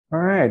All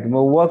right,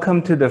 well,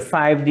 welcome to the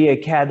 5D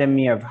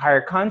Academy of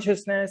Higher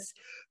Consciousness.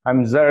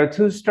 I'm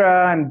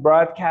Zarathustra. I'm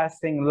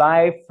broadcasting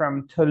live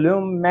from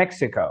Tulum,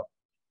 Mexico.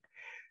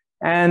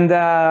 And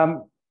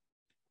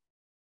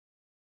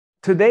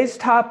today's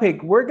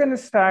topic, we're going to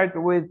start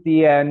with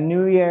the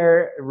New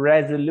Year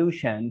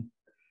resolution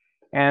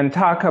and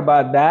talk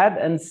about that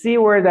and see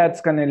where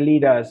that's going to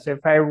lead us.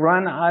 If I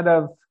run out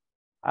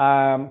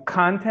of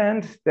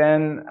content,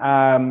 then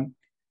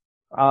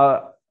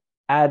I'll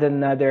add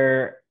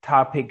another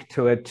topic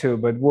to it too,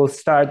 but we'll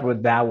start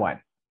with that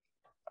one.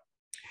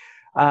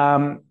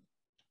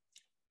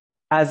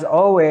 As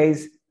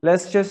always,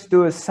 let's just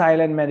do a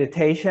silent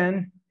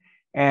meditation,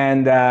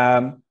 and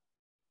our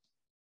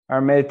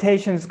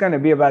meditation is going to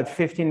be about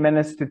 15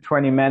 minutes to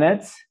 20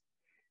 minutes.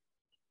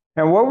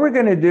 And what we're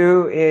going to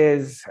do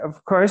is,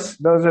 of course,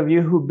 those of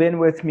you who've been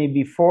with me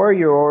before,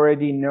 you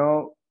already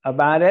know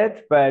about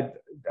it, but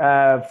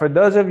for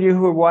those of you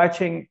who are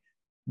watching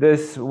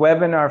this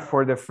webinar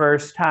for the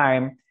first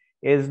time,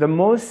 is the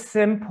most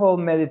simple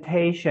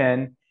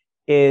meditation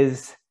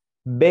is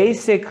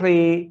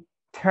basically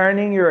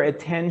turning your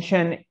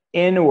attention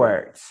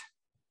inwards,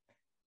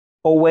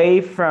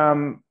 away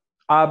from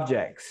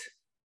objects.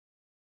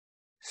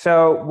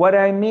 So what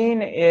I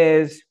mean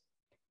is,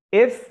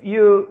 if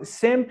you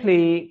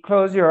simply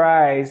close your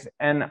eyes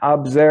and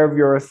observe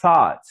your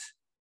thoughts,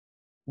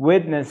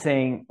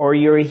 witnessing or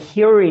you're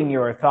hearing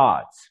your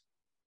thoughts,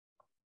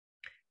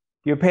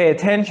 you pay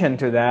attention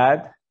to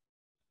that.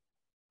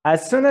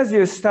 As soon as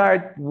you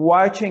start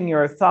watching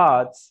your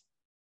thoughts,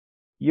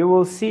 you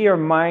will see your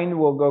mind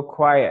will go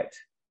quiet,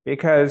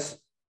 because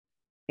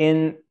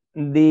in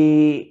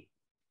the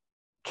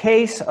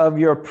case of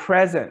your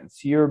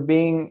presence, you're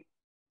being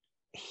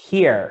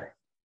here.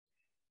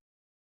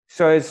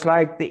 So it's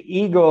like the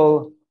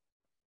eagle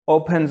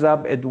opens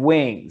up its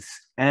wings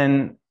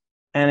and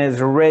is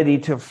ready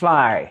to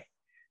fly.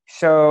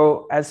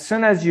 So as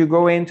soon as you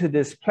go into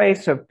this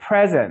place of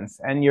presence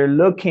and you're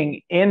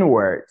looking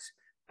inwards,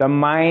 the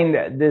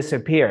mind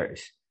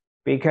disappears,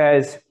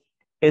 because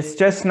it's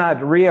just not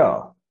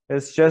real.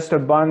 It's just a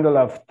bundle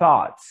of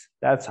thoughts.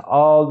 That's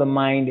all the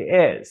mind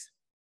is.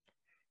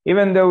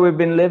 Even though we've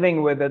been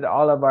living with it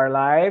all of our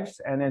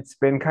lives and it's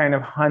been kind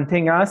of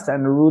hunting us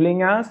and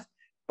ruling us,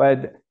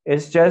 but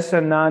it's just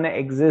a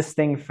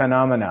non-existing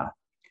phenomena.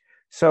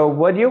 So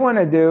what you want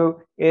to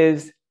do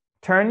is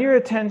turn your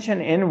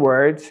attention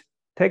inwards,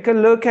 take a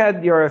look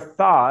at your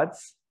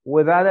thoughts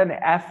without an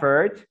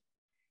effort.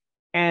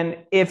 And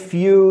if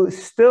you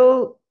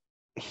still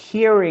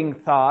hearing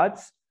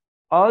thoughts,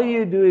 all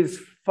you do is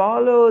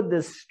follow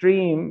the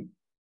stream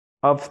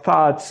of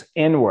thoughts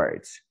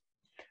inwards.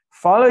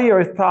 Follow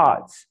your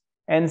thoughts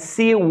and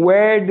see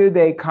where do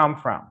they come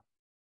from.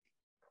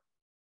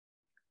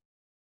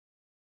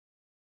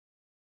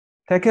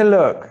 Take a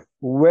look.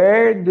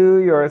 Where do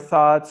your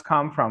thoughts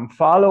come from?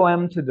 Follow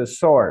them to the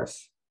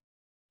source.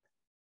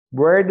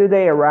 Where do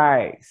they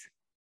arise?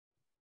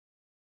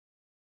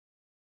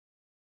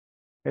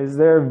 Is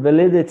there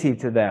validity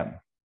to them?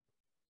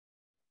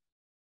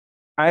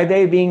 Are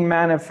they being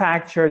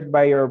manufactured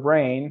by your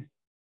brain?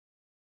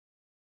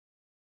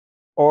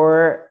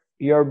 Or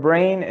your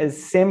brain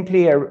is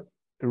simply a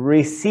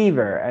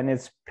receiver and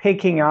it's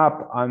picking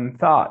up on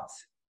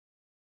thoughts?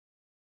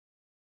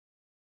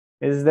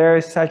 Is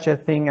there such a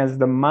thing as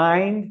the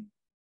mind?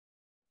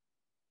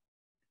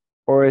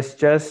 Or it's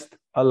just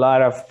a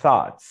lot of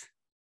thoughts?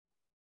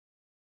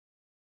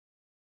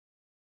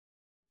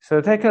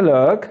 So take a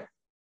look.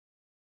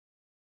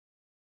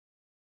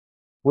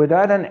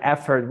 Without an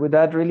effort,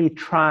 without really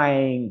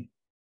trying.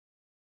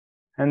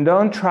 And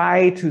don't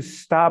try to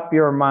stop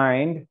your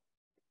mind.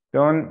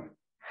 Don't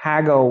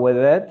haggle with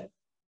it.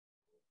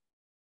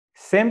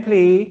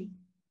 Simply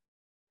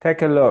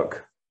take a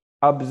look.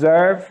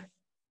 Observe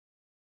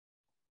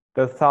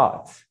the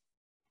thoughts.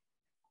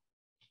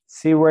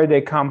 See where they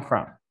come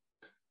from.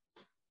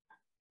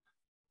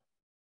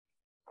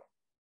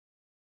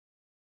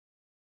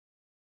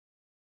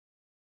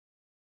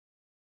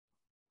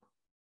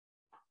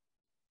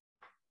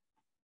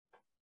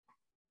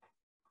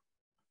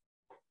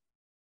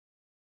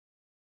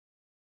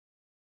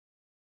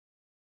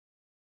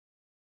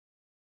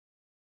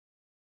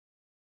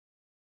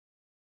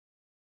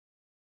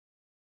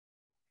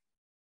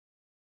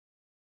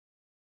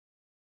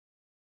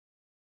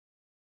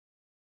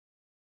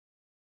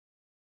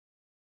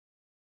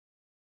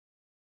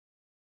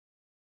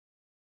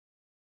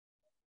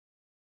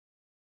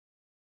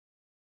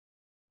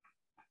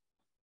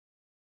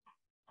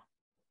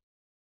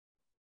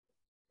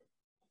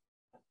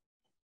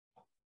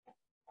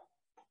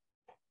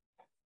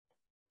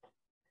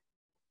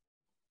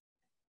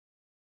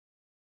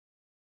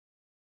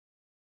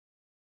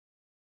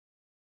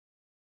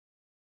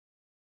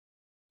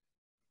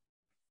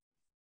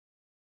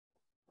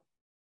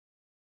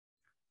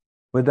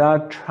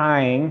 Without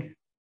trying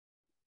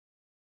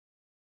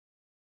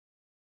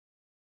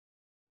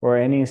or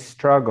any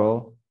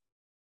struggle,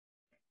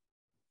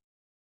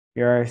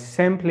 you're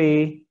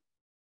simply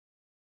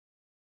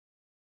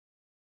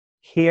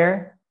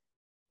here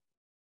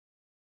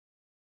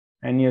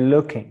and you're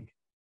looking.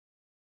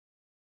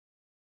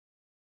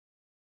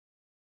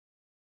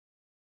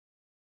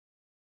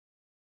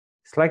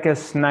 It's like a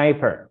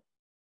sniper.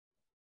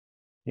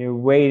 You're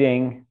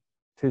waiting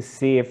to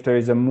see if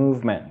there's a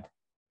movement,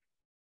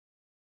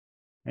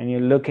 and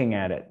you're looking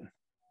at it.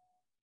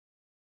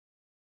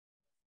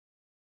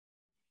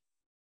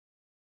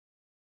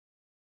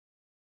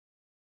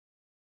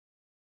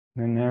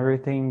 Then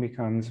everything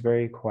becomes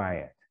very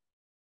quiet.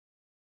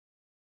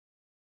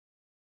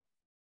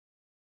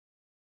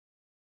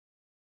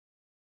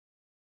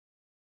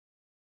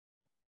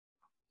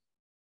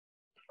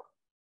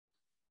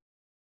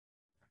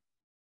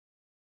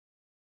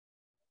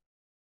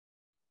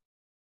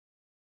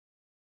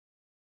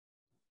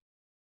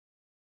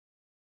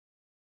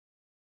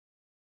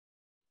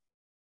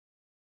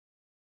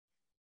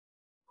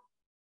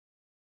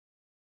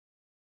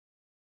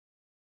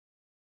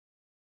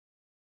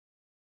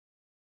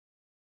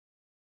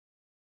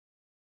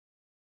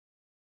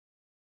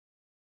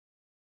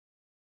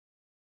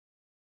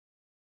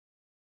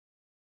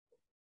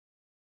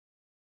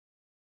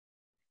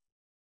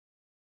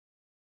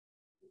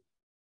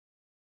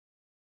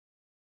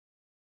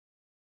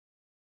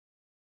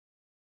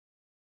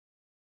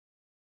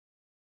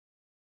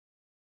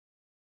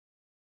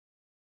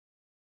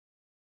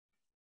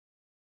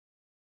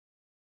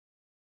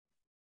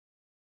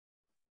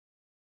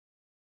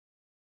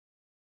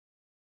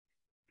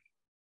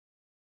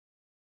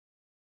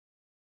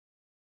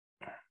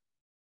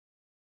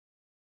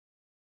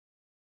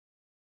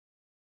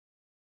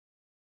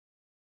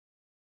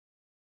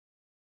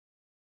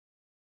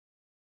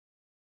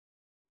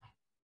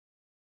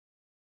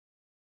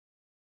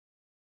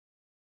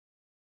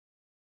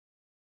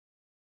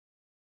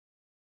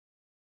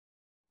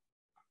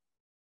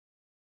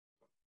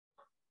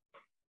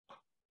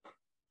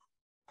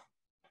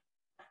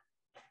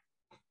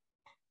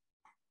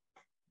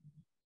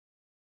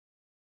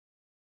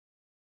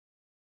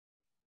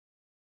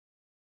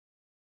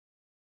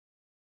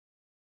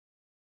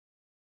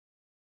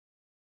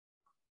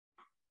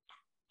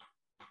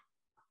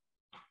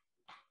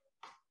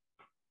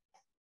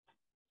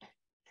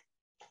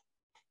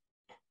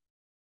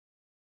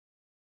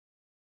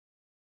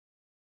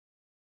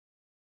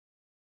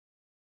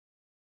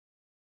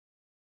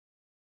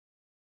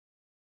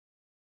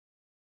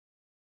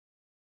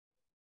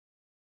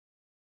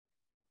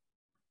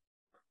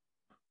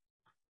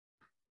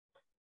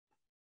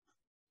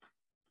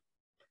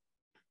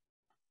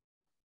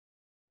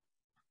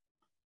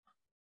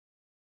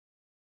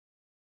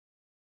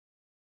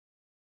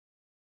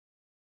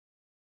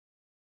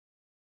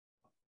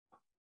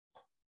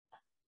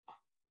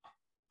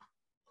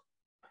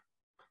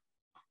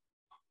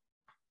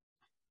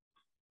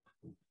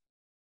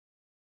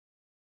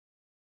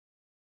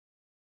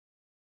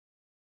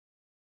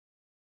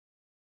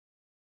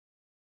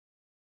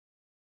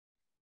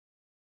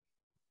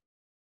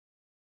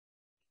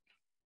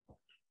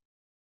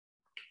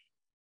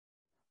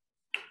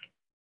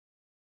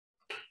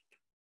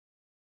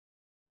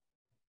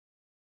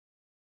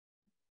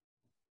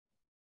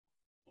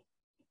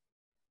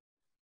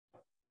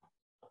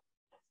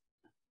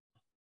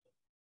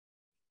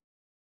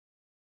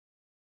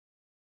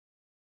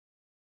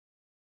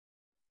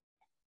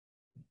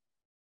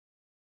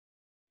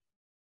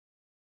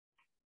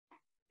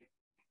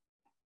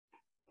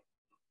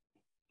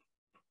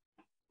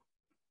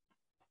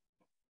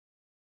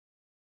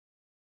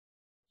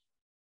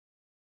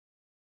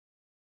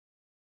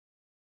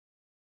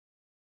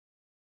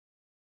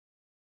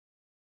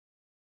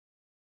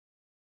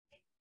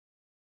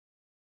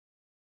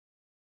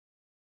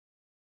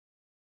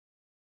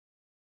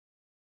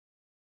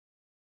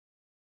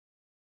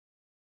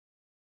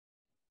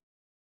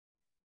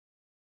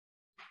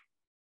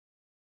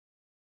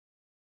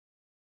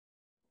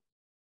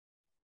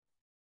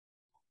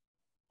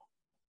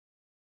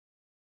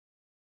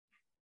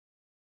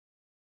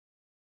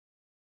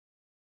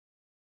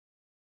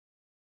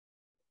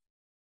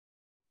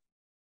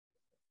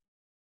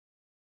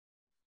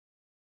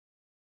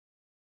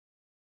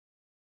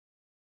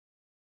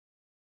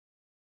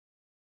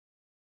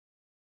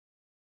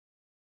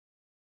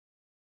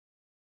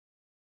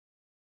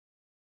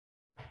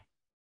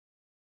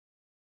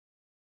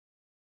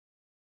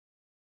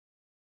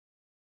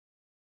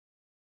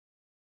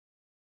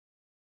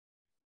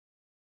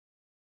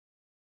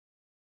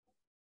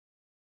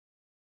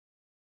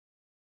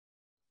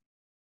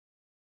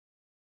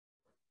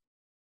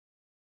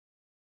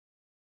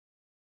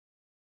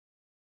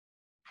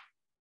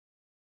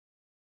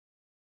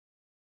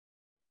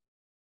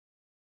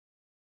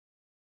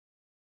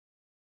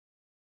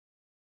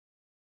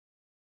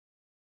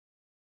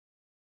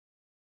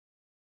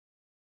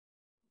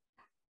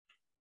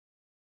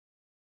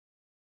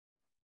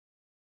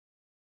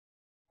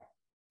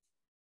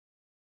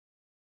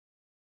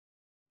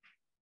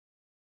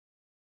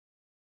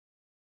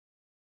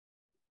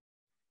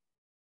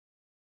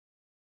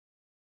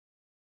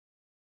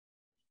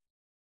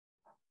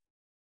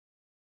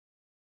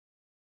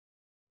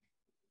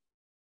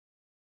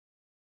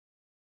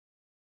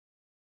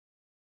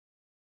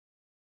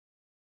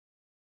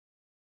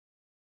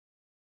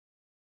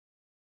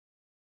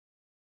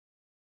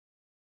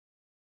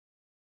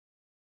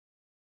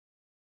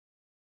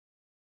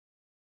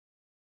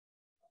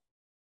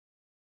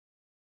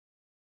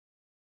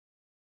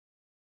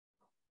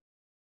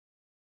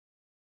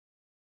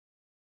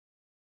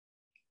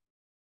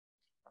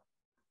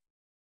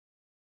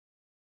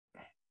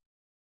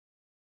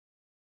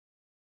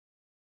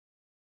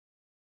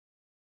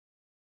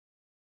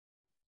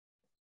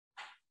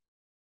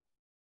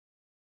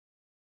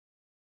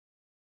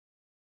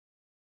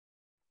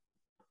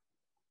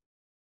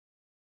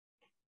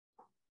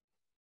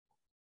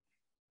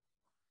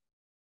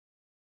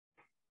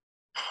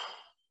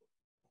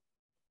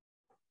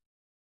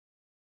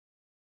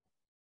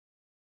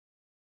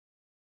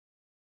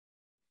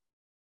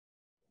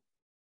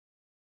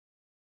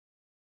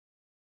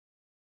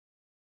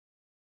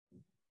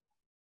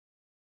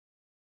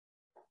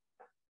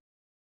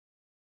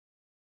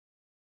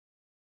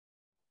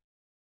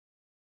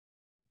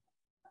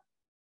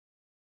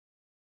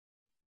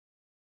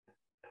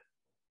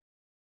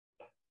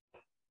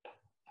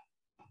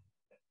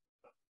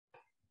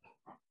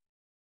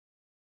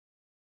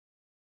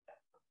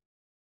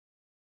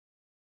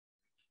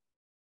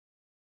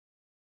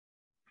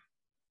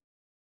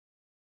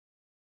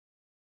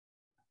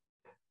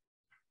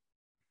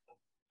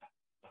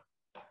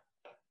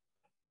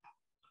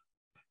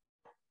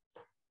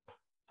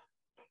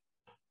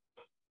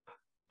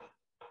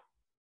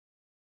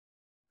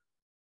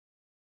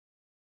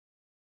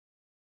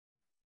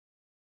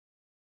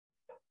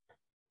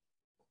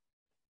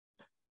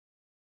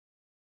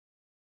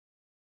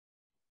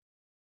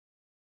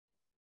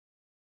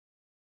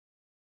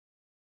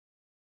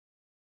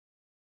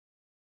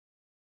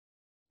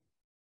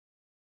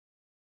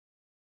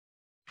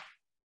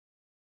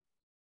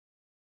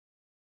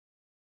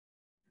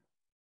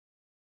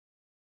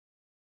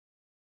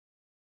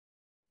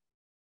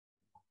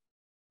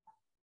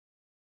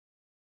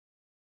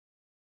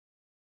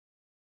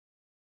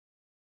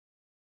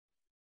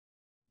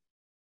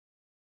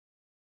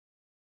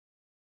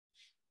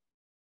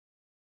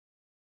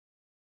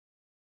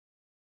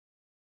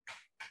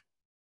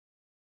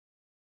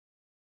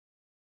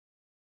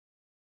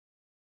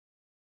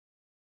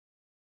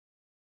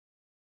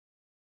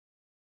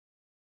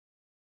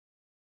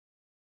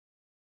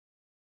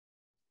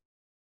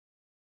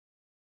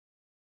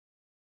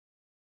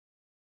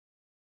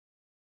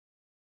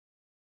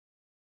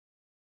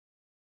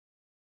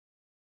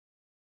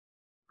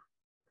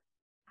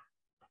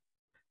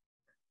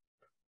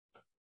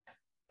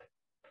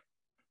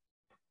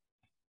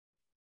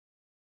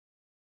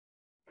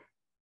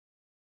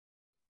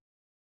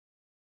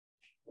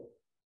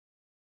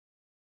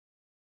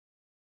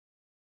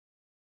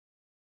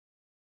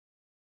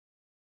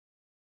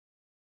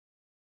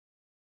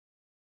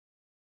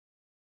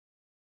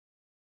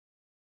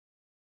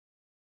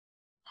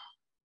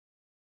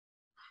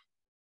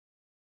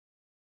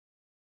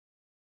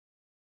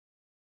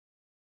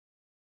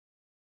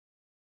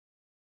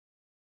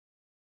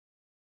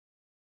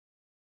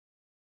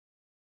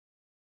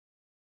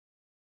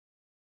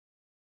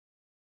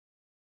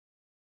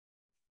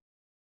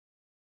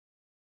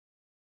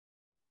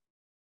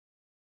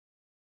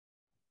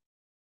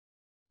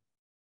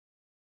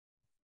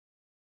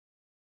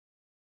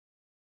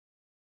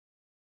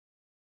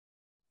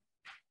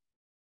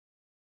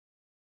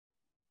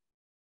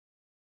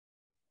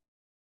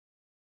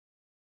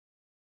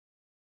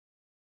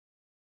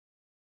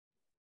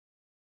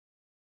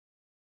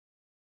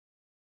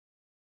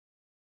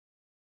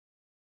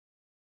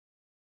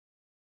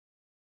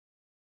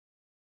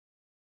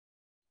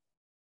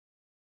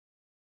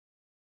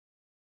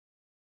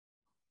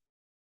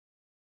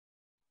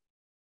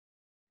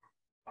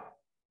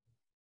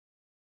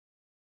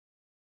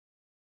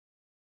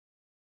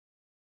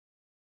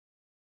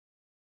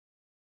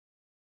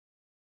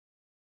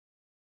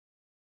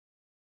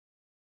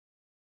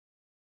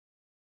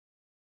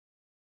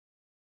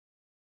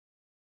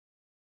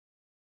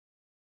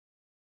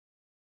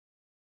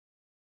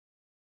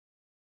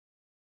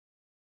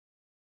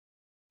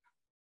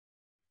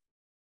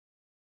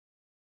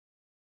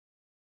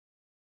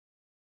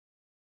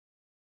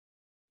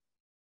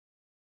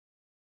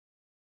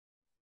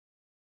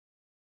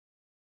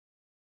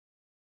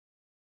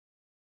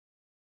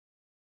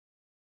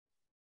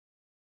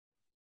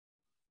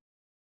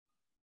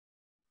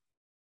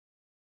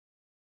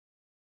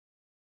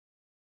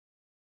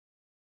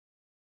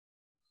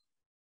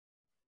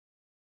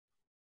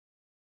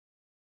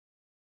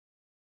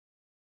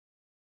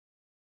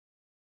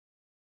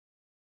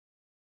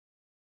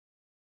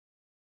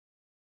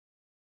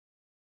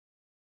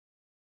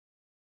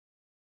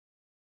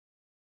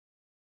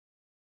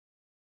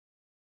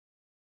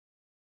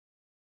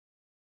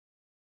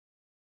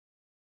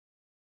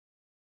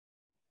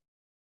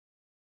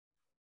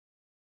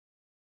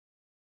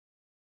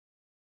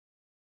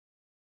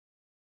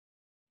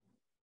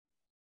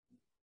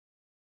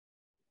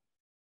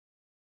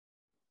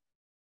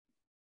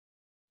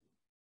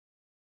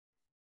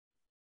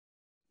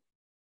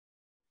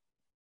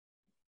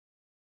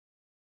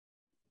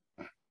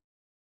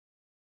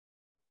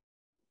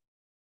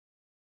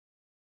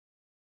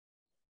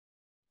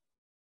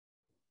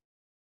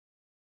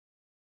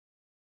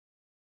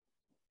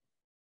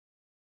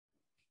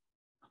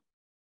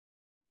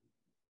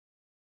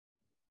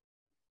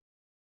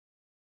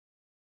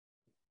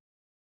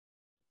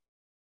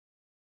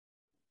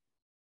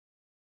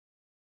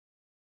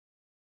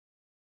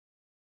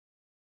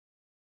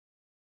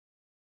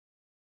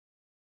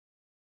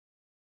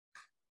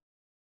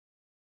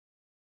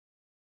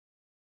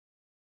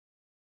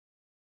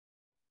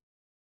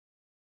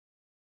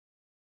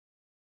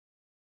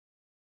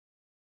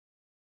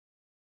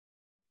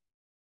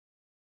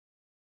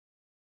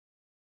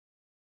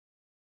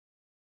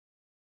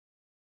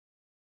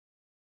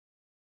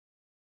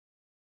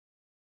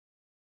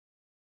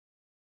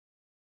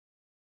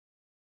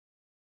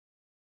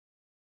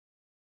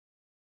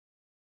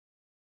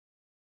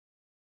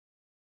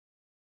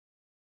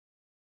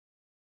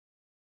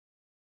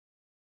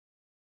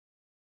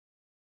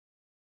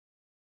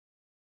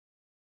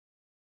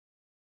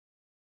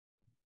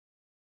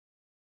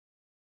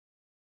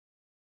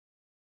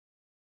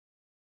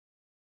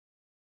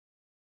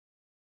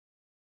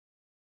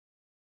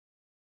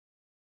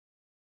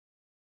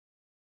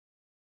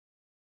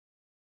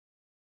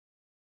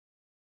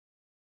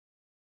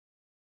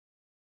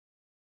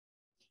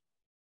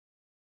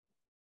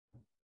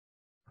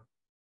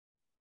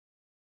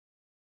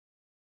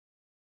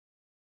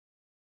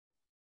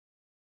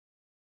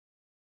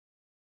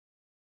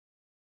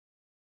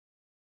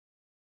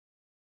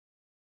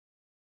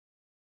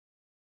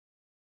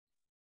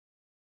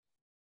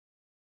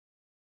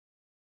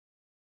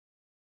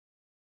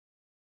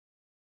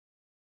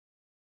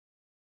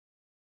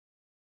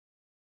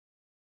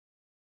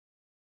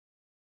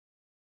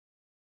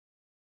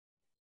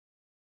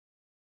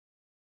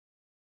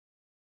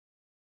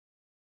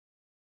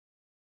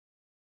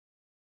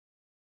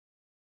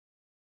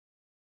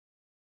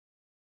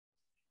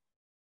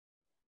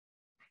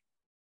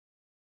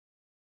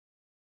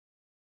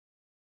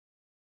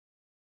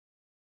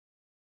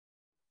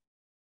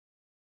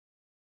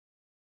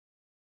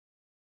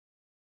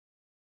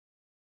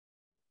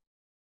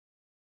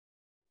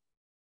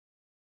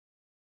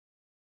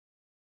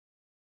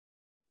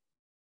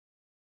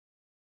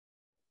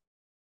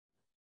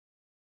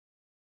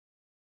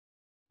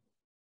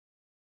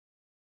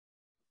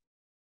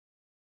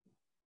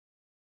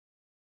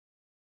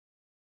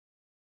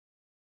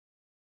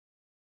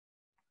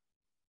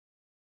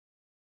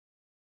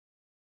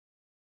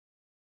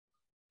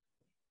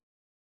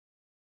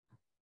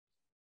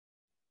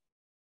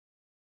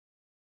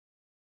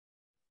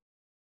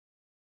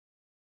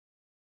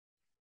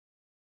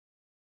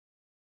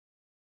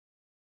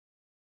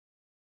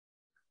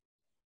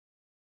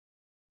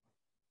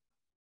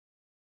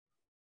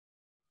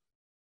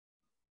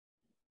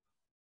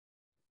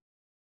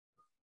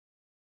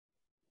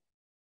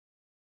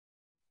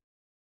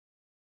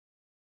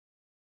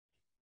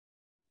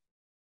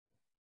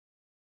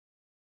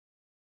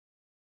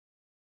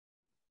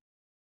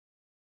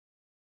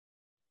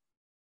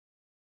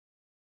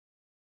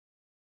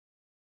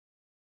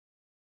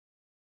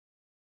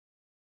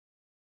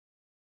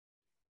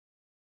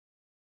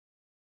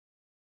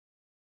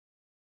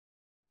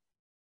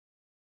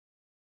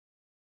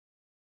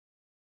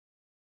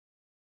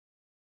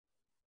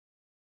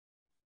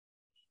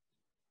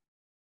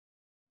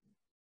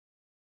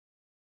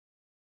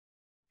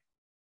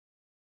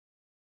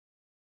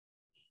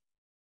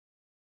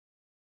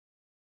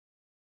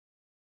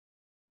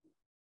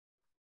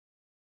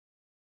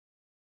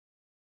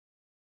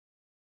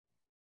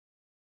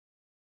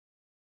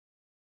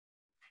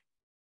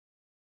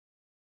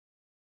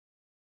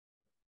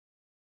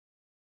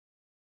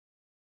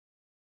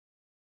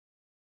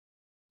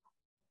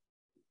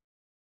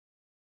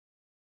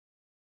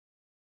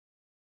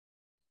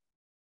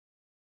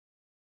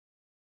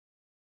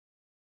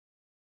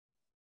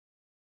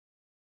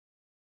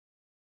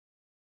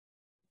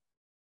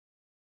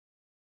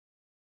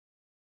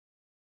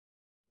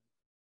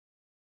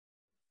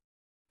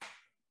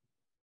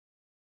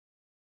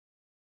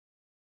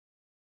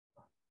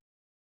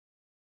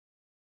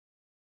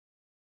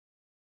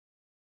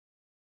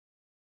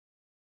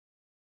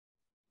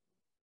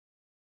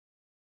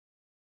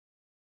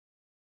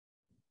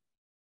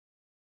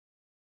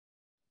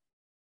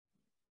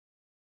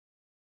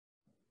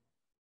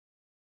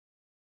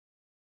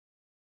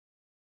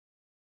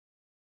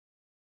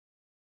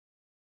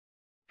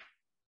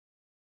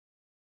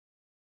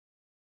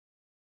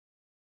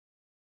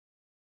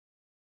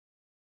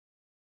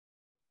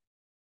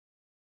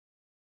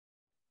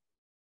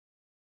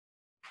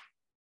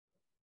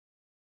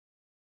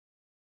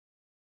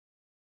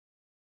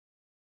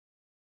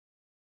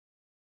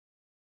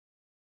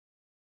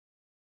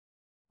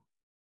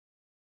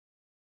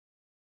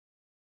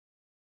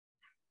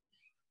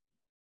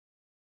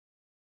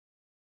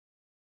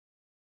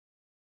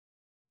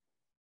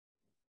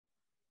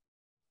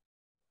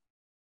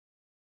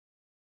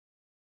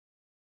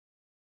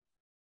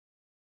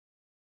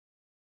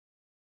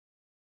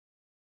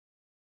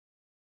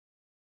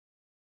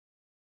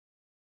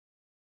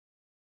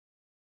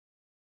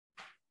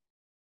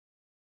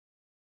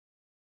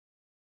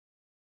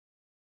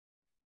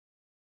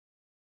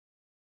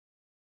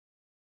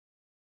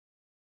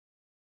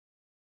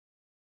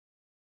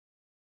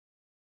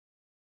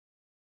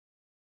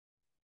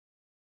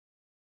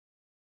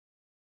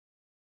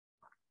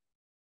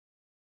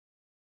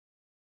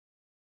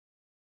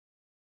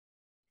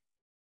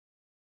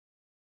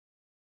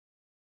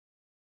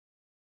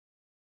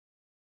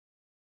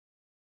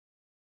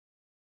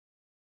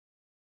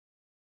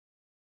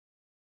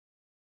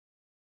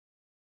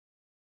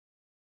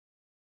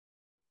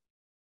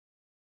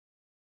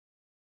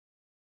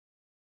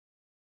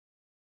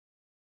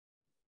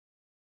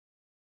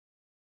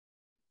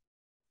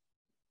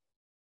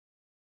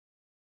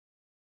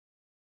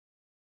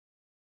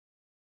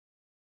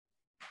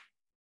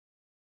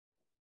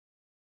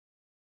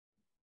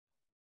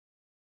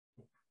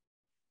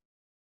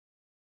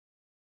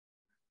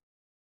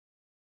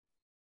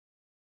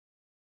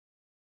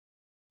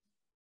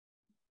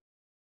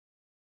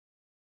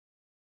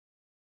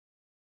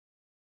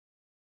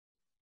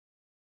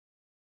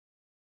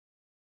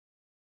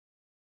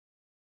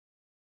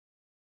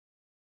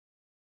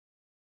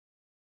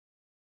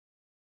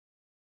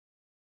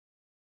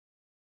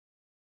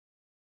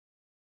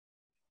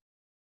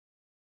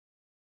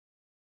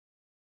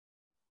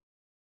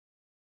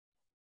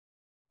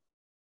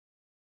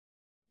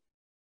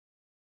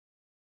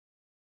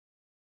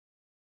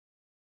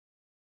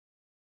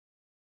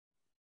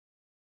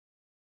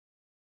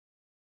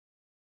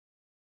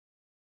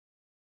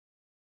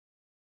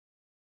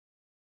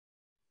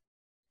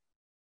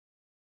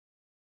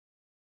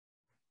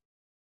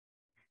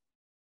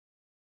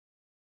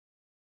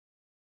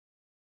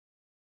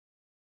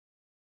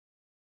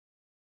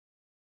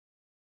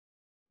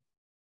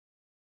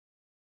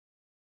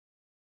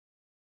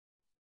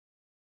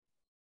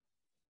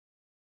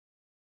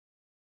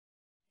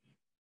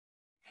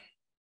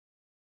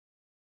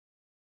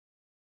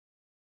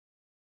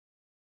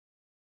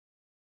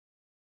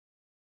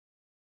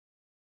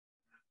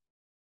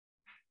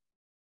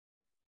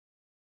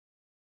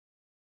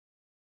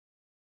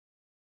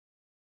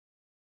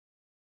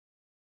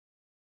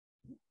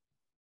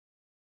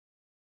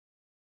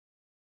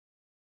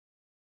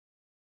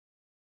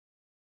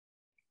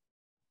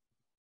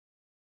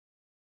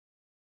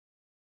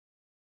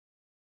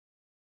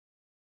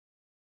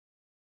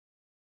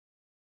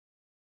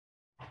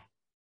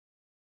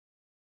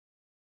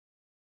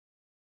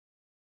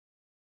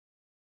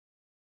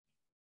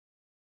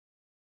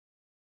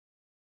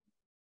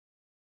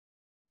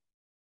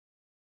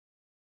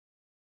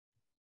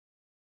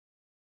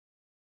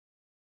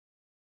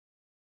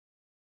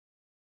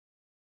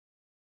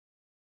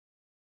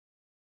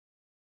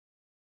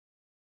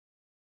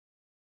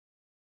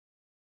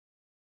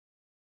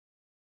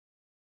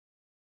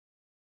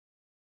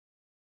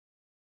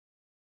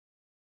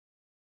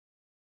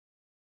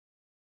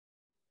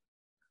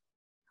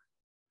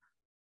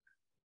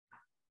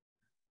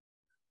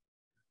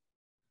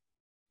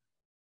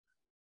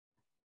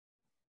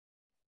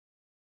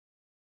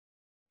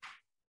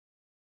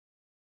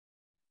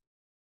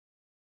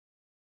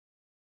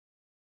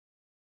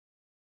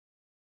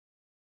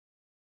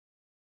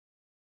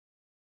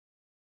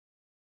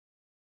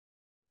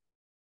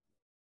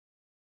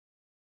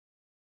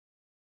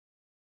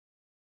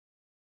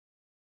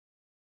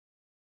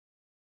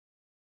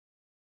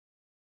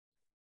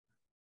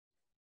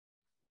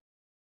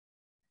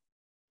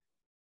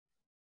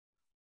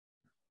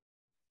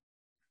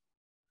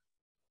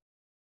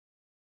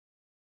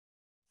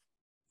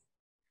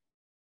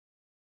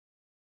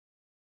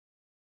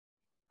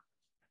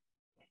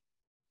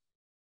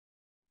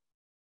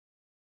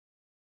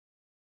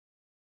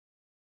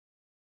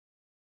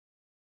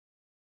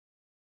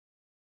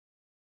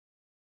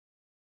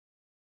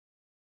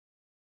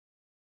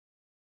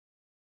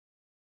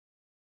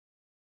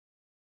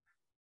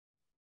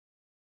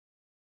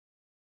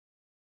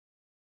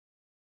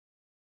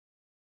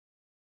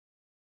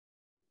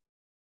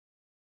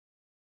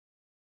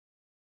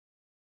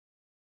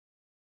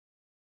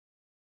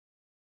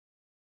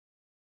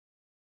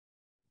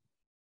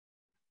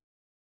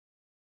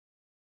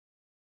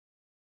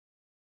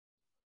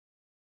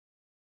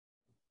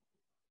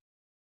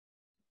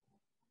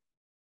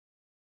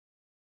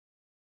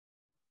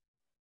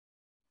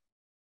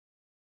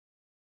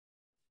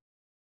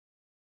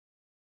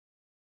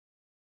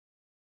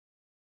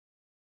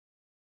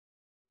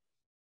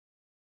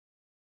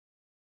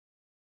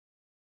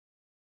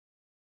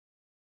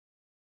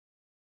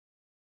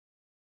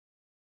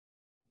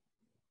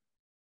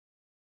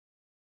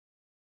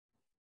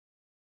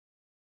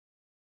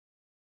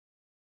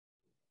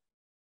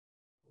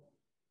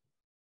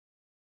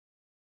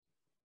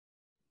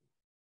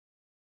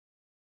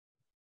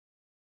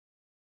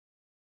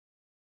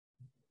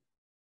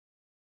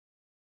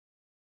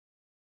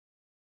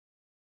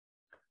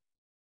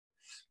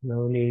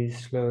 Slowly,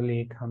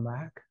 slowly come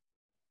back.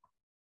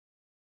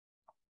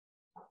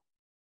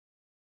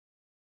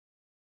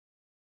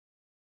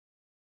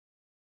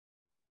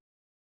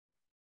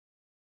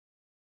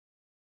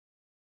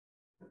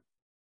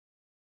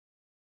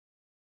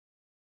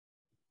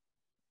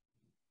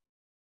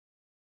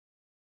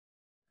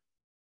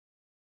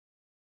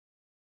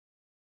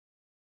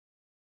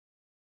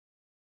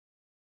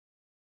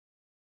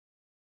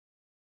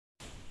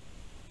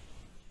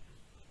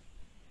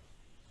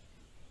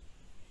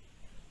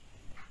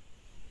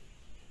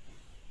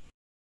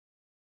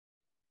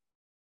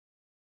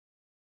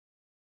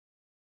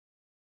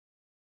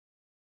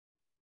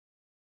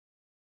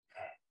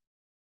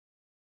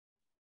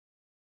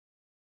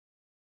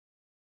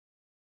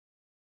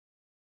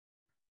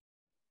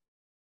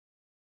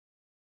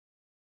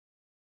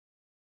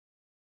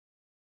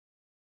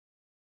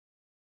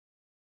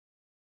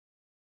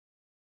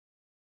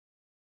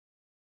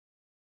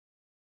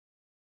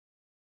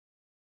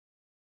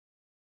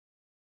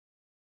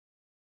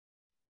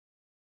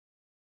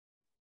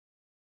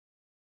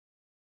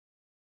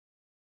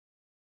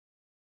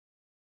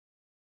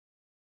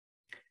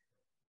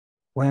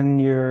 When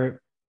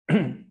you're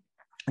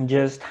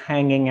just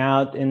hanging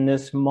out in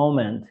this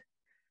moment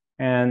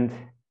and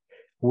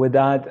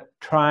without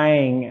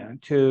trying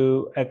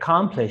to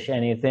accomplish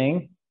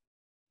anything,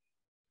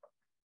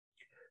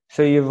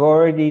 so you've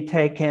already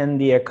taken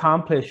the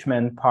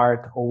accomplishment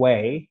part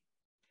away,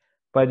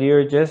 but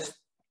you're just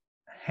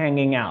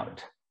hanging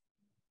out.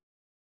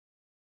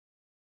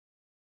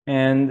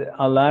 And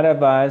a lot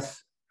of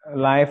us,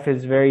 life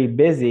is very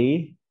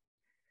busy,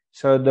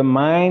 so the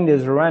mind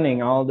is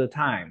running all the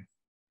time.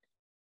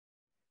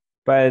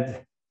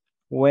 But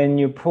when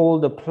you pull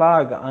the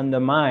plug on the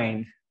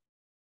mind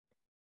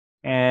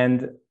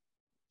and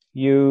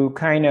you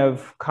kind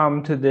of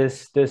come to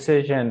this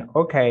decision,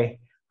 okay,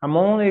 I'm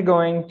only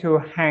going to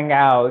hang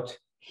out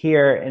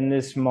here in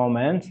this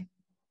moment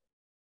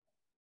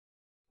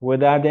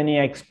without any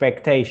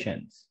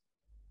expectations.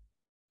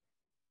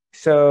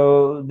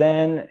 So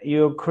then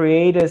you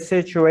create a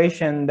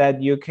situation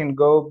that you can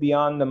go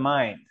beyond the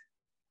mind.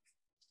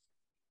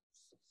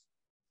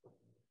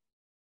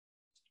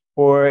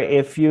 Or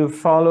if you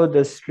follow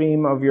the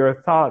stream of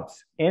your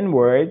thoughts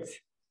inwards,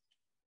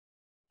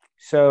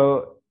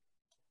 so,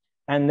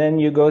 and then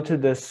you go to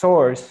the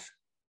source,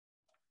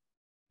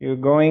 you're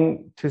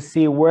going to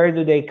see where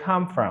do they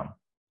come from,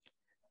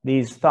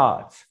 these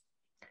thoughts.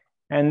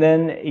 And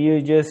then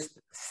you just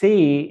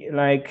see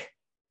like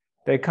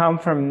they come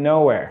from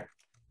nowhere.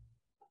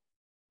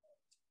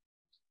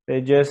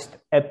 They just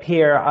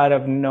appear out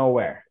of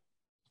nowhere.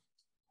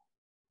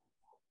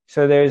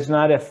 So there's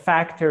not a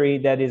factory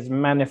that is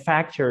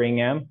manufacturing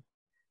them.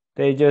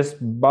 They just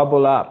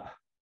bubble up.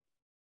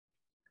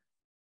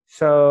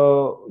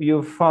 So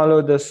you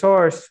follow the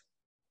source,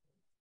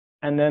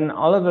 and then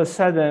all of a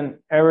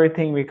sudden,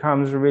 everything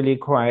becomes really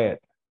quiet.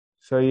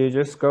 So you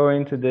just go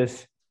into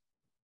this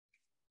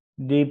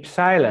deep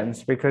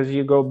silence because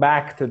you go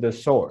back to the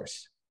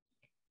source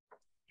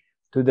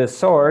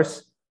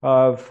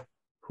of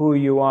who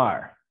you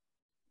are,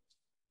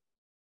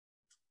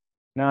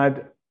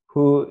 not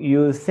who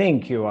you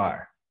think you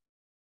are.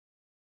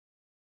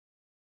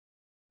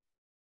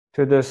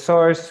 To the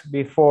source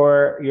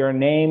before your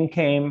name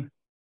came,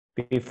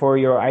 before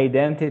your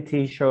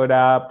identity showed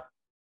up,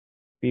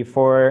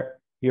 before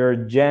your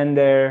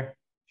gender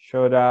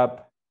showed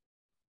up.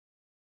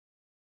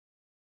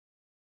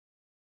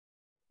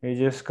 You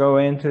just go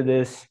into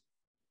this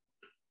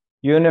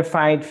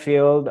unified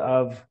field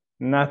of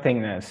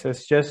nothingness.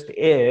 It just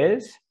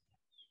is.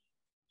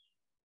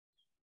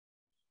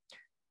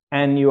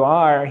 And you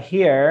are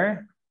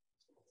here,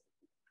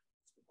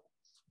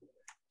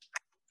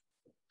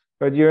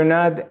 but you're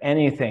not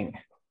anything.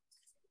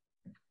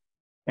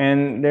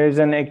 And there's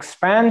an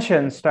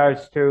expansion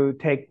starts to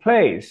take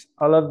place.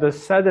 All of a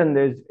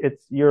sudden,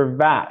 you're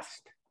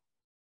vast.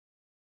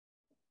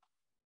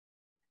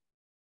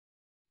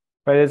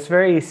 But it's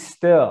very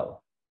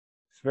still.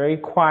 It's very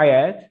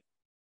quiet.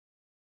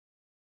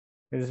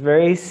 It's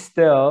very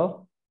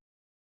still,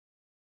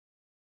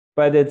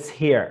 but it's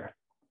here.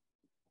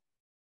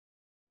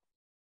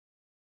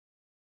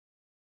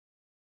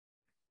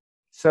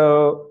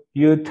 So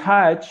you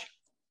touch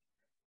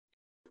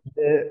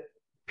the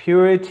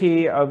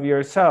purity of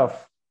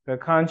yourself, the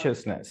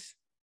consciousness.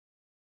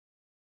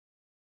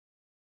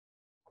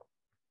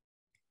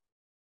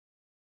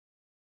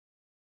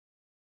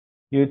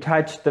 You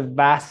touch the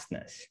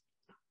vastness.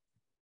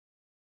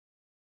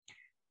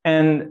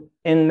 And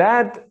in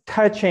that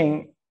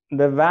touching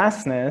the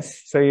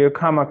vastness, so you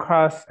come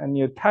across and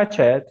you touch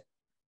it,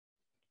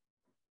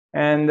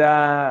 and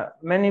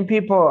many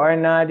people are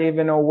not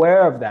even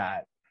aware of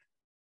that.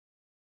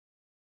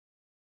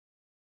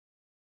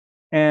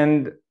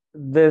 And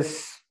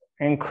this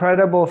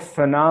incredible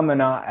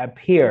phenomena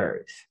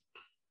appears.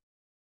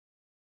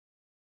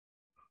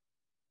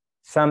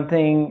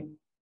 Something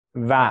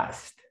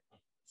vast,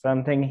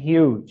 something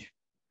huge,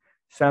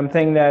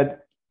 something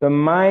that the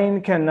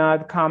mind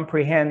cannot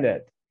comprehend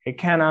it. It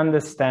can't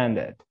understand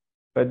it.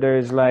 but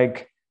there's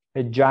like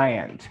a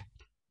giant,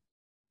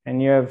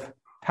 and you have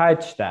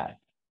touched that.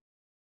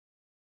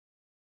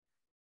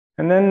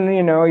 And then,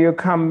 you know, you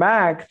come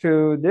back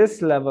to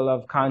this level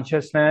of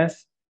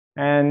consciousness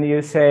and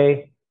you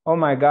say, oh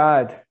my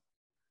God,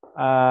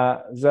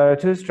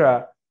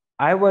 Zarathustra,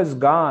 I was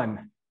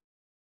gone.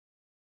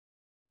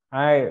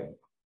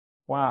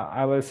 Wow,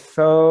 I was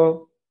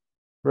so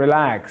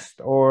relaxed,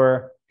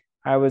 or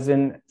I was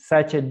in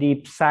such a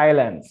deep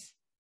silence.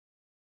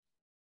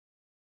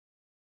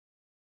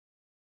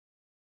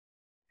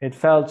 It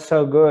felt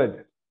so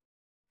good.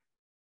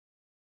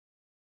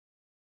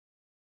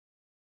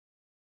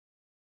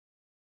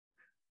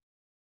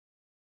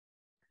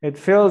 It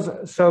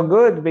feels so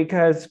good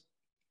because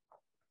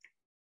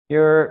you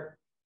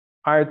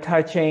are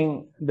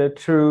touching the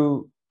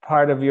true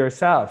part of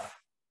yourself,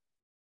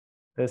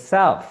 the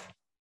self.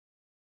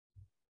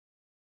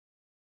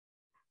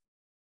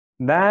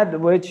 That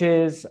which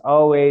is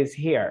always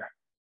here.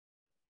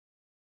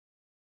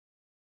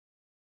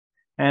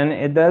 And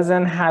it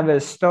doesn't have a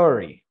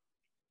story.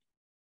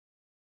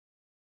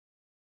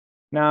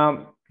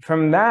 Now,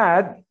 from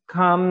that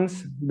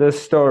comes the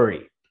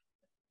story.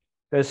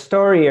 The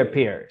story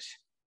appears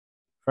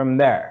from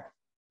there.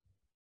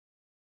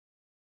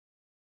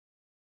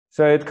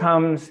 So it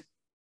comes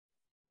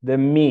the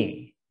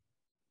me.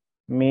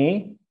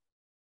 Me,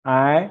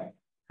 I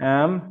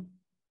am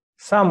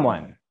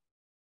someone.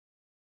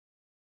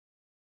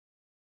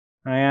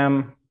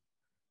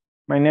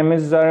 My name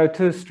is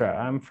Zarathustra.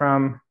 I'm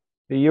from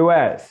the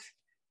US.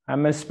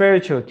 I'm a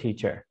spiritual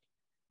teacher.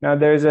 Now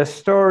there's a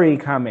story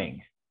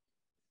coming.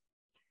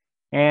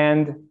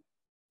 And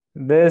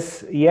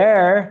this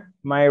year,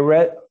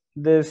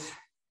 this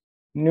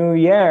new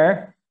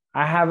year,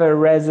 I have a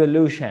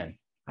resolution.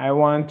 I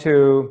want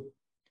to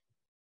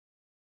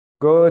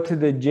go to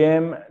the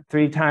gym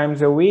 3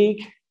 times a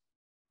week,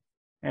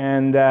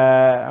 and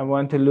I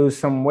want to lose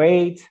some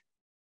weight.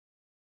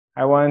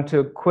 I want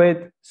to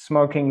quit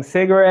smoking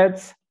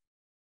cigarettes.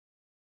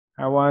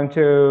 I want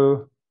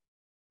to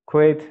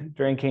quit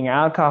drinking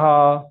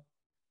alcohol.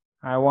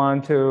 I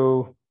want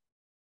to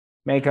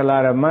make a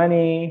lot of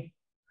money.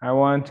 I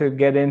want to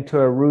get into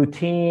a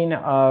routine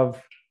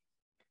of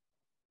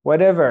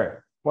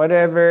whatever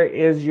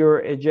is your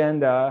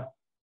agenda,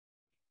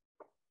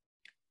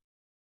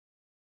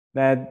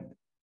 that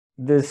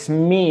this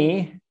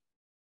me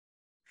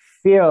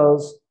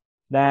feels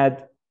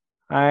that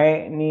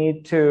I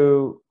need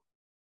to,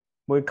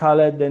 we call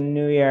it the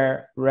New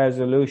Year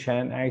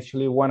resolution.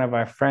 Actually, one of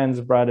our friends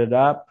brought it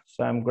up,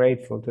 so I'm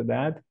grateful to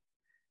that.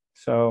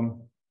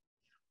 So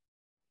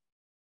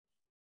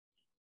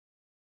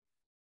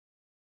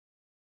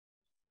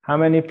how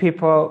many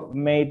people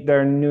made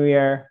their New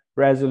Year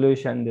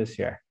resolution this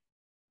year?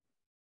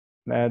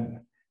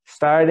 That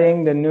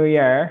starting the new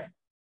year,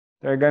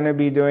 they're going to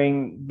be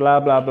doing blah,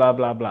 blah, blah,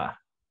 blah, blah.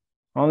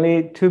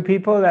 Only 2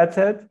 people, that's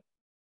it?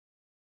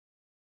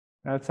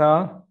 That's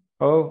all?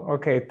 Oh,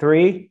 okay,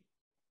 3?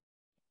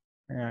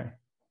 Yeah.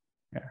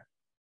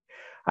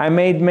 I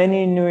made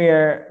many New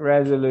Year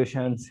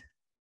resolutions.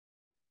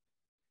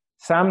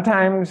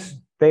 Sometimes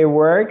they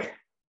work,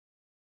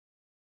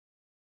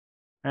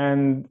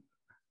 and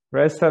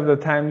rest of the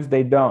times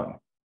they don't.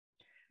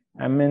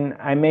 I mean,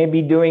 I may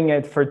be doing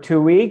it for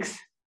 2 weeks,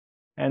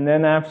 and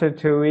then after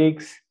 2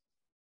 weeks,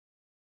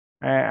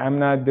 I'm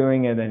not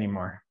doing it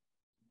anymore.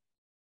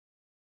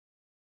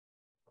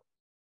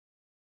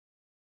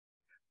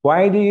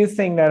 Why do you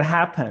think that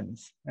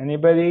happens?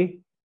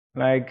 Anybody?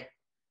 Like,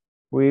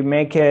 we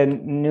make a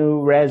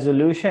new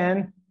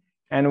resolution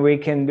and we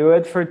can do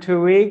it for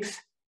 2 weeks,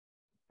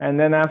 and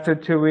then after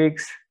 2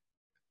 weeks,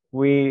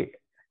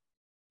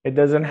 it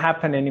doesn't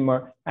happen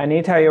anymore.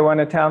 Anita, you want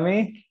to tell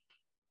me?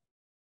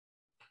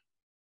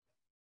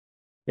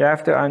 You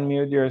have to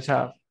unmute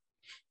yourself.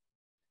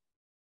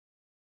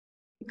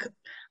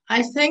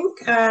 I think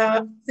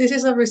this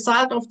is a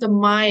result of the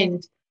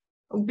mind,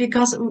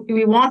 because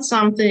we want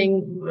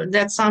something,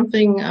 that's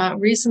something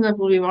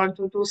reasonable. We want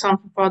to do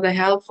something for the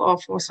health or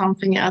for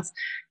something else.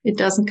 It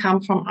doesn't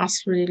come from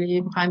us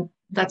really.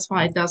 That's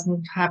why it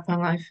doesn't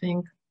happen, I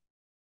think.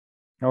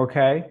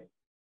 Okay.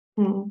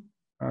 Mm.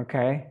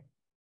 Okay.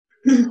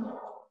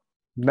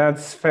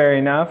 That's fair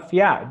enough.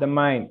 Yeah, the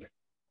mind.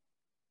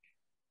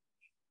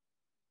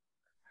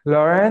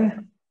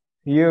 Lauren,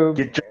 you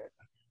get your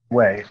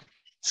way.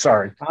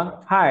 Sorry.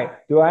 Hi,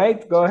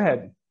 Dwight, go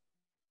ahead.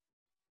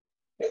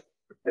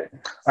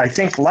 I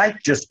think life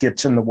just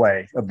gets in the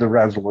way of the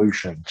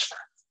resolutions.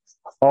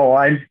 Oh,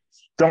 I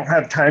don't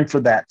have time for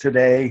that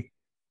today.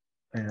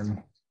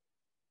 And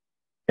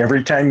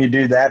every time you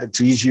do that, it's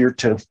easier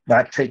to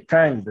not take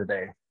time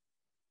today.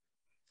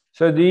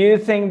 So do you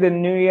think the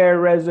New Year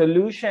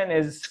resolution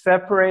is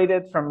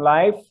separated from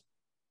life?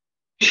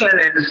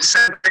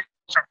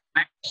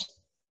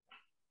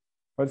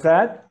 What's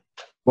that?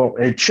 Well,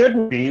 it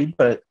shouldn't be,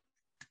 but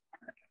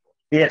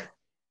it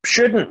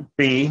shouldn't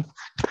be,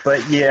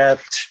 but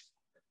yet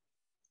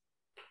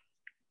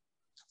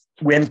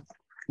when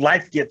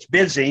life gets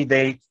busy,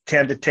 they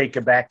tend to take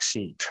a back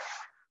seat.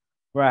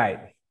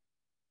 Right.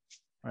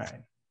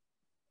 Right.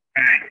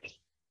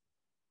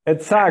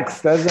 It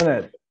sucks, doesn't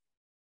it?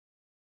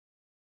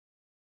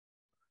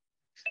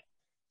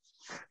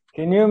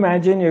 Can you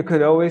imagine you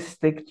could always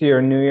stick to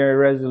your New Year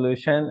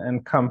resolution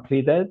and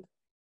complete it?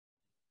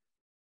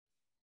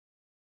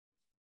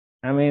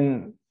 I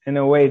mean, in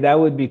a way, that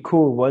would be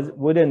cool,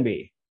 wouldn't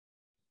be?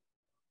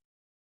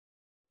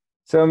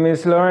 So,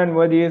 Miss Lauren,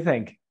 what do you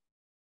think?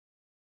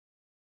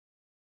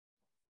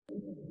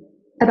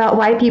 About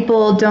why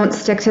people don't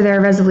stick to their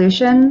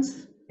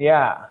resolutions?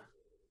 Yeah.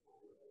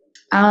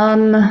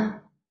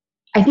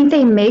 I think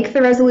they make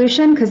the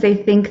resolution because they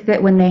think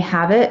that when they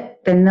have it,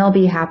 then they'll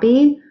be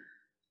happy.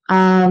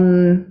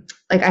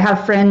 Like I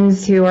have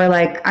friends who are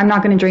like, I'm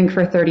not going to drink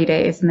for 30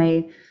 days, and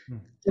they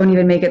don't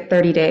even make it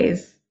 30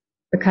 days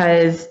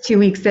because 2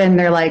 weeks in,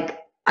 they're like,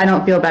 I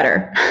don't feel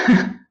better.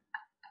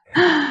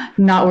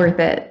 Not worth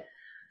it.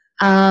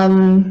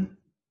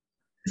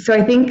 So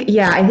I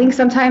think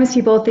sometimes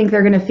people think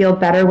they're going to feel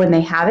better when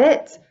they have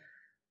it,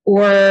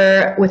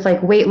 or with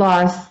like weight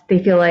loss,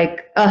 they feel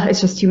like, oh,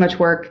 it's just too much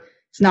work.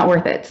 It's not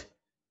worth it.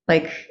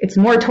 Like it's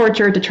more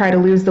torture to try to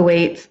lose the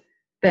weight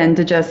than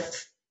to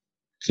just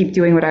keep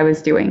doing what I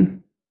was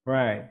doing.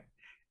 Right.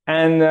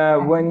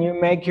 And when you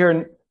make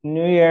your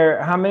New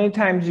Year, how many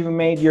times you've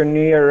made your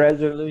New Year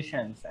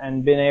resolutions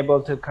and been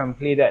able to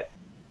complete it?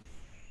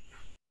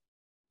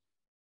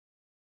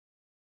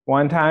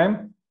 One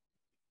time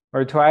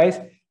or twice?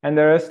 And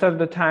the rest of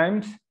the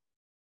times?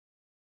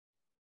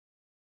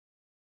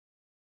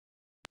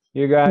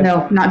 You got?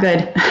 No, not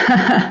good.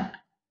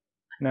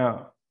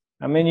 No.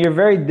 I mean, you're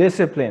very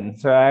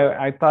disciplined. So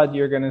I thought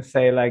you were going to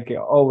say like you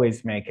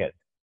always make it.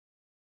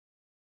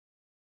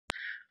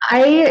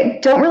 I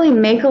don't really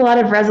make a lot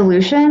of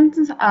resolutions.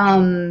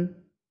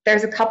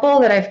 There's a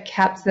couple that I've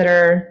kept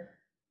that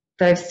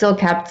I've still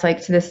kept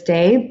like to this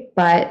day,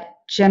 but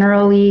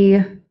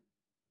generally,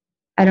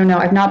 I don't know.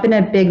 I've not been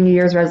a big New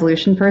Year's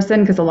resolution person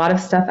because a lot of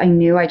stuff I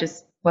knew I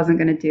just wasn't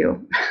going to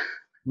do.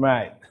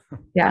 Right.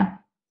 Yeah.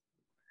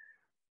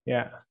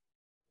 Yeah.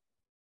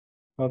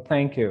 Well,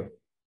 thank you.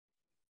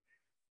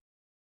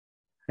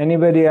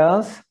 Anybody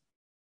else?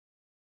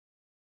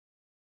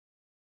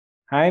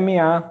 Hi,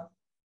 Mia.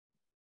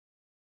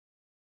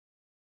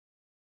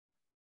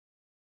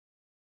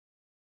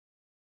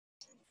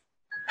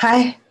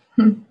 Hi.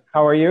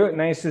 How are you?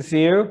 Nice to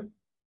see you.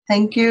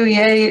 Thank you.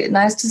 Yeah,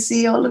 nice to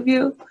see all of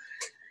you.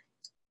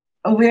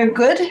 We're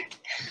good.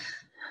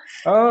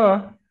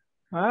 Oh,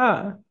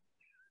 ah.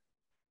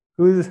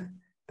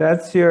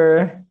 That's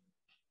your...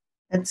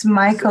 It's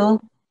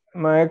Michael.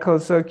 Michael,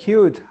 so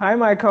cute. Hi,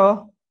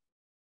 Michael.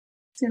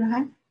 Say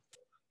hi.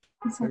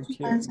 So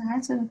cute. Say hi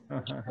to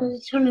okay.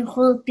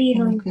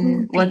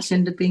 What's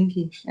in the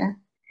binky? Yeah.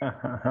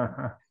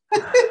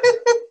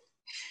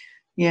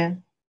 Yeah.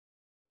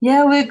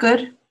 Yeah, we're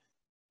good.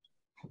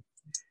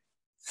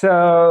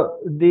 So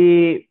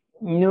the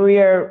New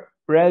Year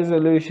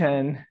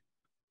resolution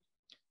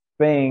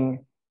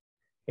thing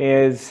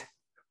is,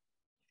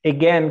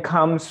 again,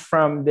 comes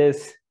from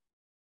this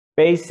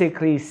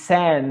basically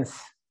sense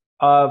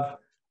of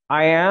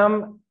I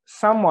am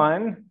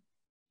someone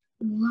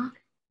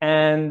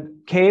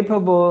and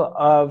capable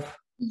of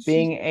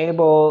being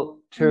able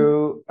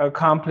to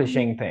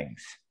accomplishing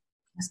things.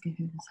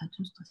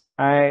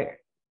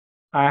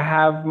 I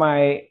have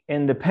my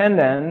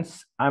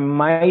independence, I'm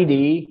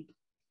mighty,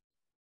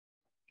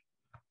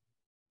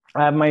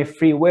 I have my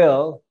free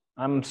will,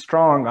 I'm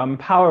strong, I'm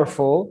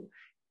powerful,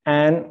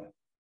 and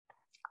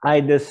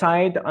I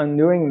decide on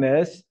doing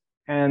this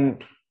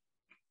and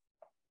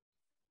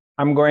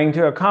I'm going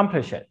to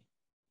accomplish it.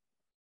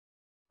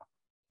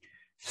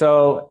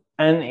 So,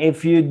 and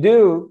if you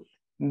do,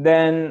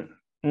 then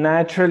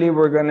naturally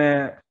we're going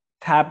to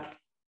tap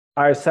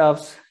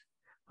ourselves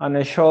on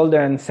the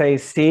shoulder and say,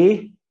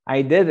 see,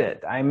 I did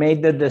it. I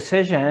made the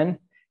decision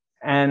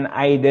and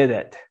I did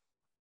it.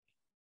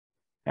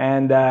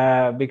 And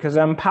because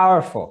I'm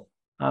powerful,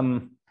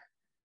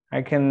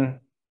 I can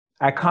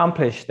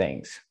accomplish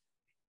things.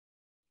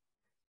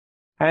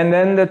 And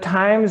then the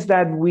times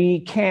that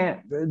we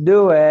can't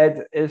do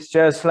it, it's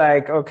just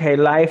like, okay,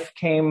 life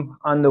came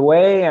on the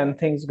way and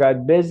things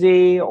got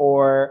busy,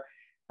 or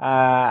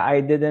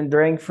I didn't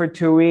drink for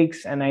 2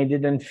 weeks and I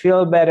didn't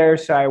feel better,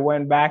 so I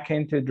went back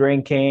into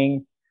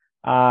drinking.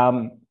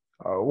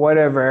 Or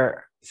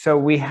whatever. So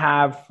we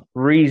have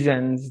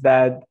reasons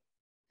that,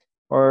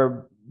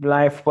 or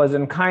life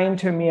wasn't kind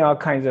to me, all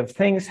kinds of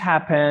things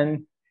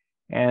happen,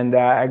 and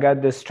I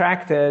got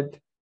distracted,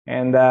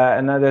 and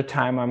another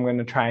time I'm going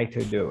to try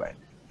to do it.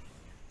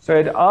 So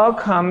it all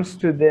comes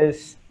to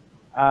this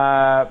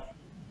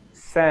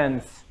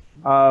sense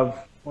of,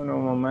 uno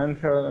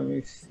momento, let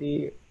me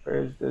see,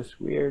 where's this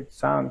weird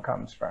sound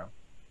comes from.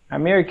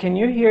 Amir, can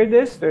you hear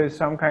this? There's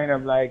some kind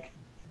of like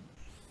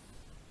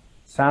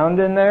sound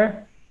in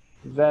there?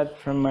 Is that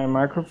from my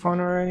microphone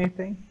or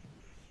anything?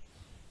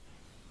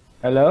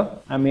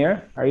 Hello,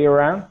 Amir, are you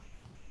around?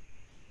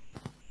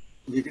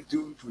 Do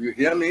you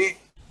hear me?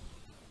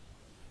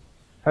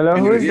 Hello,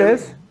 Can who you is hear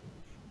this? me?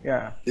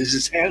 Yeah. This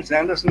is Hans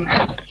Anderson.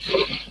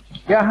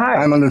 Yeah, hi.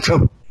 I'm on the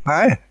top.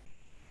 Hi.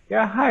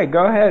 Yeah, hi,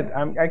 go ahead.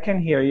 I can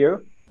hear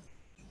you.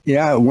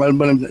 Yeah, well,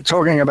 when I'm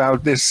talking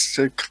about this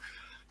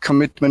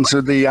commitment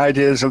to the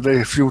ideas of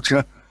the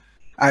future,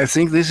 I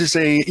think this is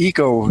a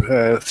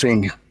ego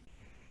thing.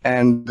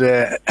 And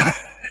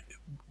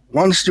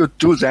once you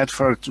do that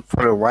for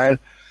a while,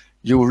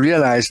 you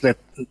realize that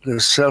the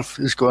self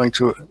is going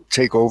to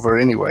take over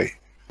anyway.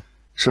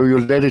 So you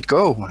let it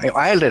go.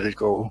 I let it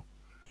go.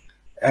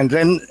 And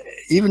then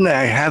even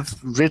I have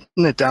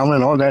written it down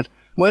and all that,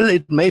 well,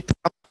 it may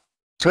pop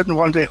certain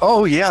one day,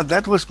 oh yeah,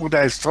 that was what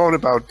I thought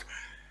about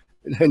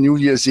New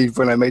Year's Eve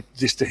when I made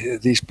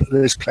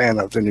this plan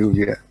of the new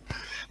year.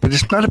 But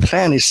it's not a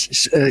plan,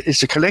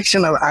 it's a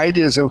collection of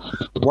ideas of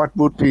what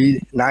would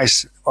be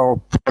nice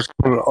or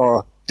possible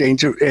or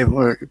danger,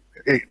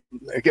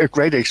 a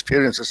great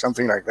experience or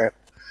something like that.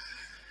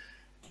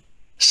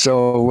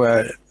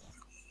 So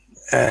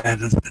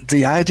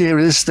the idea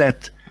is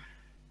that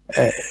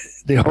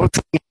the whole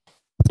thing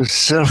the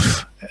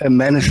self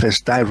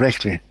manifests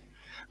directly,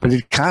 but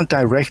it can't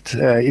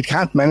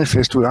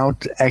manifest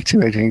without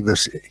activating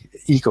this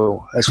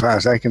ego, as far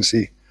as I can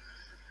see.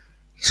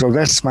 So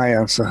that's my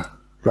answer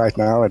right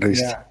now, at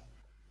least. Yeah.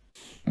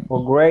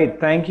 Well, great.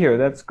 Thank you.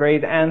 That's a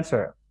great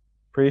answer.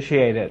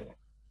 Appreciate it.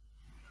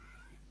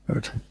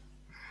 Good.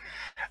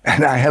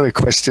 And I have a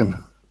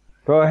question.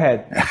 Go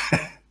ahead.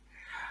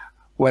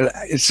 Well,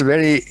 it's a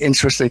very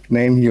interesting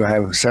name you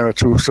have,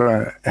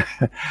 Zarathustra.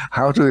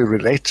 How do you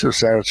relate to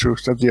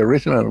Zarathustra, the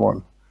original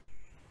one?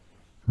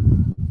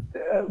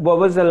 What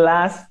was the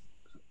last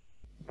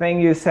thing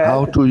you said?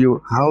 How do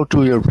you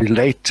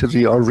relate to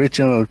the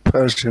original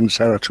Persian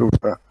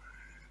Zarathustra,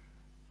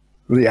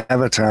 the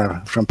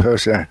avatar from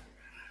Persia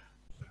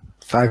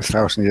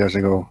 5,000 years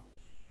ago?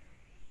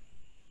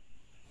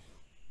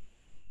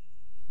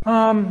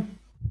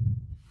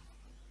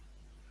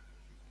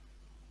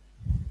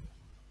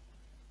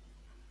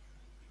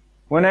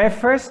 When I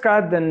first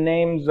got the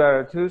name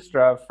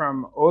Zarathustra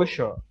from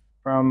Osho,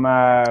 from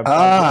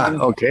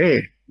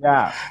okay.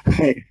 Yeah.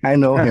 I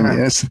know him,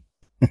 yes.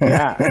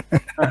 Yeah.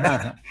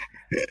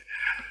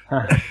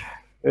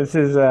 This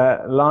is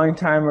a long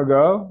time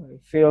ago.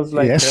 It feels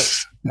like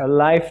yes. a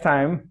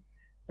lifetime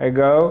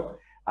ago.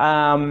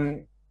 I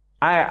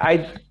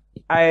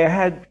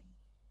had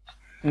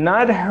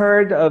not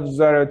heard of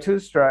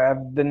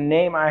Zarathustra. The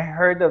name I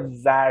heard of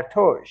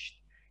Zarathustra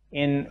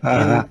in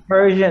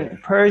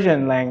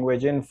Persian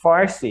language, in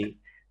Farsi.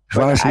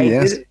 Farsi,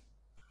 yes.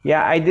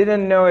 I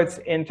didn't know its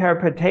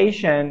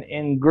interpretation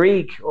in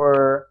Greek,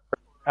 or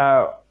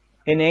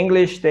in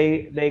English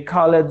they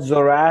call it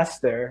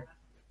Zoroaster,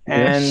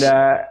 and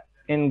yes.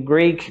 In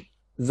Greek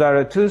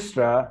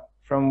Zarathustra.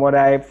 From what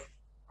I've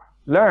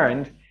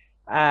learned,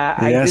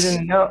 I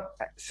didn't know.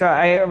 So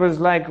I was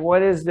like,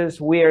 what is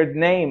this weird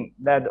name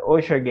that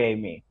Osho gave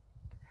me?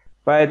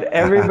 But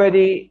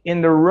everybody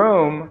in the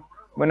room,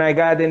 when I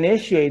got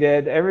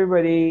initiated,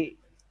 everybody,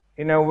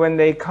 you know, when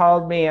they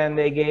called me and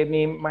they gave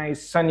me my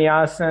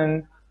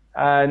sannyasin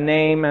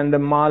name and the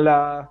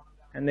mala,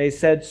 and they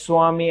said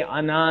Swami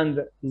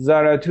Anand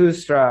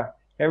Zarathustra,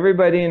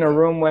 everybody in the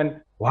room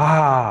went,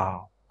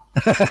 wow.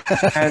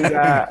 And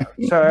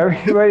so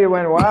everybody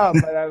went, wow.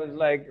 But I was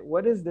like,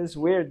 what is this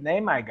weird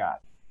name I got?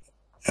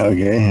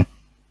 Okay.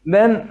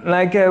 Then,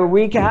 like a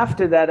week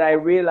after that, I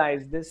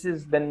realized this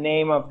is the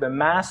name of the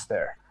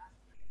master.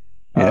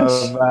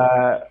 Yes. Of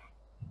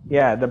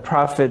the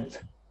prophet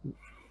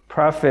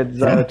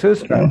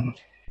Zarathustra.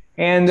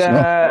 And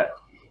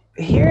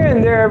here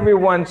and there, every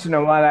once in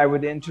a while, I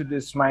would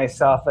introduce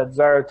myself as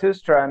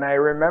Zarathustra, and I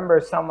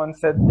remember someone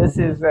said, this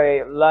is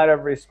a lot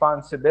of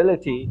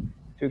responsibility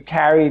to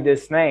carry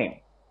this name.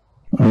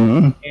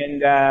 And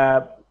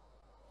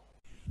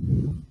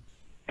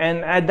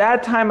at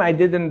that time, I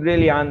didn't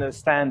really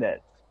understand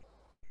it.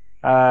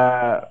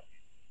 But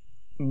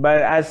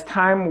as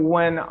time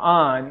went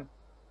on,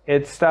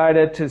 it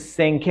started to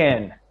sink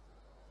in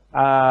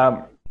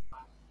of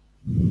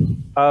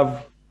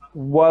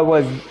what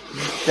was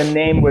the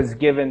name was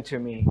given to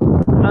me.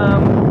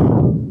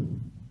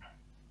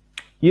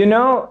 You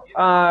know,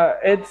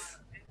 it's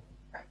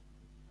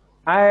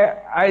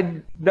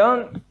I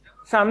don't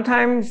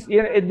sometimes,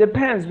 you know, it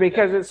depends,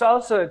 because it's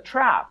also a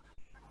trap.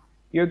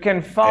 You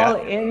can fall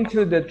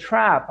into the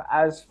trap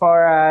as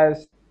far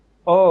as,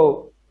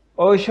 oh,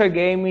 Osho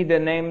gave me the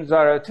name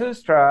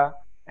Zarathustra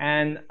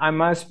and I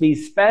must be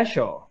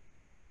special.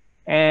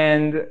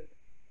 And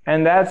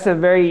that's a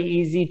very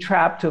easy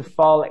trap to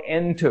fall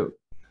into.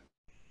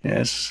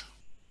 Yes.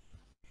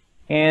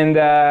 And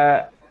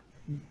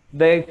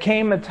there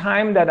came a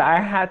time that I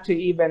had to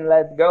even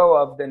let go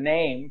of the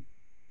name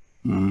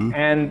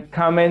and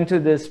come into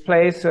this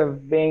place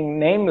of being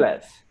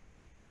nameless.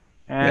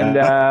 And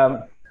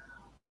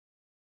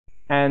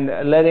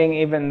and letting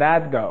even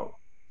that go.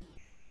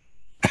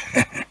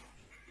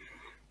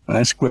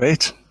 That's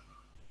great.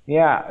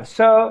 Yeah,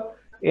 so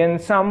in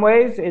some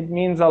ways it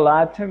means a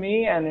lot to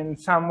me, and in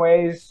some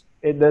ways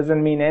it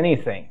doesn't mean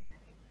anything.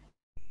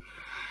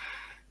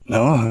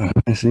 No,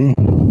 I see.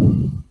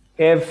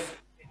 If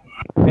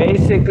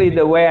basically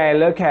the way I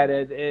look at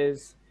it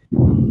is,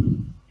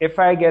 if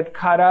I get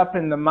caught up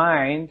in the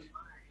mind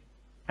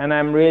and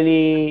I'm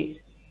really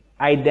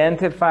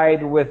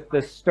identified with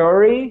the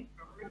story,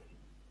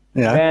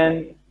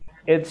 then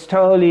it's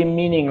totally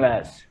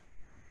meaningless.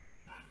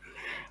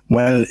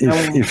 Well,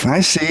 if I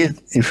see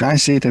it, if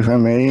I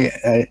may,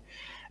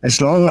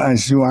 as long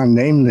as you are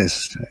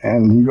nameless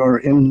and you're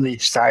in the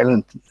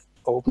silent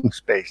open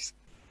space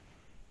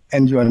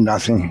and you are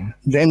nothing,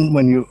 then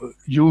when you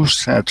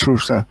use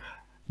Zarathustra,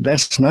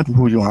 that's not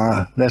who you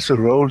are. That's the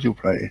role you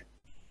play.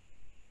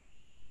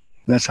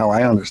 That's how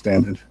I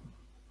understand it.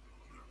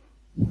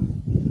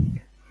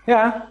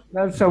 Yeah,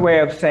 that's a way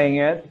of saying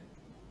it.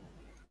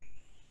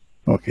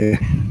 Okay.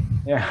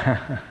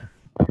 Yeah.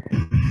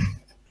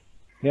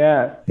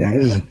 Yeah. Yeah,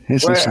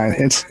 it's a sign.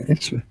 It's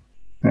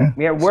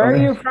yeah, where are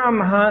you from,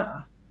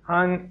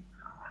 Han?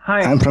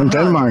 I'm from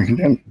Denmark.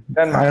 Denmark.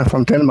 I'm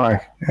from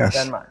Denmark, yes.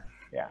 Denmark,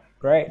 yeah,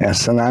 great.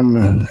 Yes, and I'm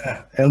an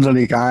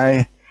elderly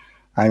guy.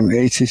 I'm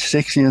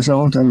 86 years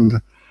old,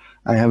 and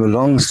I have a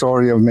long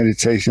story of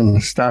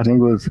meditation, starting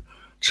with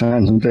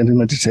transcendental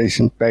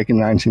meditation back in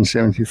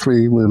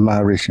 1973 with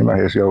Maharishi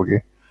Mahesh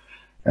Yogi.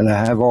 And I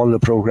have all the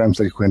programs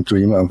that you can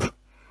dream of.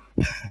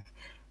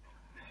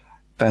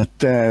 But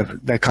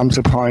there comes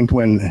a point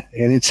when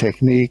any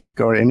technique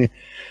or any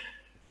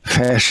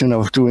fashion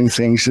of doing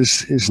things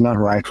is not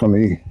right for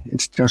me.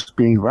 It's just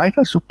being right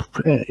as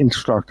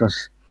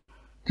instructors.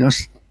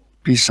 Just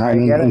be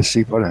silent and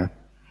see what I...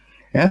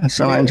 Yeah,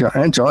 so I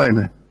enjoy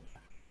it.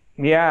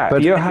 Yeah,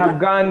 but you have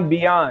gone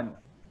beyond.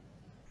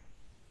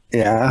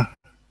 Yeah.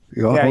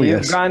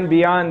 You've gone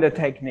beyond the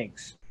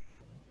techniques.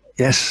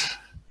 Yes.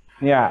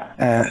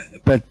 Yeah.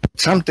 But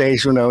some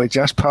days, it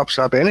just pops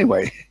up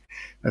anyway.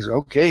 I said,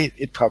 okay,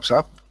 it pops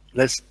up.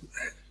 Let's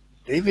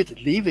leave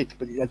it.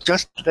 But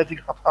just let it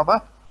pop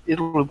up.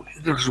 It'll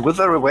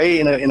wither away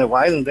in a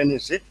while, and then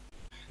it's it.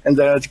 And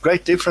there are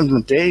great difference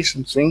in days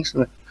and things,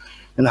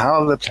 and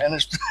how the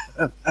planets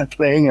are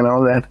playing and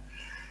all that.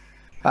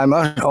 I'm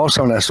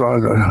also an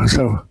astrologer,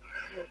 so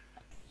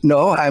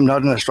no, I'm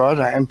not an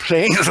astrologer. I'm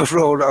playing the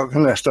role of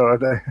an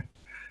astrologer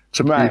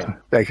to be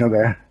back on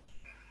there.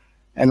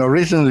 And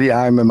originally,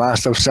 I'm a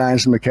Master of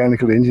Science in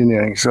Mechanical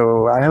Engineering,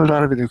 so I have a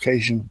lot of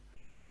education.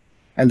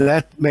 And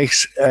that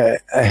makes a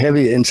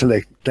heavy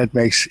intellect, that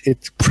makes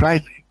it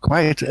quite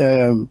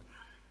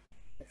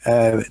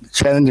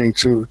challenging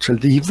to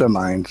leave the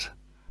mind.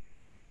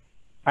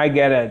 I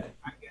get it.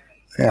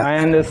 Yeah. I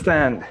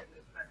understand.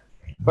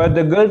 But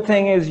the good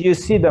thing is you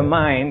see the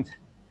mind.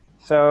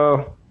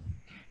 So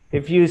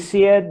if you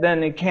see it,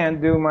 then it can't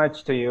do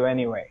much to you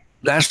anyway.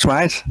 That's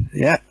right.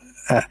 Yeah.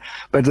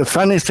 But the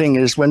funny thing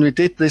is, when we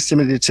did this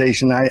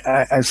meditation,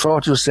 I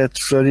thought you said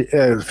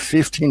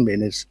 15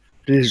 minutes.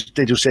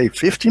 Did you say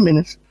 50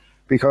 minutes?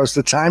 Because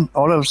the time,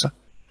 all of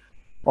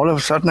a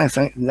sudden, I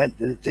think that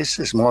this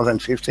is more than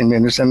 15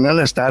 minutes. And then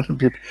I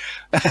started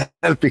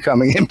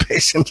becoming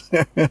impatient.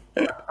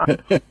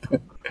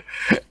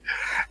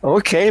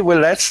 Okay,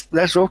 well,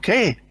 that's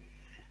okay.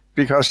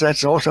 Because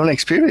that's also an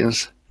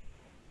experience.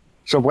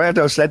 So where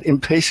does that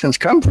impatience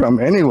come from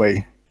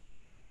anyway?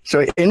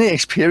 So any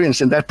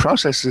experience in that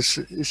process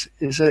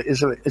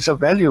is a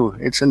value.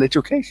 It's an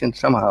education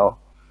somehow.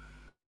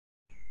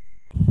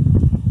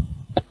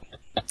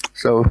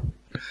 So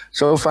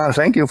far,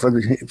 thank you for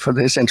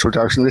this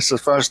introduction. This is the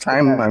first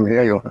time I'm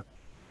here.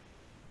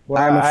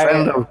 Well, I'm a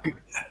friend of.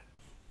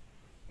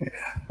 Yeah.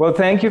 Well,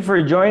 thank you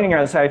for joining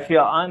us. I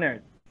feel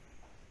honored.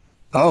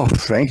 Oh,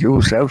 thank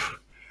you, Self.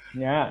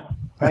 Yeah,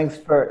 thanks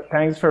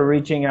for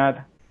reaching out,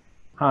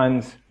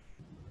 Hans.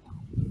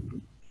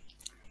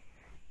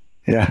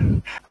 Yeah.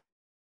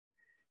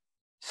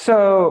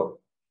 So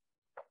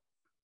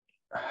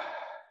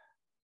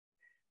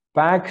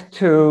back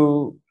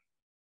to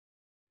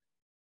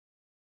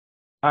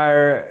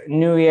our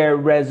New Year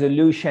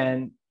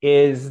resolution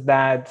is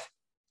that,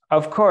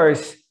 of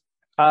course,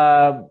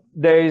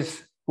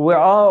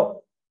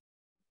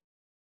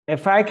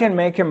 if I can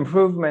make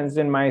improvements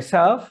in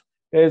myself,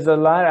 I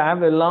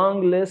have a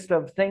long list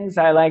of things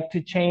I like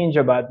to change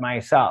about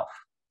myself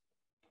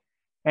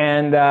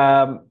and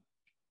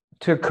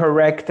to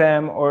correct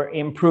them or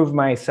improve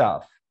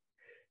myself.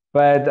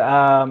 But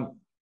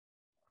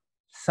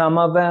some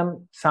of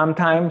them,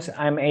 sometimes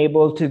I'm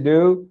able to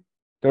do,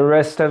 the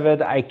rest of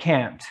it I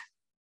can't.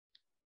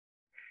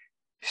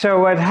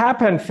 So what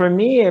happened for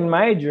me in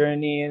my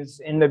journey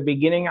is, in the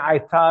beginning, I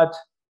thought,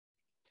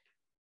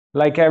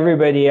 like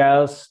everybody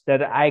else,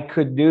 that I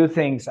could do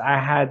things. I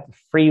had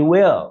free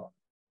will,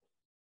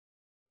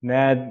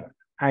 that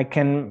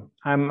I'm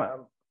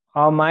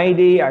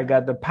almighty, I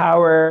got the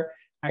power,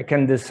 I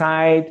can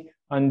decide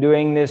on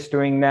doing this,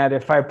 doing that.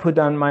 If I put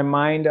on my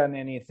mind on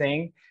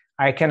anything,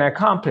 I can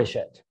accomplish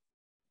it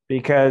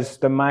because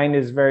the mind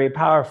is very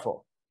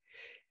powerful.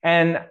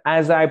 And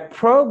as I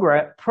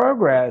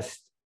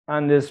progressed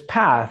on this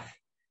path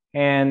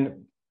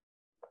and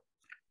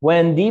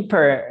went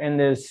deeper in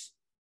this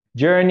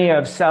journey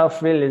of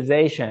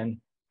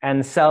self-realization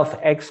and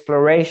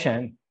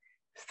self-exploration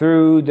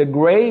through the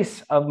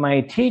grace of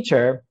my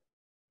teacher,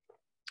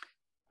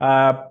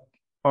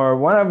 or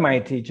one of my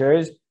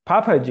teachers,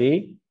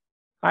 Papaji,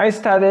 I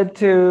started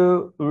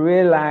to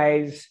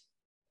realize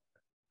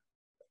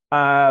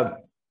I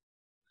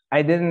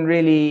didn't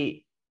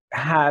really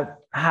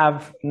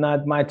have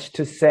not much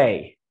to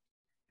say,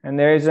 and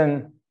there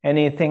isn't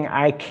anything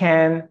I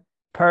can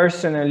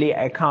personally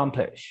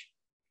accomplish,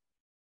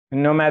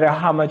 no matter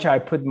how much I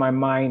put my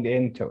mind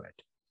into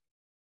it.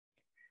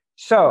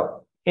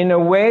 So in a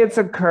way, it's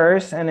a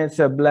curse and it's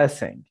a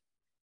blessing.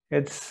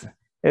 It's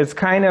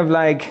kind of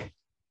like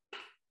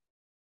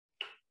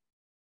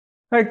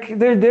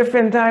there are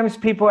different times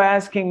people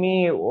asking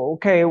me,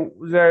 okay,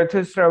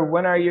 Zarathustra,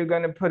 when are you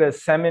going to put a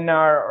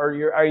seminar,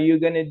 or are you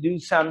going to do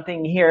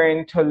something here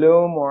in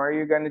Tulum, or are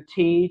you going to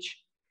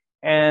teach?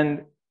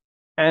 And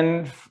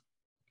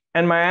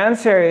my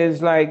answer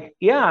is like,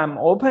 yeah, I'm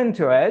open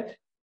to it,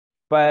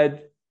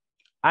 but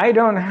I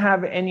don't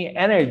have any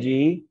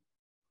energy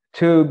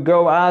to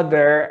go out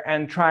there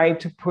and try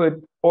to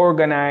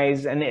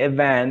organize an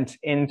event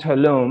in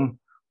Tulum,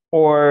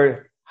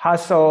 or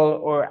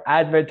hustle or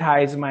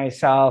advertise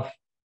myself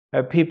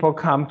that people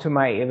come to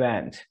my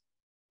event.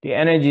 The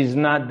energy is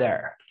not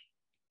there.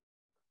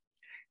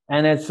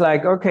 And it's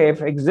like, okay,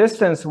 if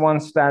existence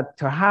wants that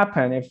to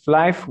happen, if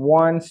life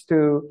wants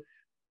to,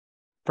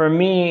 for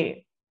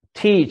me,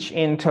 teach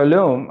in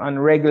Tulum on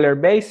a regular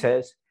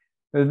basis,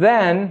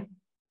 then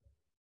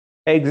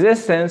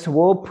existence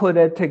will put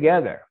it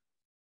together.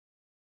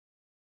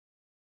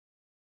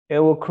 It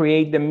will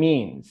create the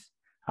means.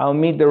 I'll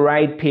meet the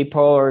right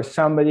people, or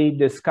somebody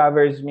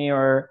discovers me,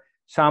 or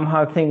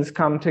somehow things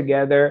come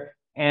together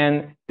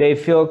and they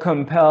feel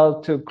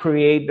compelled to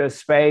create the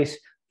space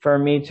for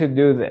me to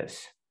do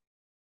this.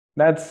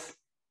 That's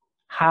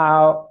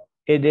how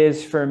it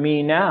is for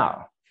me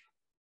now,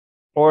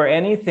 or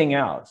anything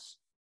else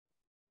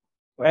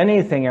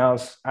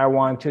I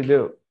want to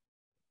do.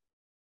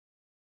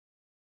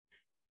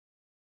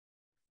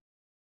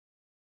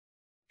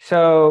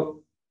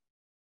 So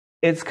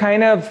it's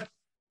kind of,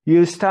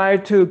 you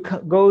start to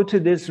go to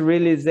this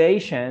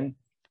realization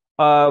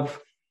of,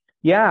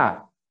 yeah,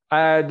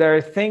 there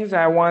are things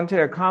I want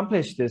to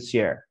accomplish this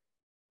year,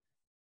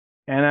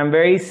 and I'm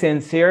very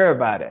sincere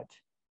about it.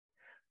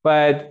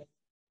 But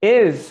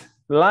is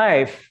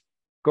life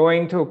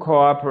going to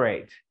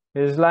cooperate?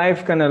 Is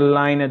life going to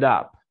line it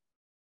up?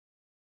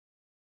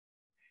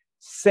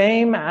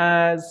 Same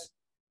as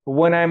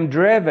when I'm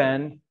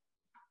driven,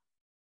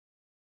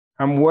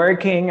 I'm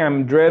working,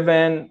 I'm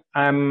driven,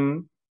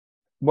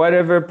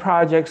 whatever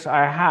projects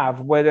I have,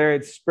 whether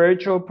it's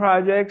spiritual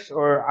projects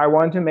or I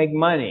want to make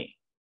money,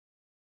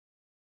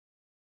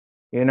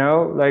 you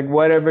know, like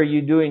whatever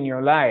you do in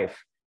your life.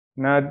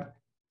 Not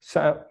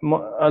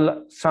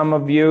some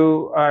of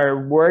you are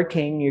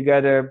working, you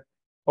got a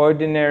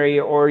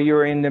ordinary, or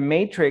you're in the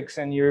matrix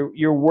and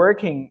you're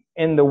working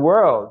in the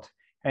world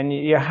and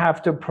you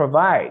have to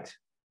provide.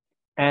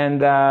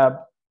 And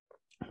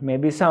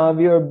maybe some of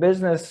you are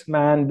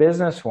businessman,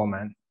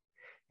 businesswoman,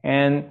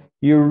 and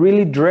you're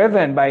really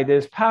driven by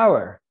this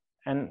power,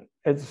 and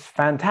it's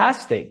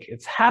fantastic.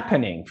 It's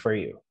happening for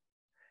you,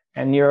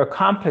 and you're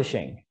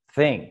accomplishing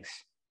things,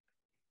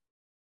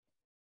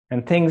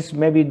 and things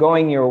may be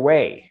going your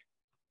way.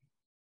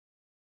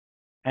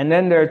 And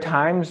then there are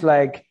times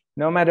like,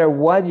 no matter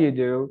what you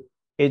do,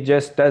 it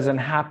just doesn't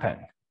happen.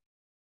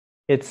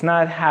 It's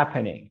not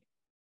happening.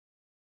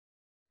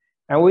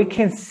 And we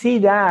can see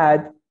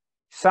that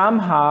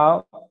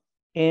somehow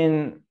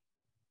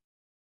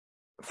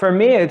for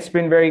me, it's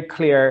been very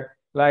clear,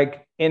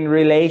 like in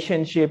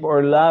relationship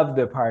or love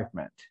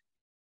department.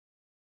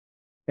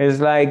 It's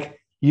like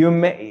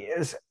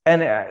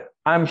and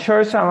I'm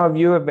sure some of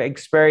you have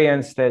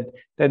experienced it,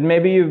 that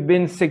maybe you've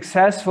been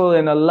successful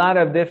in a lot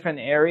of different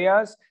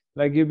areas.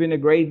 Like you've been a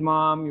great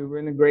mom, you've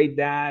been a great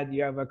dad,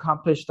 you have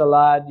accomplished a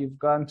lot, you've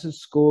gone to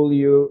school,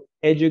 you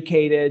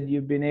educated,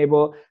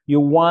 you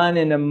won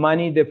in the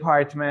money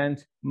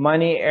department,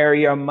 money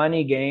area,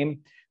 money game.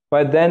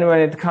 But then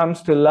when it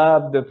comes to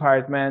love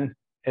department,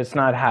 it's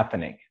not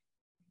happening.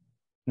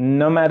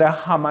 No matter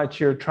how much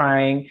you're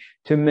trying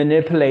to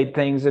manipulate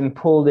things and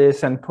pull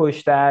this and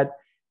push that,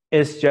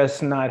 it's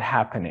just not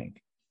happening.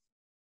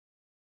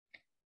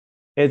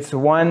 It's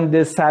one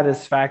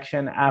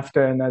dissatisfaction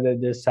after another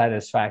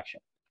dissatisfaction.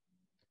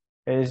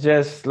 It's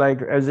just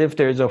like as if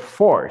there's a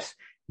force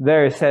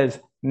there that says,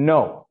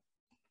 no,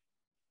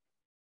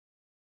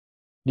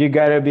 you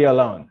gotta be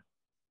alone.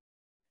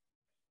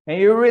 And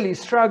you're really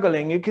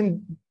struggling. You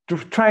can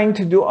trying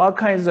to do all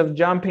kinds of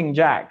jumping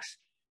jacks.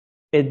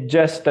 It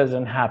just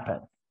doesn't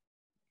happen.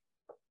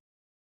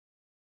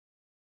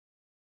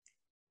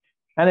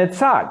 And it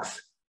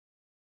sucks.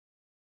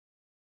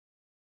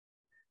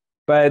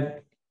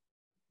 But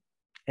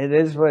it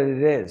is what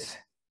it is.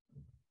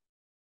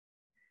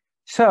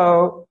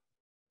 So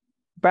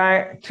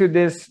back to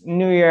this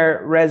New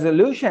Year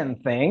resolution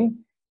thing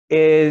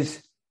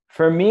is,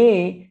 for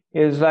me,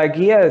 is like,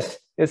 yes,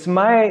 it's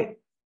my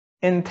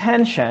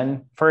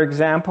intention. For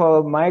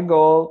example, my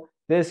goal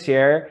this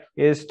year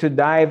is to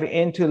dive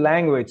into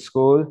language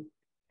school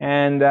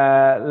and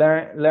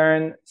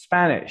learn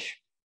Spanish.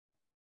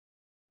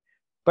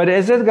 But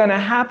is it going to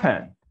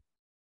happen?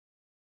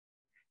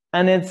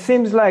 And it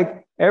seems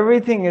like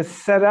everything is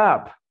set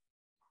up.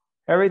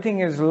 Everything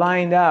is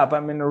lined up.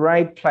 I'm in the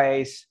right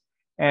place,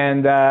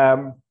 and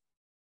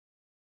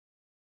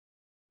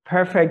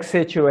perfect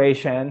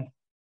situation.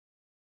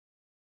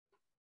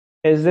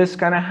 Is this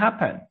going to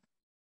happen?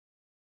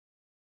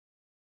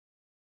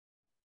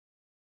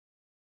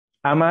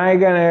 Am I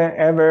going to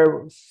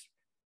ever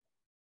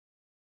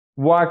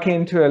walk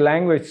into a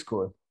language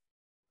school?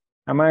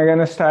 Am I going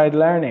to start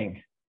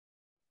learning?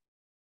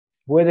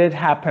 Would it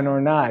happen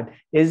or not?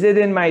 Is it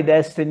in my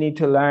destiny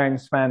to learn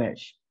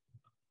Spanish?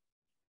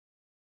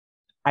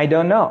 I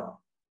don't know.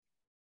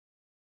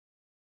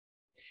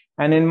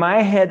 And in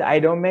my head, I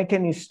don't make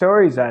any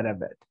stories out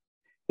of it.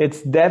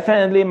 It's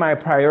definitely my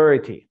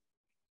priority.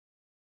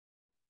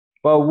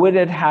 But would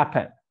it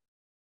happen?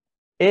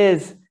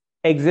 Is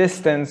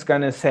existence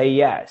going to say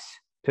yes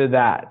to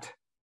that?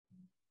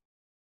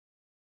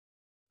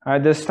 Are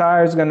the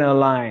stars going to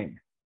align?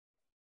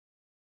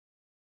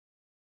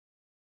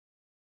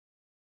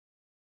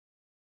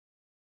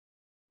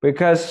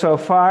 Because so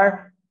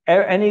far,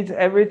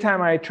 every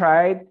time I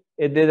tried,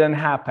 it didn't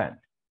happen.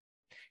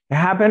 It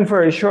happened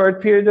for a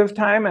short period of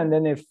time, and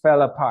then it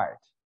fell apart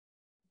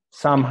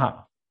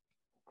somehow.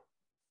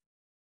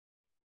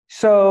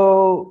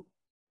 So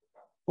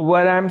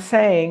what I'm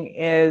saying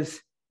is,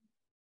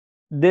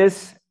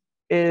 it's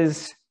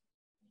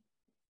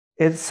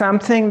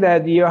something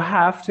that you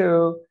have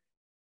to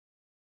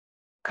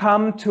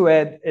come to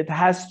it. It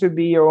has to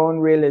be your own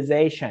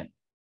realization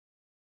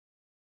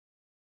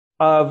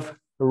of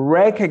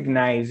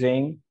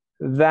recognizing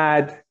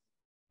that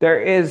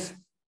there is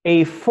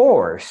a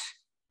force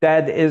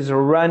that is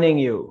running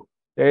you.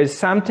 There is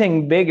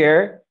something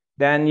bigger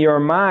than your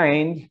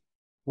mind,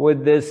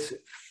 with this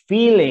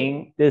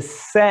feeling, this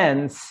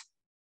sense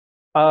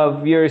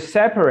of you're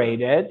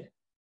separated.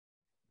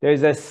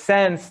 There's a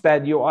sense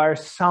that you are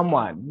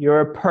someone,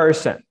 you're a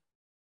person.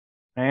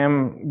 I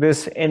am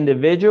this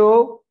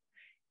individual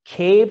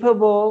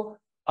capable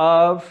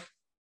of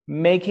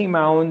making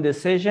my own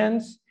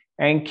decisions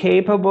and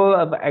capable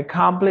of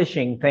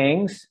accomplishing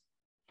things,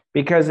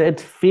 because it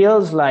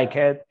feels like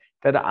it,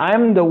 that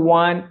I'm the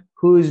one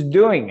who's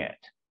doing it.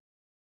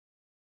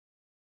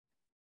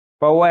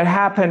 But what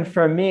happened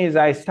for me is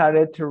I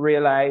started to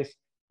realize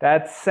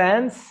that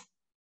sense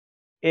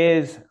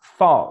is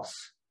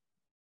false.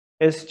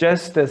 It's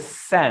just a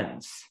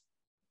sense.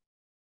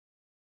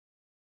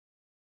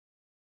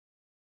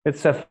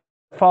 It's a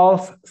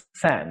false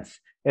sense.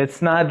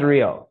 It's not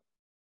real.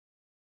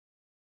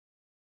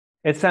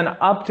 It's an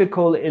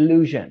optical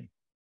illusion.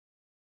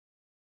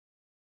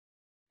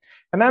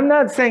 And I'm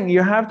not saying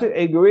you have to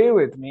agree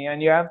with me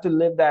and you have to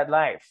live that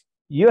life.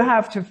 You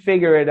have to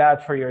figure it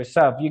out for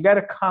yourself. You got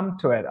to come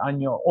to it on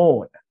your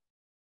own.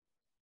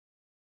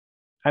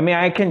 I mean,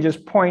 I can just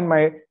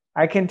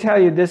I can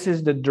tell you this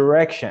is the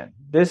direction.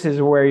 This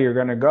is where you're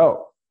going to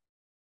go.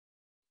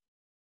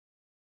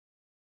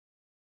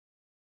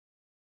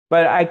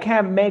 But I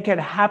can't make it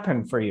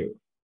happen for you.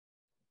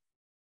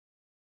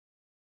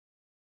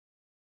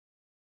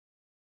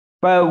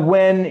 But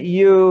when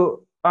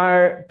you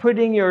are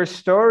putting your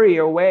story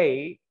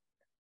away,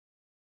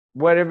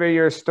 whatever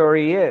your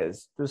story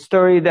is, the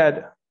story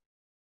that,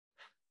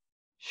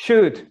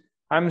 shoot,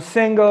 I'm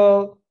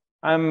single,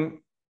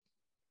 I'm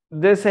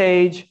this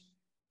age,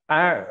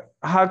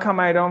 how come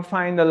I don't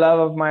find the love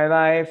of my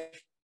life?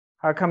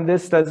 How come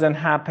this doesn't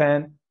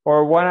happen?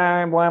 Or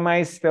why am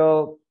I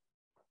still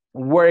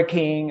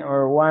working,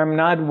 or why I'm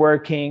not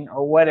working,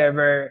 or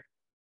whatever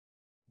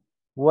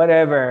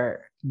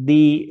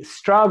the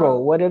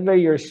struggle, whatever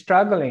you're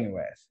struggling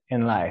with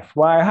in life.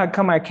 How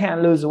come I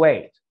can't lose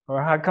weight?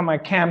 Or how come I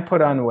can't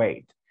put on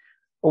weight?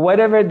 Or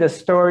whatever the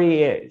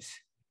story is.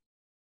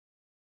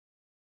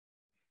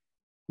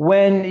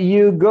 When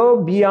you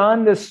go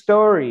beyond the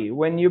story,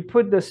 when you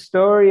put the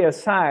story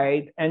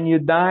aside and you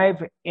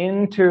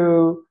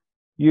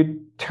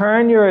you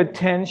turn your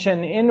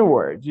attention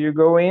inward, you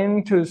go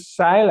into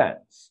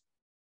silence,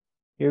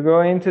 you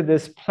go into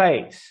this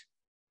place.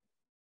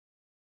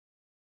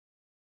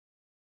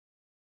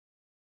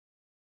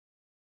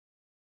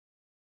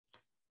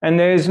 And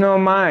there is no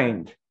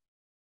mind.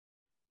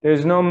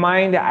 There's no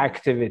mind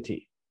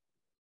activity.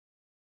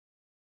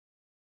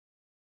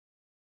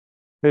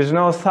 There's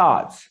no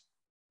thoughts.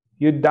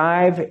 You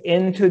dive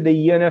into the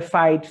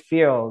unified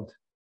field.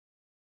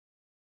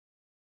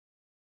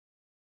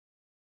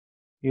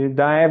 You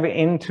dive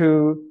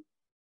into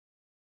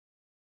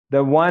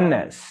the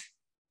oneness.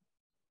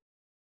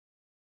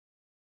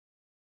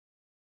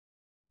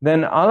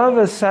 Then all of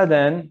a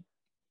sudden,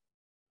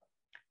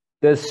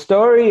 the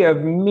story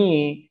of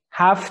me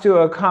have to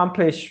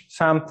accomplish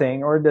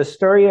something, or the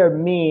story of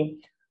me,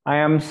 I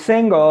am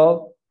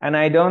single and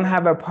I don't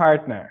have a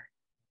partner,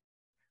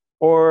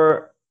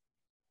 or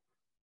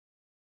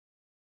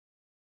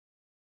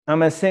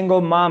I'm a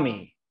single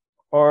mommy,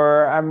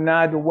 or I'm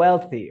not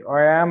wealthy,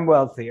 or I am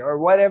wealthy, or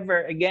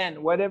whatever,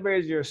 again, whatever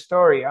is your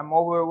story, I'm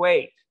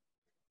overweight.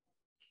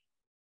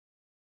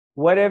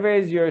 Whatever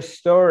is your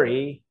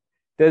story,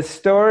 the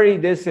story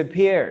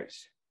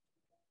disappears.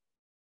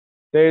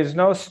 There is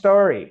no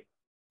story.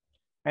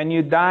 And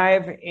you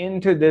dive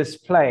into this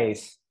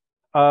place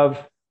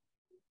of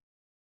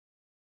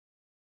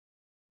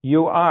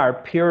you are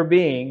pure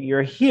being.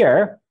 You're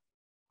here.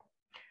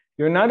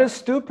 You're not a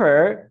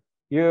stupor.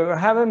 You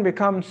haven't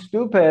become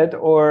stupid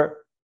or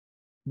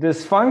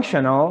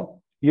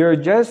dysfunctional. You're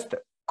just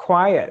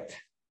quiet.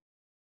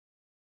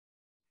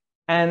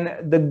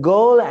 And the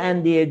goal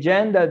and the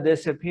agenda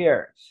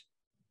disappears.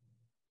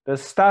 The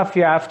stuff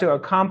you have to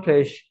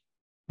accomplish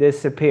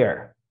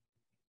disappear.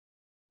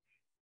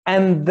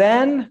 And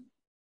then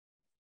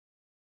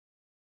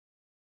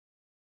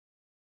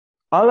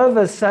all of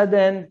a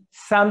sudden,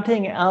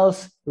 something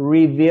else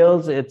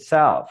reveals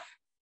itself.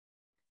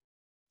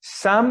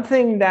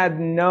 Something that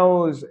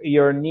knows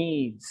your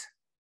needs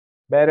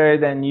better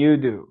than you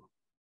do.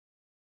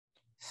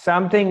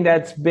 Something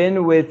that's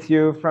been with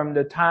you from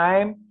the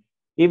time,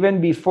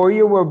 even before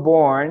you were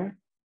born,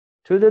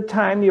 to the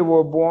time you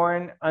were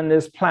born on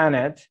this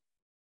planet,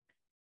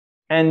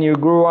 and you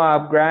grew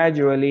up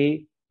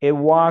gradually, it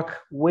walked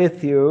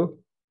with you,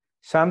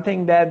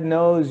 something that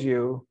knows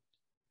you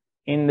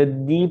in the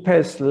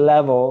deepest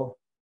level.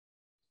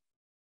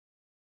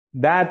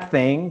 That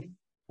thing,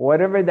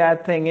 whatever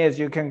that thing is,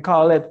 you can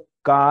call it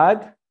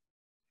God,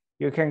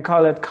 you can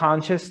call it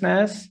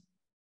consciousness.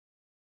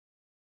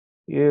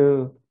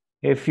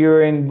 If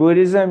you're in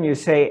Buddhism, you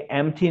say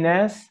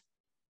emptiness.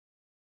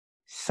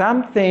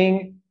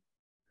 Something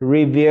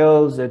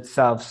reveals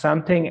itself,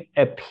 something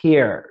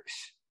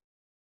appears.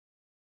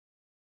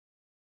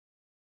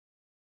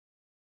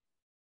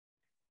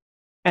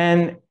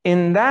 And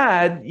in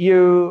that,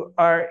 you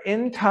are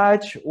in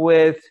touch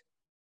with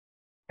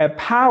a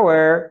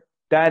power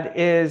that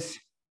is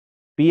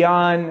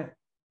beyond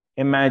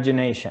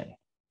imagination.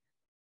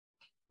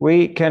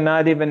 We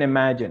cannot even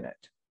imagine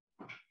it.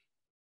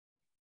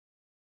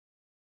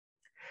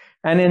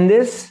 And in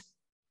this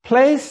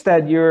place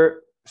that you're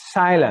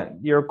silent,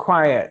 you're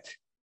quiet,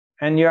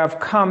 and you have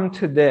come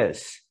to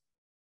this,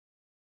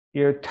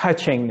 you're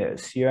touching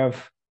this,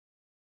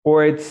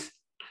 or it's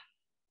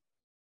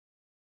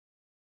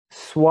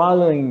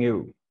swallowing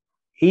you,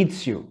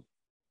 eats you,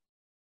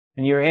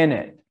 and you're in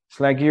it. It's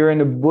like you're in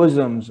the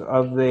bosoms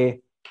of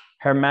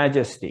Her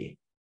Majesty,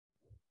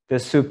 the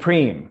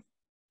Supreme.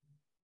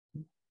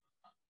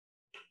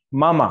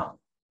 Mama,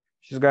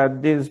 she's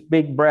got this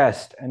big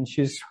breast, and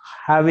she's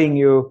having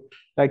you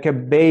like a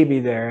baby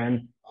there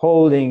and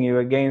holding you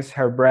against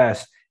her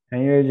breast.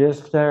 And you're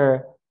just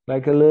there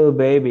like a little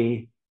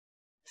baby,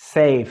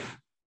 safe,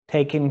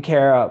 taken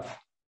care of.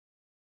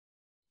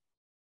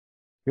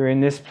 You're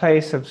in this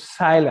place of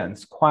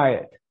silence,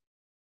 quiet.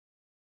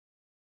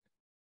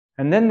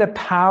 And then the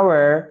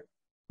power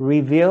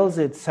reveals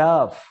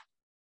itself.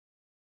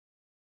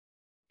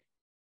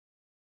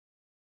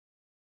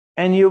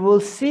 And you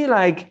will see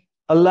like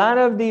a lot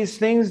of these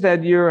things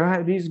that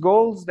these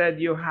goals that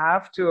you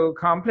have to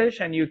accomplish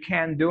and you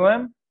can't do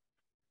them,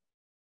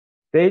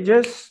 they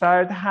just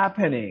start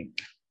happening.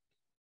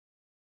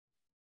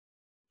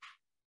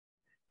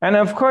 And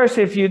of course,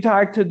 if you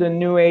talk to the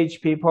New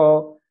Age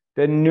people,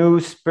 the new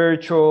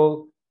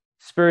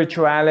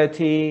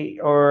spirituality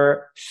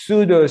or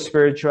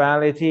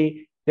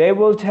pseudo-spirituality, they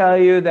will tell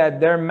you that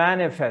they're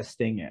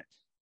manifesting it.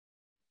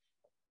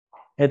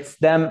 It's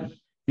them,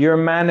 you're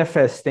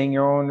manifesting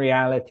your own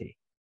reality.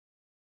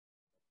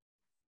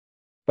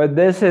 But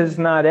this is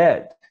not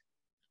it.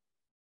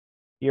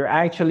 You're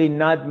actually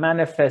not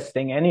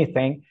manifesting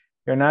anything.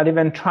 You're not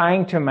even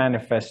trying to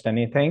manifest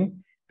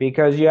anything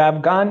because you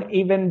have gone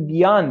even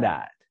beyond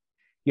that.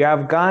 You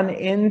have gone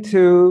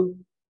into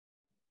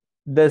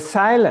the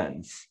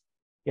silence.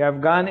 You have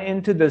gone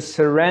into the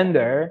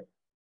surrender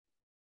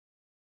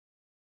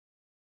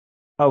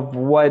of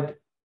what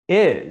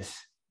is.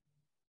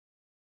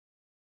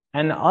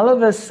 And all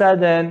of a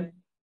sudden,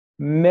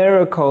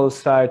 miracles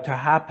start to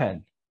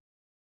happen.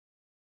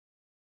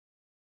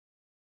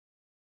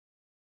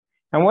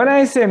 And when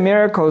I say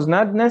miracles,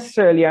 not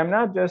necessarily, I'm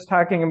not just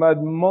talking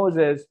about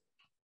Moses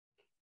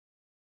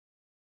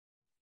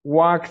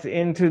walked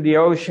into the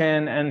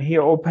ocean and he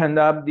opened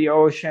up the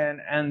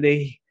ocean and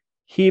the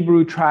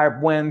Hebrew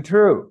tribe went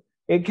through.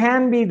 It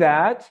can be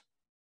that,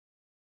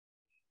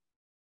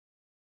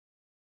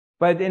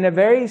 but in a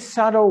very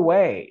subtle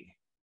way,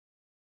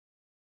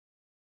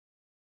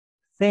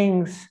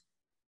 things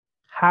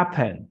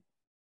happen.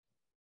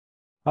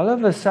 All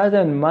of a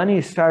sudden,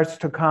 money starts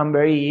to come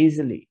very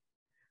easily.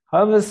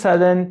 All of a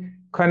sudden,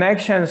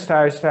 connection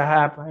starts to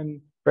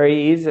happen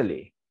very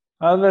easily.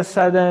 All of a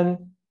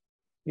sudden,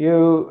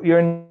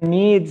 your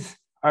needs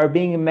are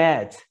being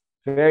met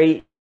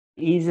very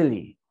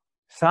easily,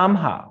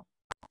 somehow.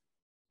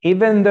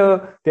 Even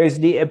though there's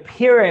the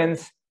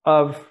appearance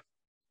of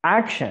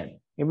action,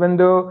 even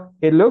though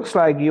it looks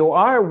like you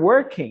are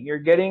working, you're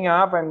getting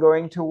up and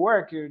going to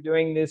work, you're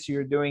doing this,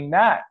 you're doing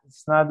that.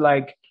 It's not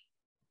like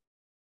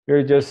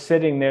you're just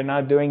sitting there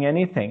not doing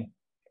anything.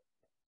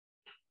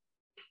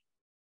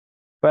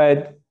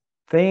 But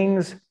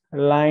things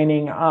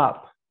lining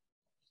up.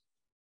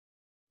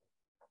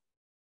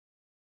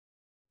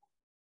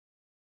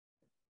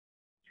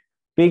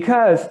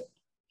 Because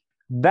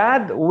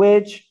that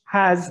which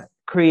has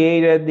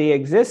created the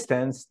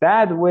existence,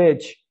 that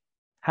which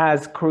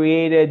has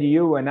created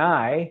you and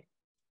I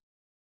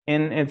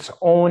in its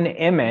own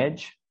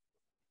image,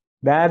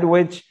 that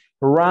which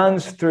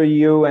runs through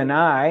you and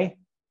I,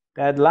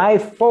 that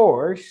life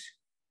force,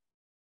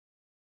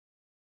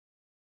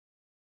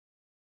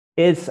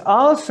 it's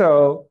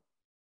also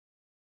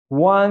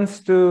wants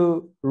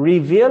to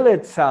reveal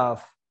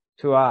itself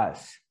to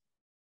us.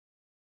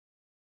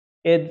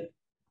 It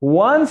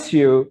wants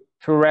you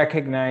to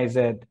recognize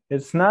it.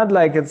 It's not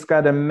like it's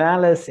got a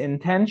malice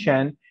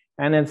intention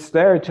and it's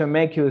there to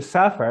make you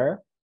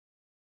suffer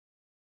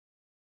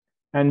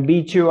and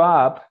beat you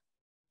up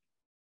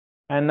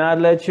and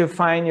not let you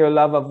find your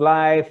love of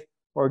life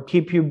or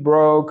keep you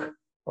broke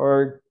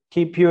or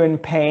keep you in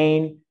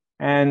pain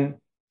and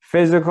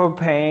physical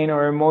pain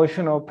or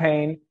emotional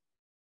pain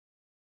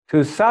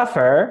to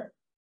suffer.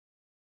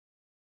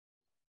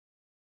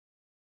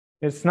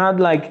 It's not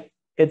like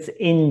it's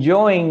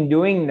enjoying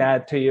doing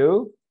that to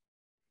you.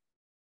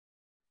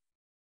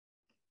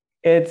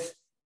 It's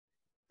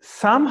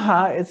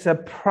somehow it's a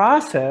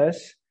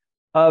process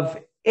of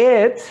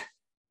it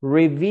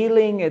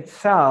revealing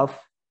itself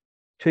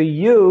to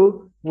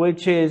you,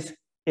 which is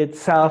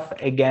itself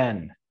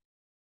again.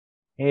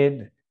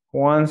 It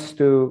wants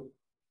to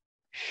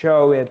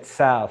show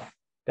itself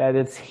that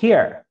it's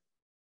here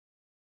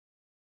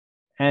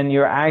and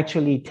you're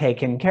actually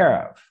taken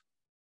care of.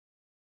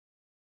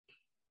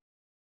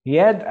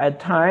 Yet at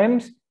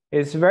times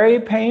it's very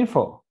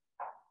painful.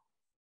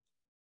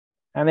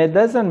 And it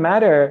doesn't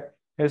matter,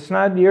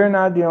 you're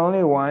not the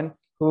only one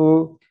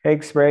who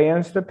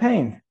experienced the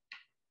pain.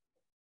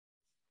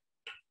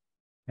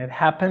 It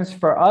happens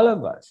for all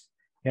of us.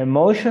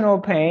 Emotional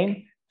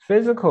pain,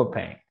 physical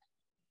pain.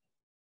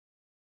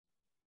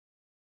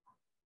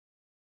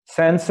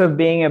 Sense of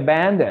being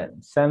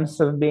abandoned, sense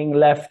of being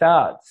left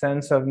out,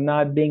 sense of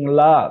not being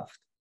loved,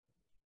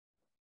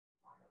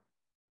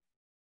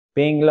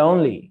 being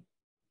lonely.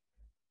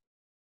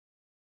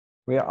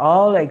 We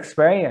all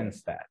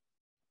experience that.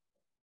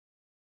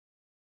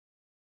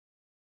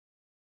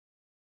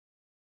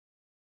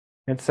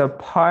 It's a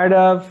part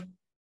of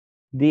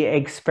the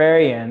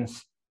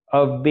experience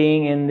of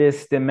being in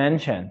this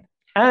dimension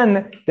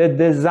and the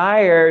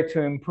desire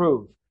to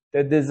improve,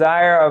 the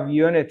desire of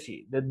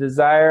unity, the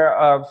desire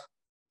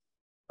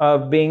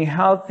of being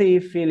healthy,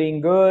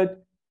 feeling good,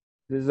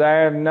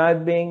 desire of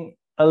not being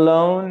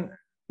alone,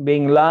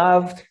 being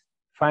loved,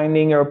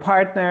 finding your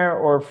partner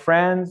or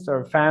friends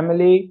or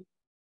family,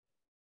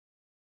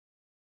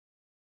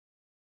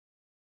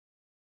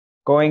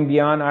 going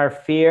beyond our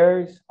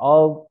fears,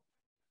 all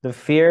the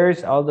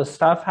fears, all the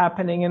stuff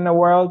happening in the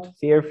world,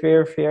 fear,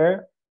 fear,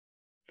 fear.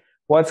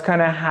 What's going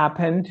to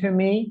happen to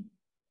me?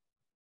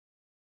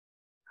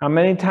 How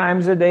many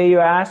times a day you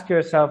ask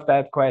yourself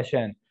that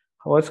question?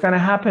 What's going to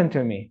happen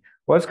to me?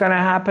 What's going to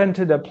happen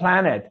to the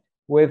planet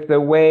with the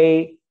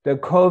way the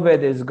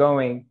COVID is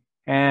going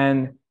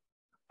and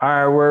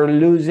we're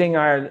losing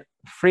our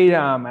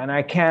freedom and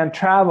I can't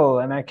travel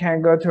and I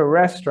can't go to a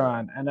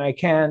restaurant and I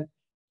can't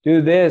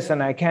do this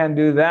and I can't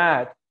do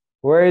that.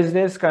 Where is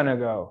this going to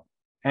go?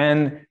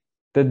 And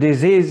the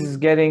disease is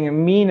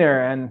getting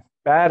meaner and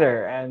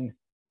badder. And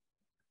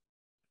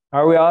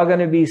are we all going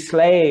to be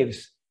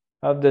slaves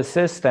of the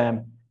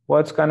system?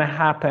 What's going to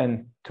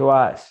happen to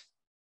us?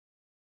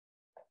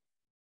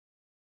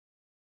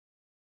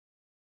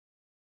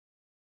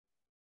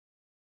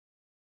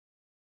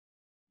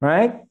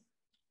 Right?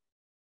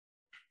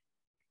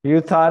 You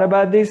thought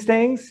about these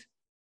things?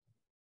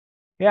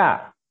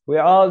 Yeah, we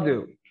all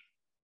do.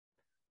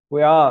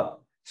 We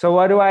all. So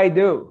what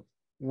do?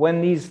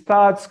 When these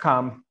thoughts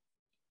come,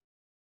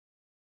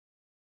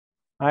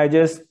 I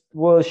just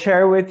will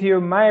share with you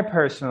my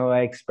personal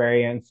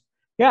experience.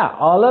 Yeah,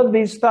 all of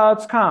these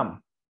thoughts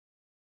come.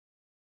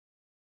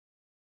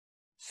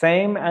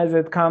 Same as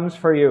it comes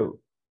for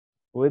you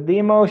with the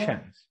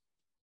emotions.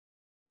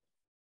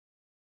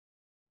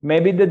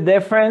 Maybe the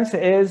difference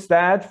is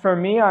that for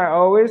me, I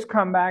always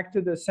come back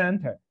to the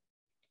center.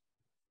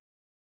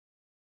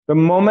 The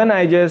moment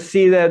I just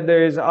see that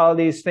there's all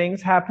these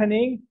things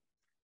happening,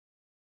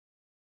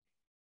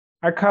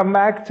 I come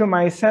back to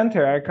my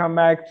center. I come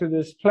back to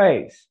this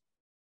place.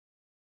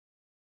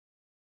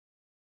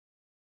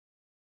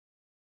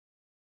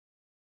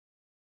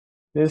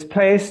 This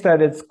place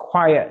that it's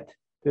quiet.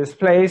 This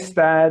place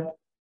that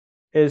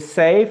is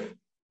safe.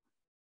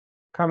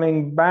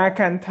 Coming back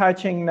and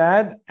touching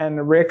that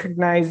and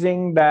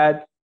recognizing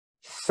that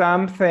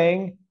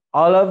something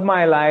all of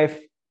my life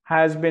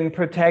has been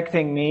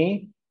protecting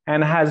me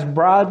and has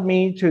brought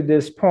me to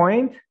this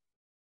point.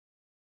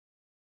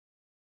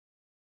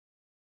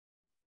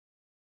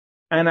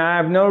 And I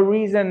have no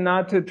reason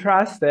not to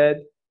trust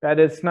it, that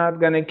it's not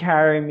going to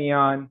carry me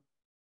on.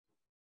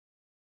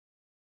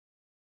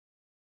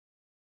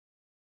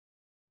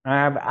 I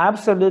have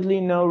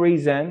absolutely no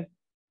reason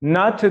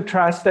not to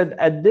trust it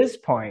at this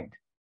point.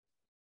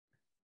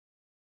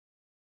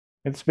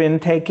 It's been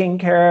taking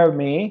care of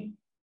me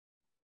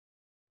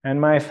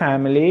and my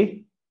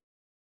family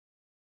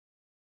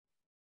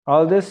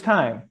all this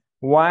time.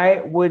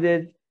 Why would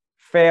it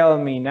fail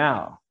me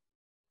now?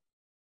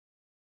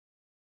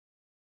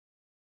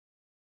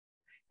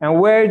 And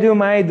where do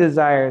my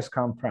desires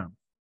come from?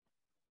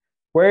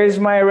 Where is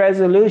my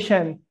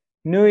resolution?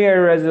 New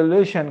Year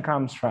resolution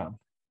comes from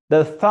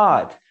the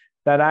thought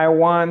that I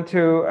want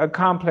to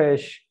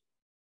accomplish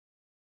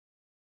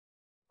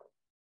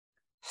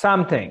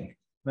something.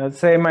 Let's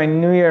say my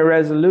New Year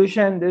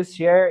resolution this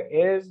year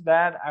is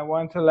that I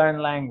want to learn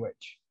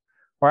language,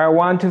 or I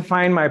want to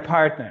find my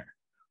partner,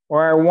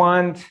 or I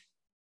want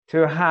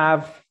to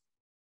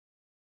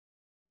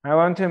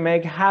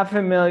make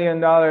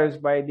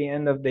 $500,000 by the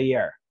end of the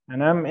year.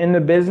 And I'm in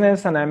the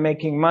business and I'm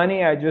making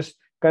money. I just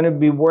going to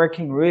be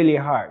working really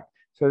hard.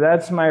 So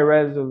that's my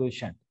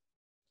resolution.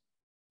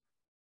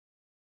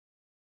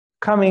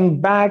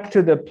 Coming back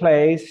to the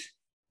place,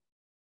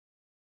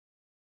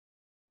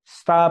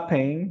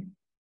 stopping,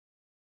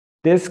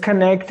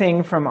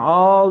 disconnecting from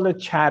all the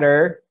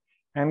chatter,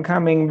 and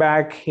coming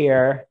back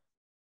here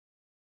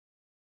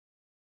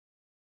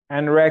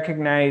and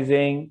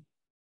recognizing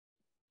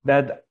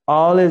that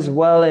all is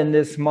well in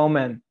this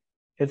moment.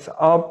 It's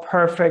all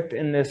perfect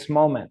in this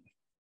moment.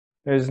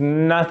 There's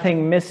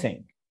nothing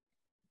missing.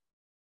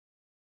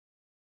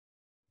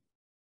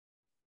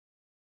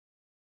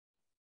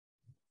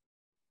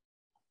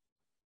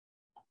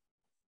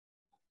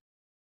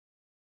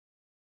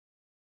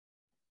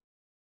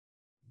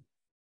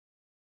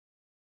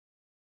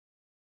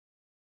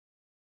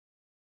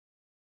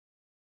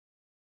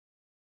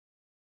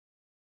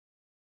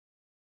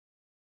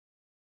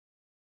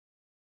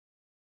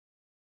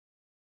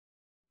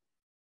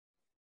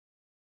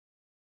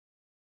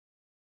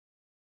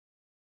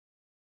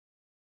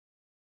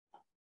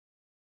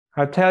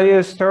 I'll tell you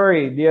a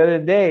story. The other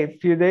day, a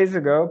few days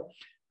ago,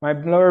 my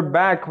lower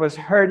back was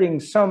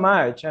hurting so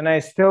much, and I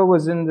still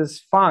was in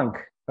this funk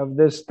of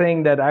this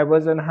thing that I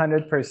wasn't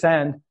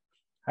 100%.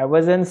 I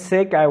wasn't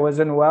sick, I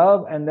wasn't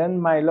well, and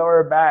then my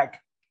lower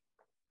back.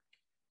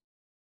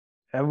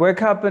 I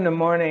wake up in the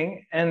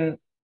morning and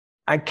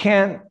I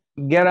can't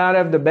get out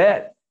of the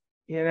bed.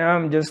 You know,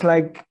 I'm just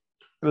like,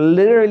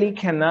 literally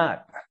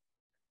cannot.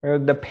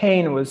 The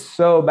pain was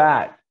so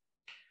bad.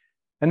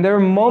 And there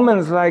were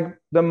moments like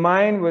the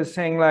mind was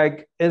saying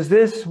like, is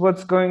this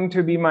what's going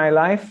to be my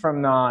life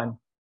from now on?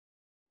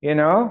 You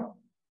know,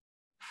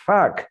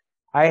 fuck,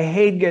 I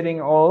hate getting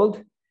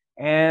old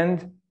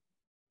and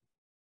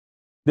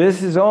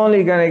this is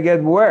only going to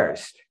get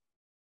worse.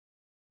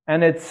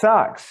 And it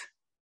sucks.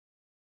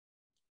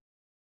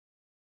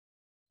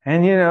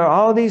 And, you know,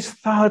 all these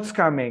thoughts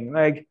coming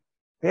like,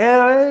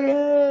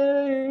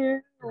 yeah,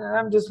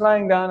 I'm just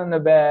lying down on the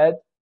bed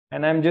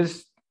and I'm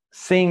just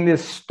seeing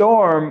this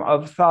storm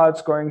of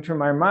thoughts going through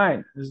my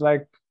mind. It's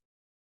like,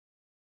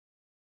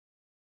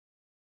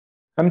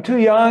 I'm too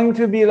young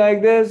to be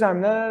like this.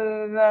 I'm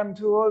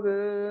too old.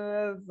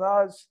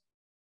 Thoughts.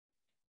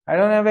 I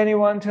don't have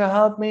anyone to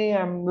help me.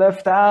 I'm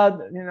left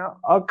out. You know,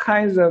 all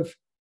kinds of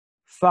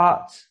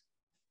thoughts.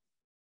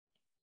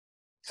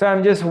 So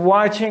I'm just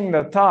watching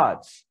the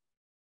thoughts,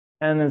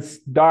 and it's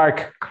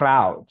dark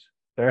clouds.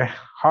 They're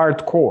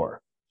hardcore.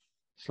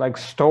 It's like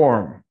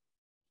storm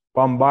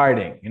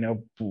bombarding, you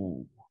know.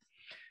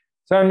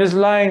 So I'm just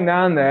lying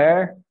down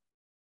there.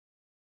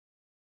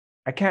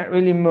 I can't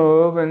really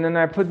move. And then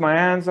I put my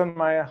hands on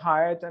my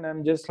heart and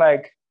I'm just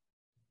like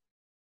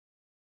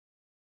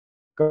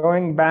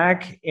going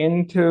back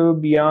into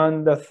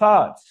beyond the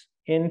thoughts,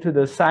 into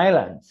the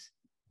silence.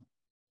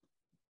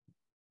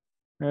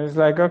 And it's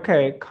like,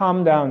 okay,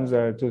 calm down,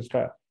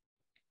 Zarathustra.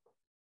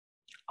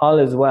 All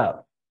is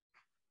well.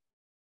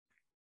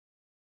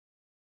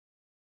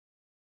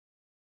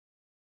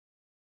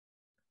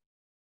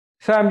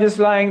 So I'm just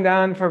lying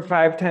down for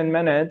 5-10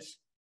 minutes.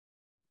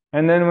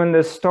 And then when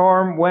the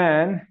storm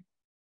went,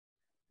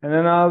 and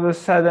then all of a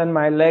sudden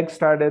my legs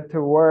started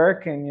to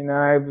work and, you know,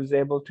 I was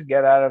able to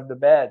get out of the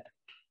bed.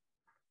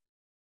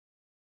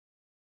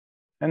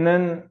 And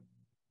then a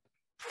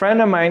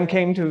friend of mine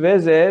came to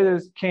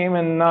visit, came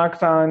and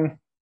knocked on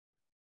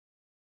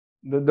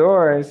the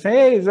door. I said,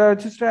 hey,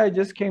 Zarathustra, I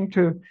just came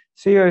to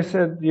see you. I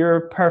said,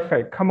 you're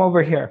perfect. Come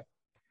over here.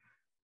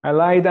 I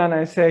lie down.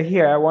 I say,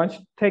 here, I want you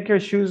to take your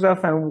shoes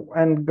off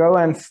and go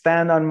and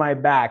stand on my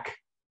back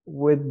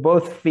with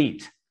both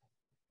feet.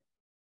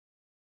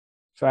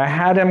 So I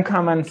had him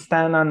come and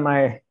stand on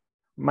my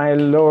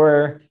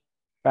lower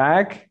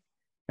back.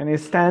 And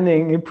he's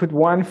standing, he put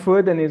one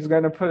foot and he's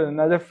going to put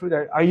another foot.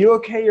 Are you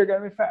okay? You're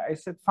going to be fine. I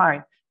said,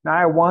 fine. Now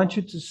I want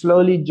you to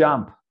slowly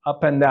jump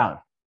up and down.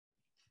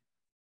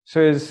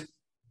 So he's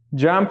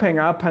jumping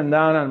up and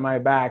down on my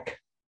back.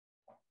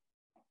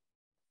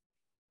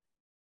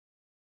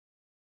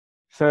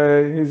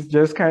 So he's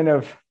just kind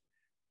of,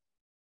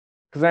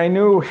 because I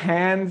knew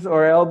hands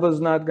or elbows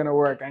not going to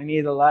work. I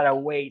need a lot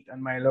of weight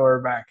on my lower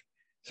back.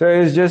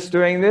 So he's just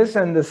doing this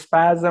and the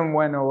spasm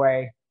went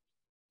away.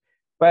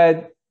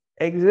 But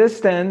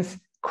existence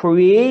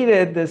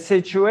created the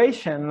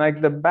situation,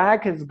 like the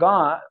back is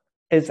gone,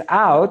 it's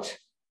out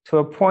to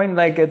a point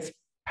like it's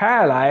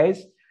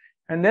paralyzed.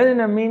 And then in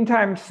the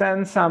meantime,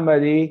 send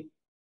somebody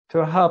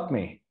to help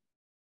me.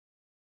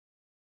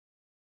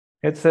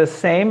 It's the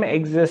same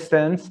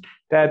existence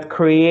that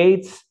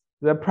creates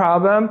the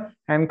problem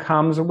and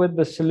comes with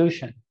the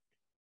solution.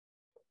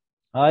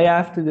 All you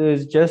have to do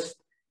is just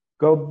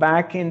go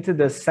back into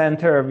the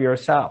center of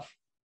yourself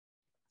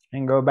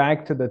and go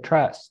back to the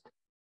trust.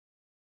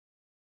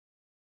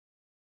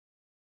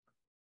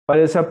 But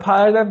it's a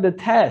part of the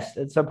test.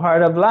 It's a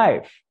part of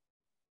life.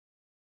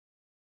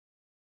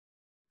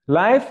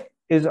 Life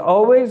is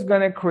always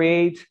going to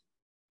create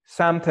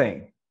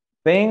something.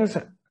 Things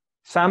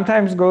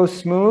sometimes go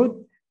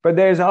smooth, but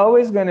there's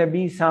always going to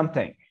be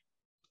something.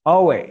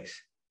 Always.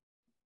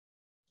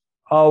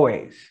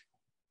 Always.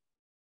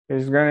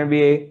 There's going to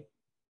be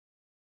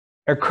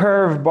a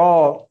curved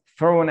ball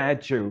thrown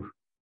at you.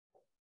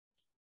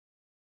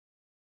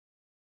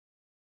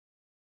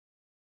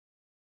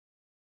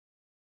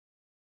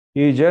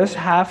 You just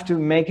have to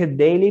make a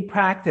daily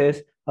practice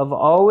of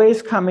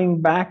always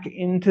coming back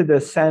into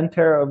the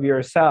center of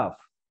yourself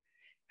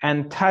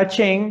and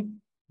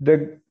touching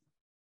the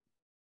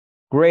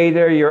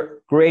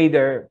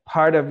greater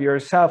part of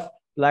yourself,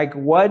 like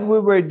what we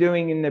were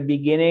doing in the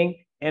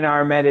beginning in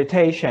our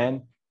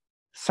meditation.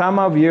 Some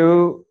of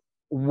you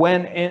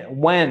went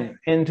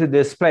into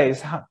this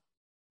place.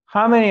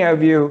 How many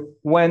of you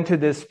went to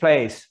this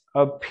place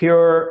of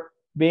pure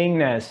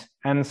beingness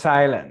and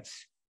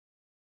silence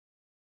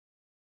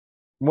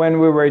when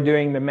we were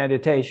doing the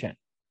meditation?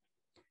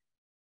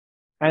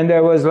 And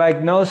there was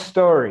like no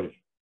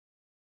story.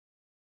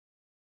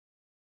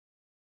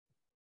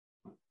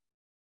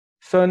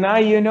 So now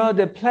you know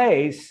the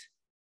place.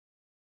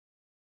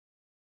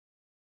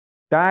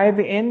 Dive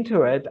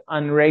into it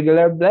on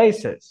regular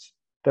basis.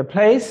 The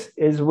place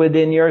is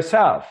within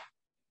yourself.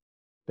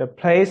 The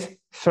place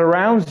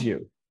surrounds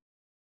you.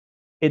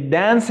 It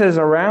dances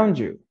around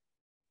you.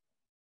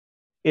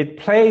 It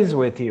plays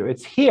with you.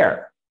 It's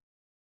here.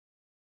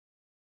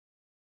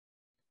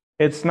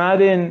 It's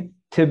not in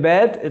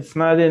Tibet. It's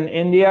not in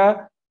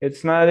India.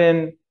 It's not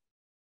in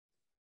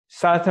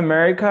South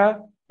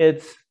America.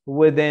 It's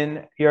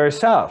within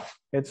yourself.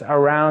 It's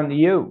around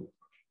you.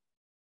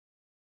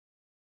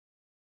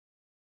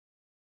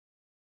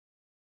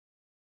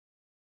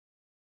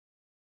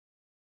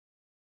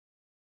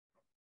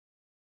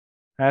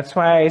 That's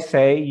why I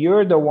say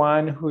you're the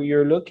one who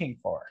you're looking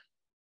for.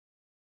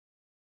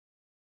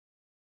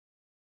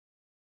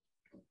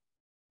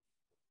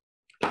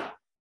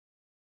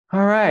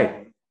 All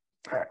right.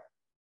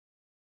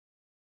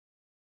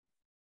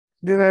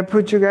 Did I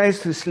put you guys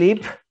to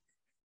sleep?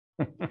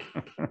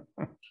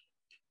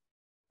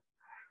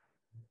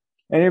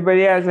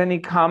 Anybody has any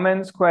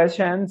comments,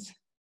 questions?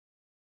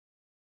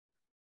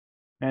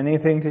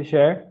 Anything to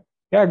share?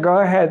 Yeah, go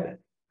ahead.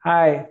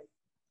 Hi,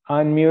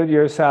 unmute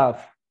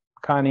yourself,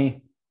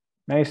 Connie.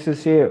 Nice to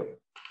see you.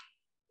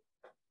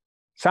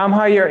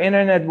 Somehow your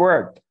internet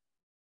worked.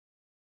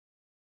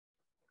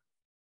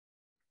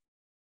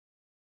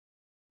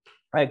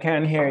 I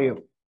can't hear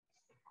you.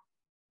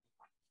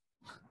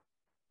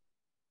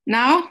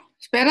 Now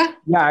it's better?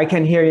 Yeah, I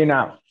can hear you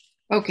now.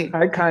 Okay.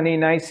 Hi, Connie.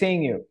 Nice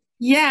seeing you.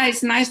 Yeah,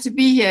 it's nice to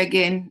be here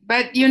again.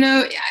 But you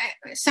know,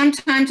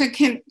 sometimes I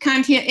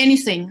can't hear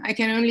anything. I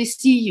can only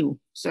see you.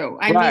 So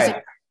I miss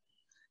it.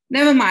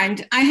 Never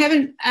mind. I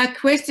have a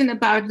question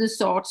about the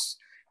thoughts.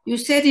 You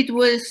said it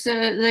was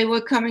they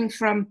were coming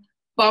from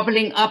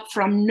bubbling up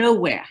from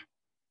nowhere.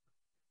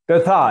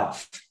 The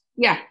thoughts.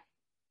 Yeah.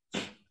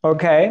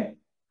 Okay.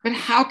 But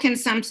how can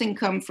something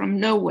come from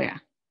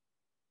nowhere?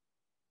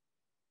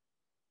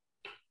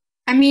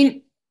 I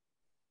mean,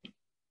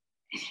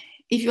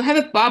 if you have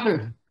a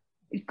bubble,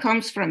 it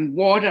comes from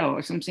water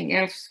or something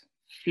else.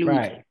 Fluid.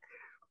 Right.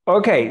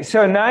 Okay,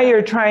 so now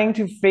you're trying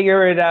to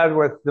figure it out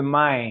with the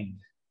mind.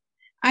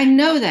 I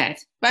know that,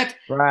 but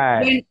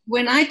right.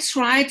 when I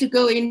try to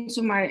go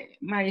into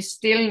my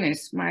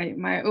stillness,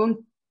 my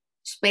own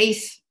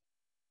space,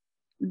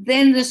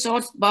 then the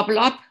thoughts bubble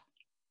up.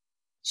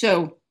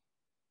 So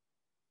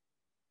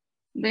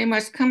they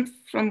must come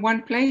from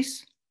one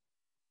place.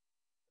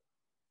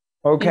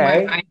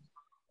 Okay.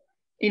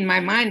 In my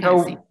mind, so,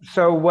 I think.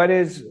 So where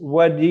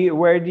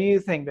do you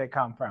think they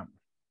come from?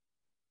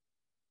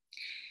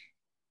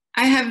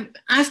 I have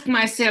asked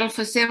myself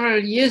for several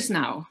years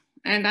now,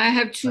 and I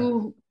have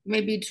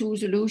maybe two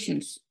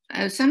solutions.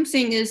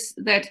 Something is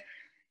that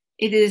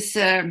it is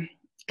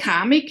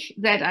karmic,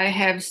 that I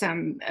have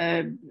some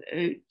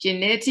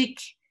genetic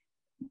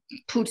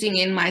putting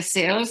in my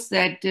cells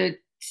that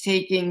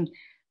taking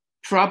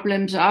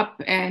problems up,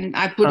 and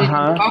I put it in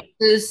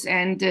boxes,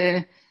 and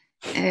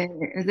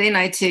then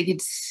I take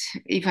it.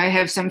 If I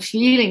have some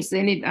feelings,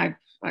 then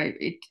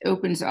it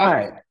opens up.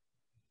 Right.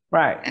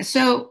 Right.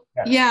 So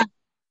yeah.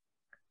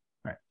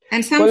 Right.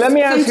 And well, let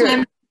me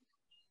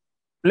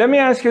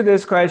ask you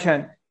this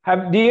question: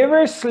 do you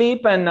ever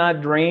sleep and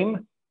not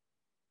dream?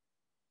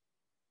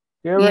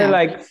 You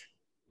ever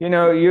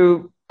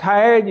you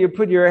tired, you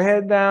put your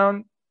head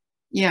down,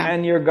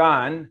 and you're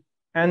gone,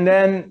 and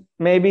then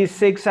maybe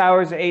 6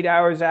 hours, 8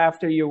 hours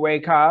after you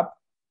wake up,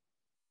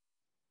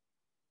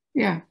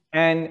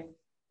 and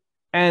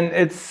And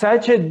it's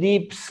such a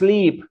deep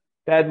sleep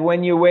that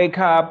when you wake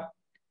up,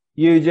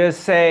 you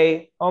just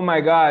say, oh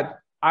my God,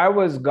 I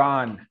was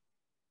gone.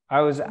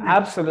 I was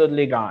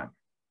absolutely gone.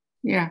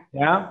 Yeah.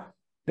 Yeah?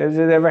 Does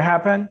it ever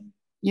happen?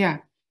 Yeah.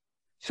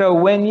 So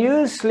when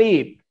you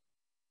sleep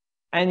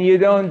and you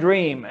don't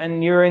dream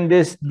and you're in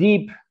this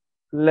deep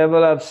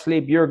level of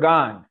sleep, you're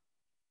gone.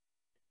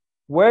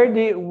 Where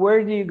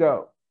do you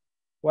go?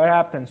 What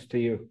happens to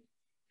you?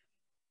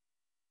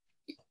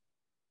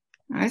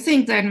 I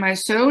think that my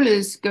soul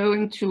is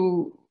going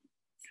to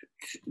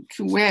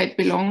where it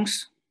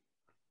belongs.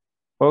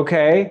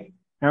 Okay.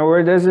 And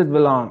where does it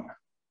belong?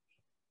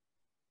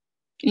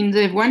 In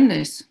the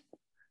oneness.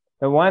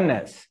 The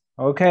oneness.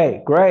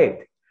 Okay,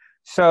 great.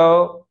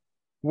 So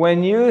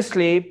when you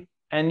sleep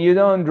and you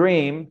don't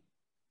dream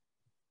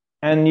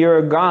and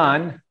you're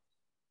gone,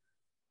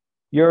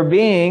 your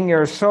being,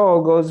 your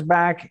soul goes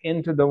back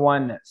into the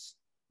oneness.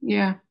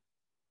 Yeah.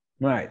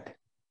 Right.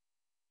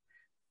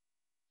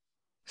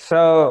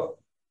 So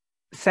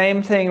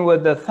same thing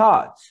with the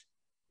thoughts.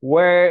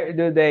 Where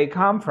do they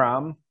come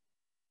from?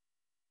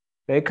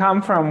 They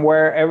come from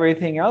where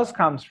everything else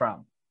comes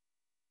from.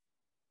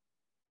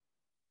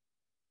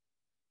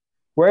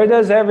 Where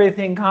does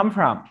everything come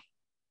from?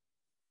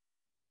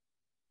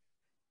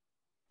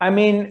 I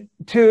mean,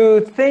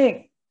 to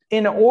think,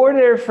 in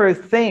order for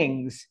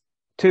things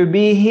to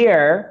be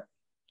here,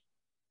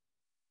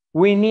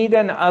 we need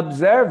an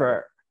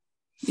observer.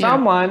 Yeah.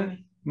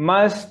 Someone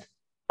must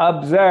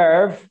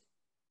observe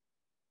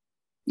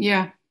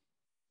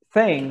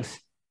things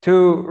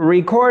to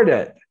record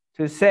it,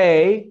 to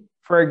say,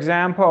 for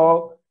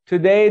example,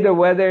 today the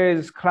weather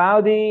is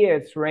cloudy,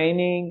 it's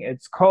raining,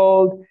 it's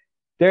cold.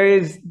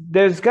 There's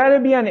got to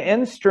be an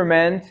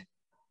instrument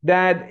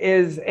that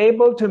is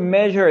able to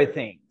measure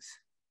things.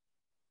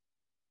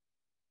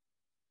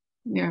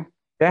 Yeah.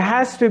 There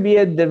has to be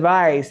a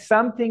device,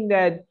 something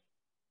that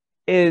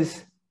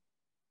is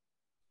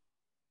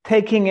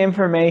taking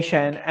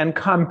information and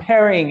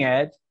comparing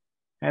it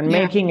and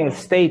making a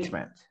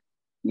statement.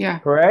 Yeah.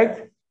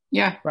 Correct?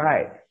 Yeah.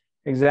 Right.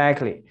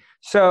 Exactly.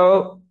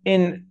 So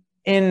in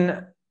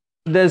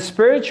the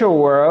spiritual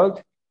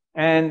world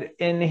and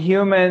in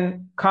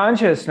human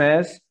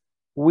consciousness,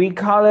 we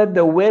call it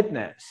the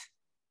witness,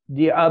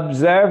 the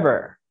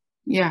observer.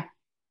 Yeah.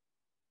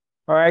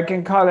 Or I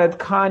can call it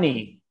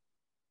Connie.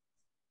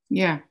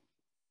 Yeah.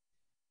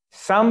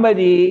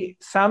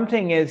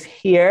 Something is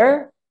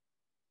here,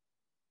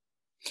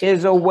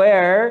 is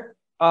aware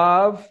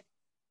of.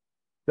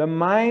 The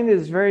mind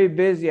is very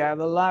busy. I have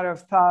a lot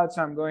of thoughts.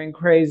 I'm going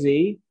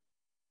crazy.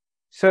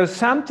 So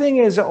something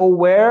is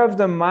aware of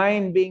the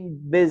mind being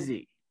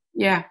busy.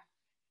 Yeah.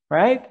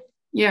 Right?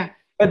 Yeah.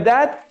 But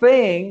that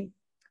thing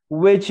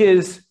which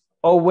is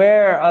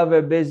aware of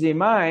a busy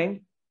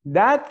mind,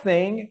 that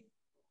thing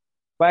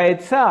by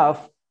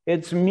itself,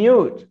 it's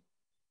mute.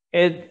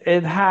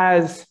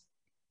 It's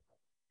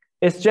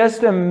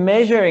just a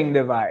measuring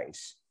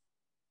device.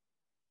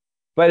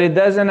 But it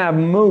doesn't have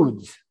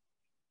moods.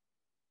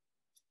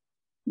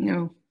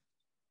 No.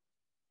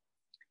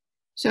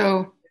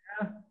 So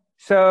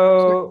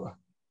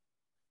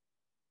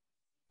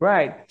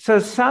right. So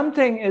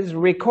something is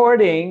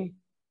recording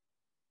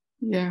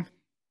the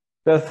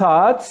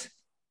thoughts.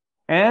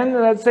 And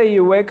let's say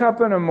you wake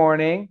up in the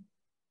morning.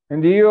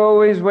 And do you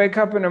always wake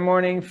up in the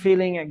morning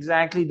feeling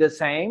exactly the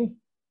same?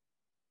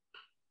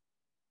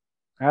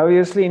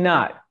 Obviously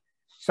not.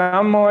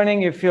 Some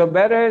morning you feel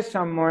better.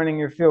 Some morning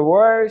you feel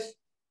worse.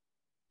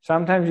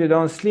 Sometimes you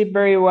don't sleep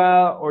very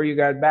well, or you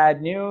got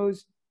bad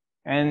news.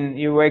 And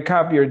you wake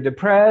up, you're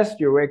depressed.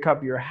 You wake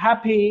up, you're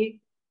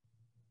happy.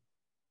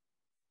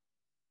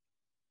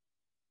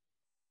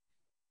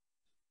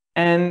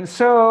 And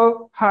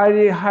so how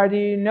do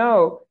you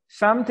know?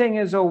 Something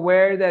is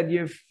aware that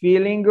you're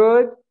feeling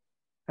good,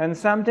 and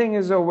something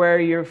is aware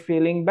you're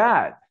feeling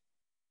bad.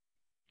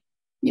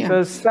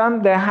 Yeah. So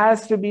there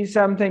has to be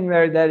something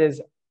there that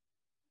is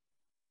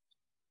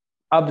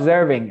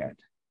observing it.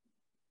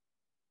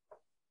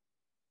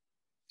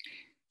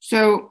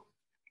 So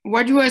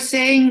what you are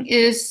saying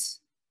is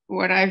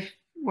what I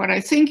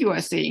think you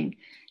are saying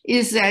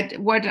is that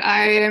what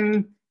I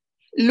am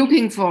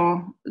looking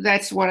for,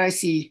 that's what I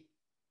see.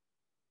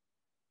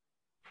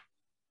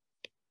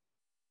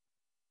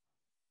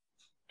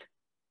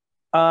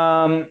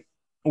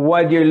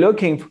 What you're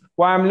looking for?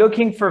 Well, I'm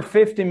looking for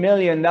 $50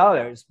 million,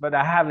 but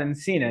I haven't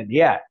seen it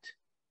yet.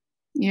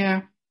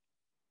 Yeah.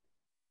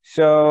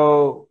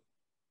 So.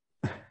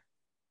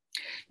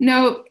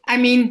 No, I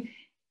mean,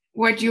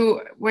 what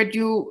you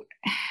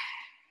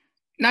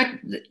not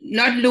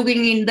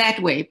looking in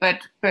that way,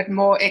 but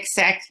more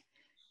exact.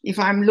 If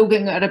I'm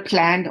looking at a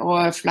plant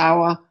or a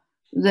flower,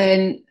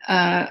 then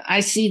I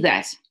see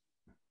that.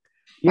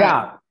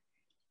 Yeah.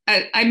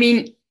 I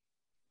mean.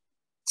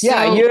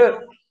 Yeah,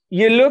 so,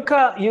 you look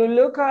out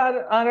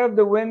of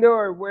the window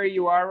or where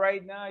you are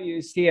right now.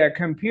 You see a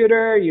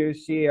computer, you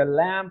see a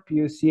lamp,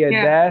 you see a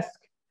desk.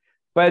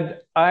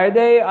 But are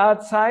they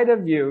outside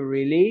of you,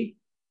 really?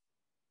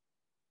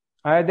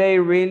 Are they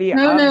really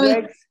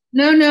objects?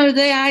 No,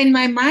 they are in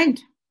my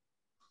mind.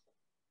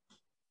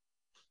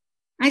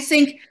 I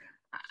think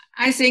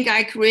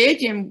I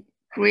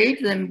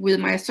create them with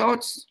my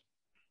thoughts.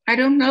 I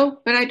don't know,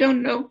 but I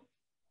don't know.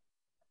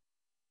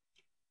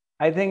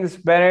 I think it's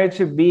better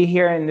to be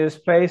here in this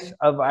place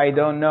of I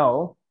don't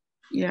know.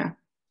 Yeah.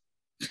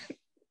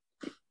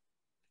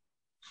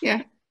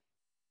 Yeah.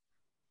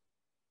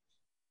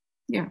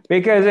 Yeah.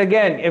 Because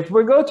again, if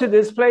we go to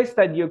this place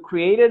that you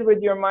created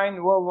with your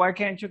mind, well, why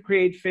can't you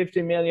create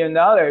 $50 million?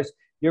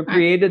 You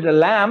created a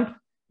lamp,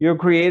 you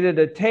created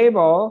a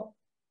table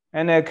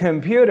and a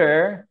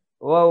computer.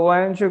 Well, why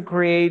don't you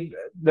create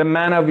the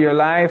man of your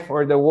life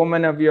or the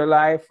woman of your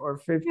life or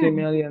 $50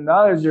 million?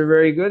 You're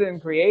very good in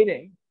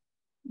creating.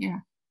 Yeah.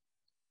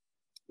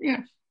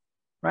 Yeah.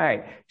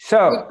 Right.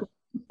 So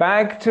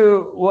back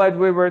to what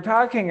we were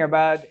talking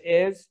about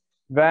is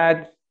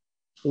that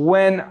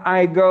when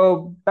I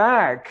go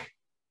back,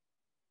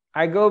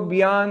 I go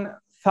beyond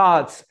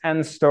thoughts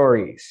and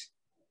stories.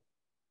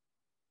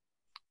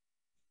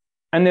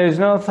 And there's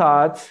no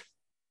thoughts.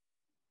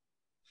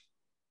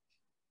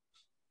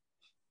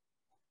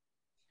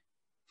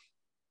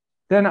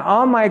 Then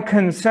all my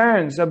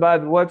concerns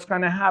about what's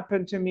going to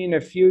happen to me in the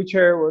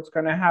future, what's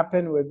going to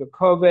happen with the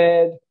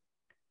COVID,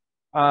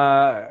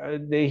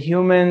 the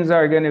humans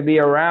are going to be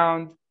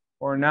around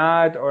or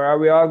not, or are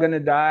we all going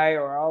to die,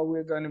 or are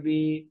we going to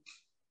be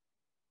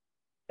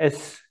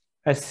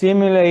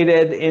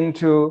assimilated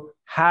into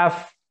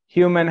half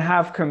human,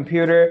 half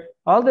computer?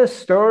 All the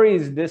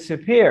stories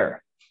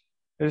disappear.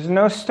 There's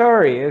no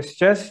story. It's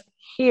just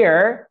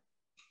here.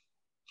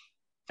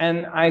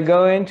 And I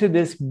go into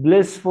this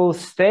blissful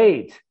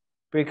state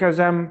because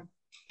I'm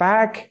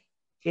back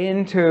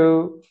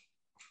into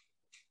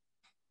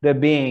the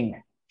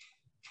being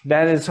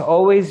that has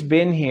always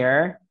been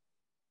here,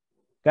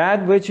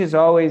 that which is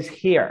always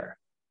here.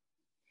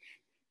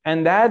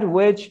 And that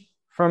which,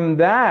 from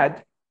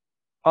that,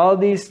 all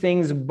these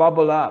things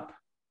bubble up.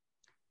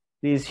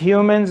 These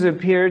humans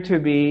appear to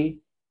be,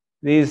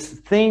 these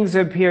things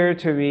appear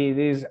to be,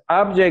 these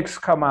objects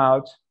come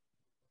out.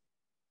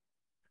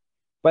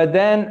 But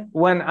then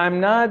when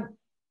I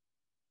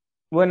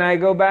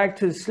go back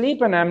to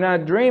sleep and I'm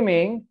not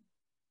dreaming,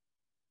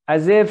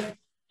 as if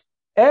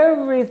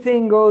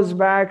everything goes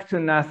back to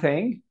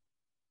nothing.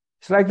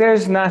 It's like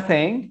there's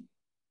nothing.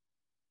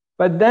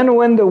 But then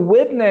when the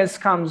witness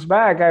comes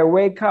back, I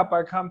wake up,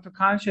 I come to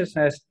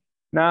consciousness.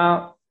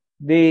 Now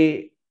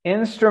the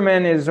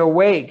instrument is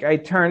awake. I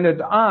turned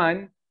it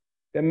on,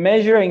 the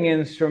measuring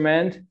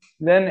instrument,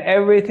 then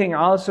everything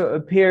also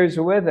appears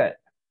with it.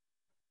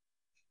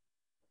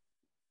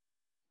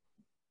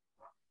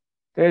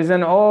 There's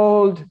an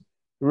old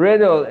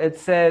riddle. It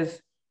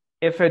says,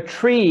 if a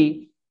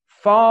tree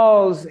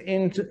falls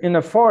in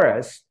a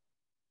forest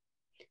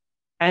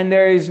and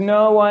there is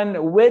no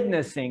one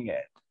witnessing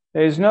it,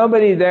 there's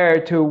nobody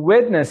there to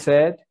witness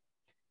it,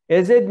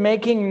 is it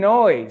making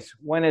noise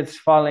when it's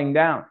falling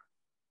down?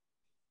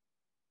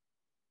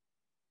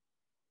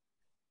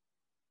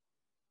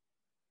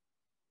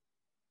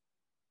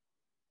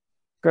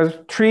 Because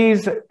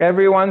trees,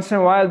 every once in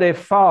a while, they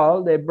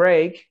fall, they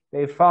break,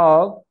 they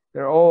fall,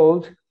 they're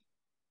old.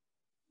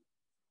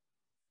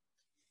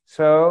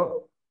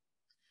 So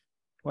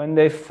when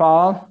they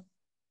fall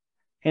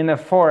in a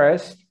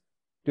forest,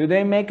 do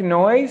they make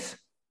noise?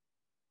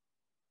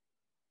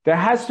 There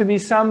has to be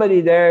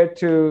somebody there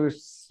to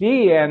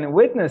see and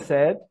witness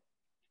it.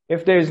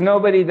 If there's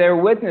nobody there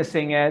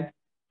witnessing it,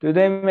 do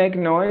they make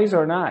noise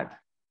or not?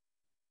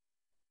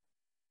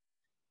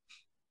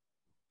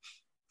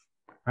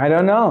 I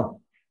don't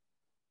know.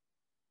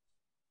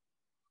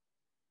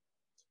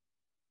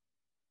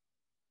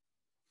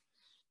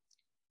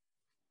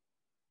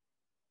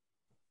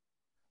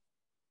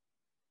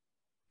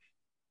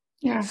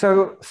 Yeah.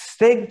 So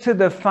stick to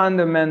the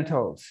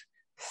fundamentals.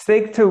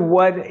 Stick to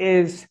what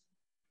is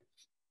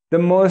the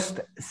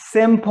most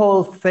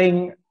simple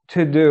thing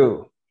to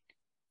do.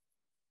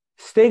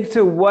 Stick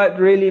to what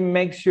really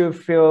makes you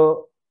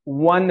feel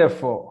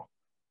wonderful.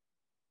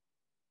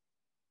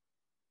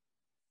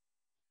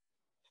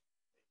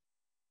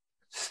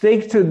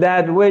 Stick to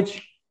that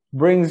which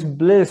brings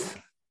bliss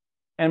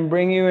and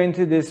bring you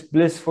into this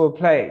blissful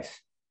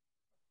place.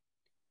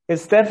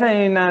 It's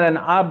definitely not an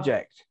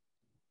object.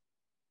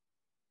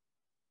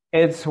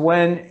 It's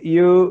when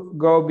you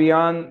go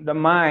beyond the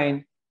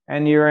mind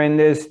and you're in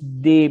this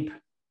deep,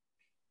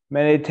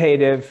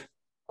 meditative,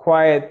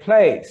 quiet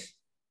place.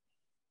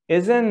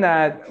 Isn't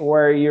that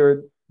where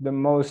you're the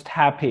most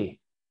happy?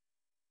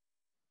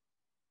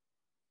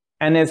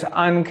 And it's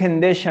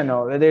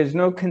unconditional. There's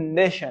no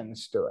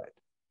conditions to it.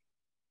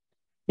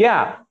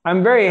 Yeah,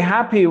 I'm very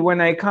happy when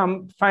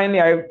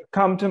finally I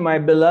come to my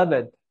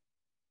beloved.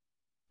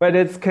 But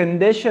it's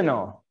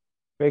conditional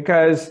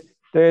because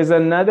there's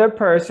another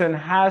person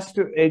has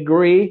to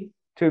agree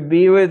to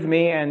be with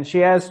me and she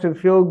has to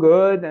feel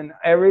good and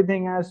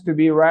everything has to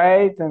be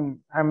right and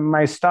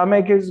my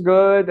stomach is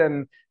good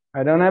and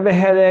I don't have a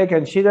headache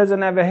and she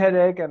doesn't have a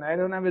headache and I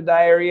don't have a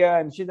diarrhea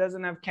and she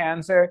doesn't have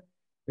cancer.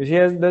 She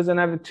doesn't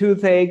have a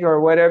toothache or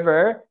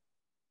whatever.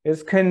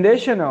 It's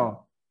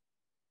conditional.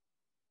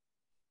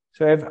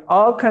 So if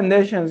all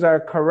conditions are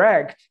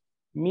correct,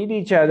 meet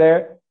each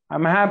other,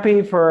 I'm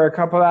happy for a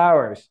couple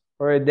hours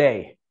or a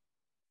day.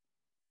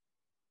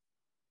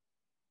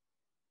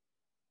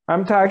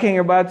 I'm talking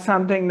about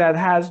something that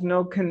has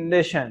no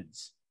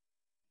conditions.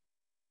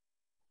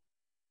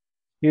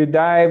 You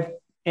dive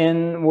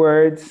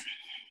inwards.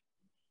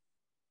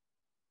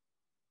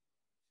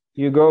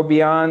 You go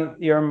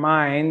beyond your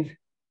mind,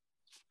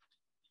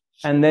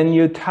 and then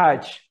you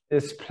touch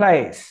this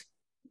place,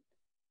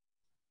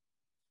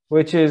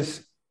 which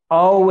is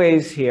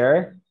always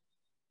here,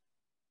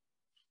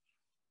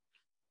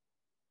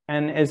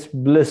 and it's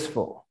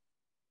blissful.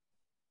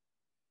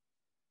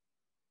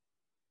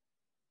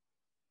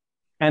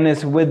 And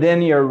it's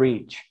within your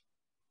reach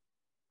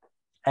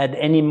at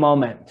any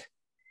moment.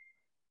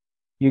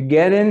 You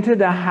get into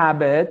the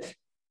habit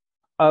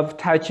of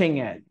touching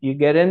it. You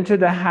get into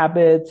the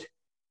habit.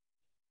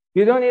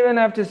 You don't even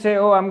have to say,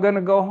 oh, I'm going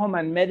to go home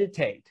and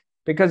meditate,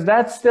 because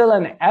that's still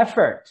an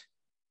effort.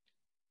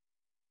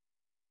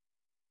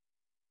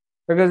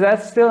 Because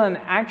that's still an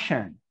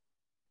action.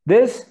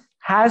 This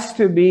has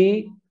to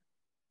be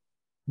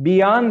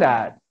beyond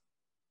that.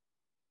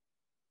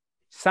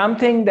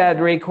 Something that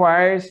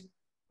requires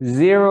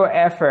zero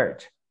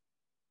effort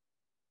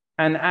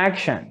and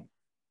action.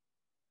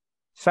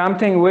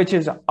 Something which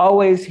is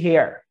always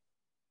here.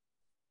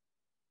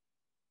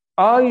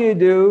 All you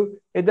do,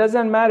 it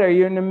doesn't matter.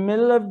 You're in the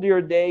middle of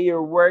your day,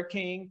 you're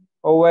working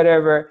or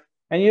whatever,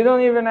 and you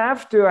don't even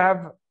have to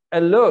have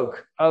a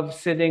look of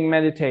sitting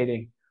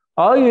meditating.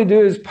 All you do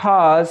is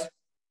pause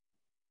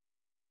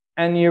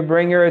and you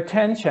bring your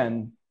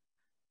attention,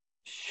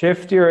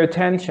 shift your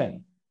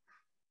attention.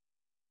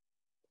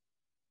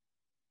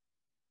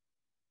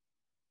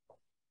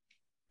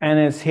 And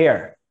it's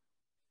here.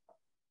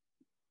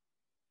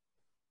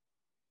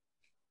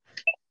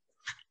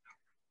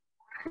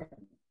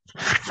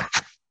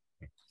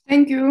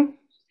 Thank you.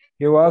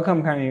 You're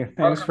welcome, Kanye.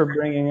 Thanks for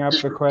bringing up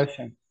the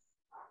question.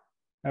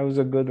 That was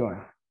a good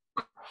one.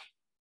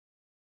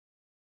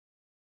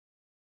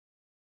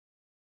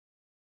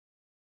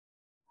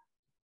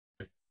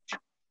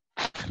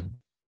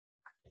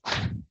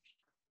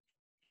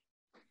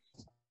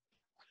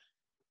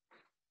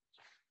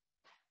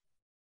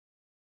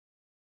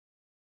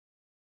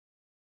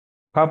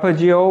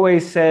 Papaji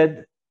always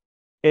said,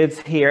 it's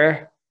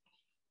here.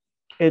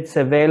 It's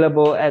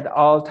available at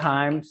all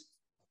times.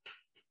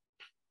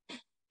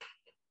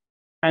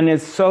 And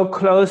it's so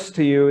close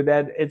to you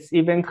that it's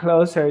even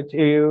closer to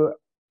you.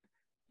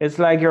 It's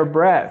like your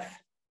breath.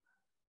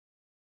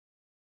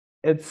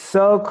 It's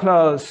so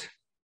close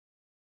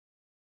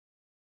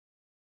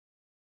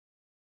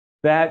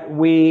that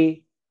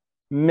we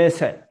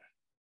miss it.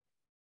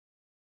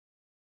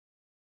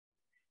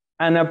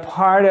 And a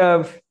part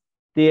of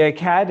the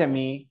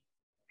academy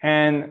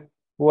and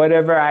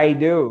whatever I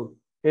do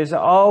is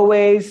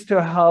always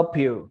to help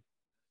you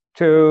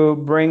to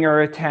bring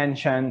your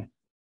attention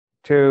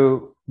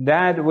to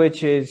that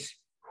which is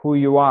who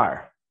you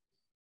are,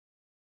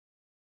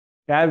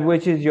 that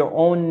which is your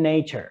own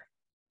nature,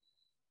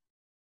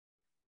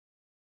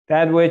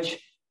 that which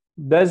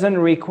doesn't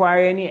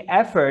require any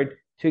effort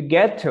to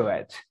get to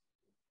it.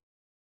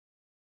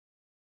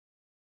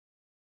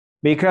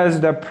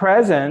 Because the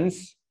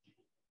presence,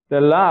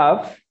 the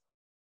love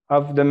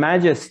of the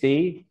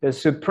majesty, the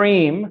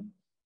supreme,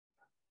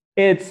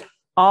 it's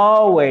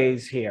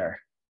always here.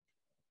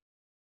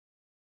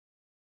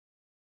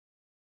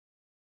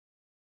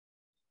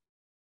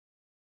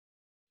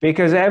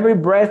 Because every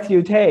breath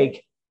you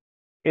take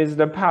is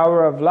the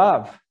power of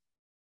love.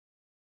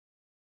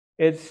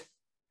 It's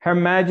Her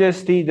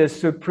Majesty, the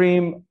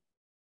Supreme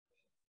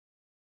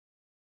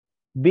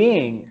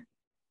Being,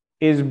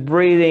 is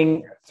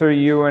breathing through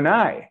you and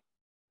I.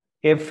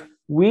 If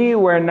we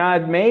were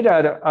not made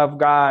out of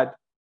God,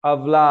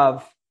 of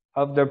love,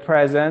 of the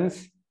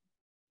presence,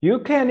 you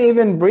can't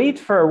even breathe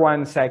for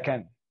 1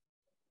 second.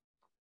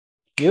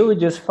 You would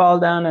just fall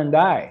down and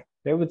die.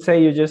 They would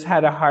say you just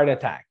had a heart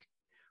attack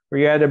or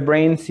you had a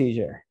brain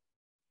seizure.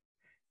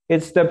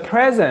 It's the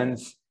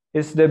presence,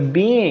 it's the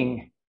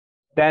being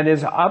that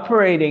is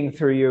operating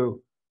through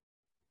you.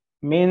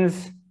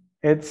 Means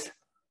it's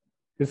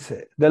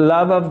the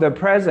love of the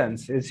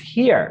presence is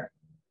here.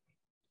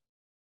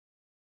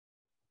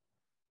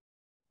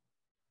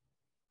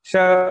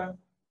 So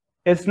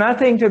it's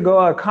nothing to go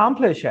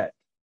accomplish it.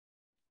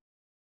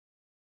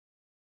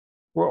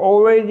 We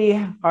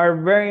already are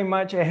very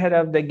much ahead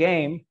of the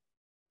game.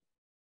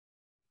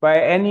 By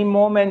any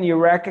moment you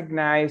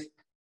recognize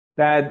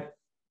that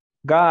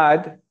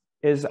God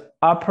is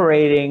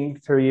operating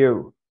through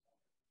you.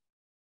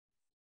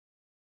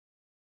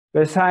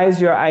 Besides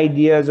your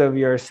ideas of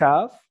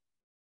yourself,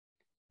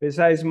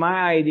 besides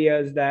my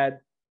ideas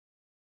that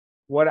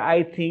what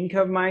I think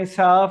of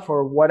myself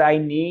or what I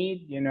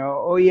need, you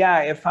know, oh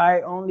yeah, if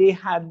I only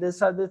had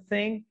this other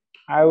thing,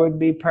 I would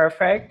be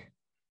perfect.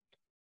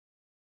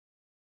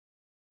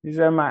 These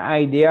are my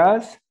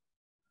ideas.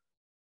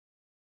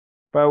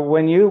 But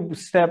when you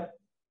step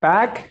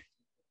back,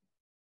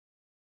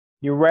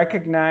 you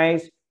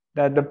recognize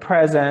that the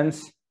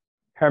presence,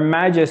 Her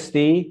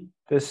Majesty,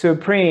 the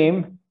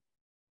Supreme,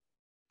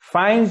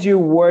 finds you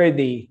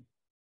worthy,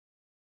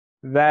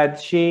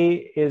 that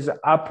she is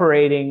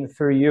operating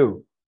through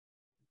you,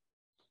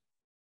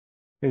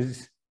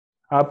 is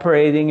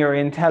operating your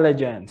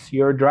intelligence,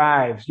 your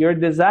drives, your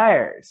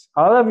desires.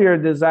 All of your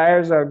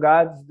desires are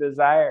God's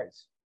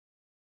desires.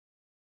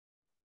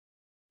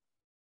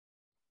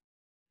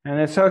 And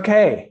it's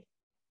okay.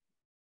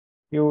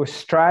 You're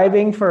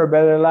striving for a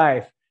better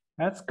life.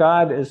 That's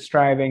God is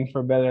striving for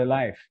a better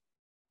life.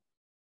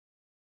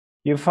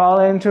 You fall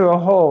into a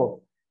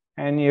hole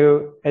and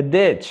a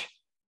ditch.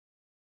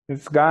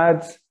 It's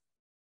God's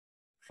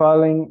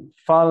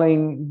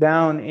falling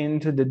down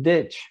into the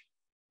ditch.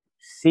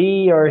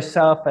 See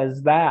yourself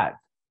as that.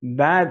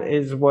 That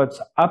is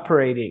what's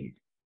operating.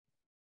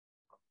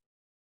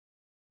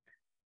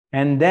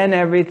 And then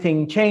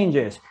everything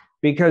changes,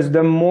 because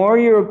the more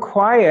you're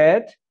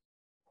quiet,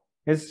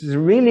 it's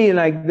really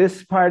like,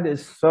 this part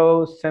is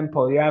so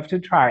simple. You have to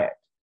try it.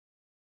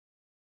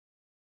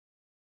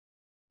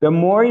 The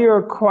more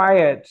you're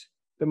quiet,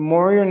 the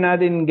more you're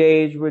not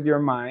engaged with your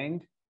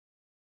mind,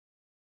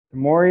 the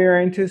more you're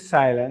into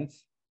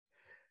silence,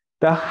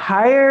 the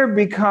higher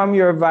become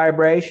your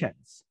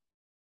vibrations.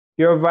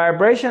 Your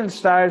vibration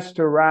starts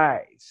to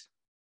rise.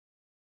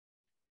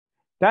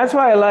 That's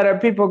why a lot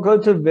of people go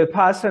to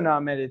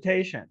Vipassana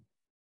meditation.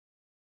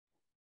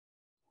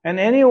 And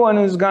anyone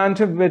who's gone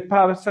to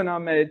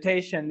Vipassana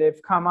meditation,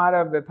 they've come out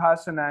of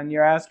Vipassana and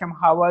you ask them,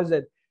 how was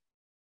it?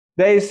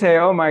 They say,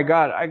 oh my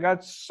God, I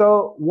got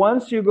so...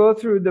 Once you go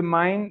through the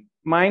mind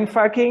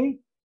fucking,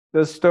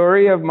 the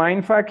story of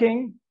mind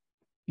fucking,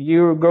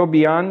 you go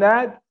beyond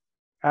that,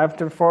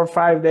 after 4 or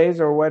 5 days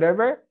or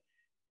whatever,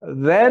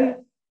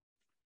 then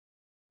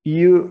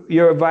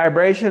your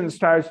vibration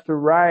starts to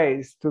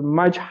rise to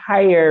much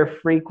higher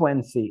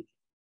frequency.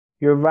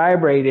 You're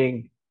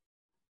vibrating.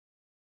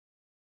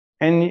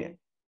 And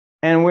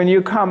when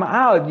you come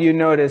out, you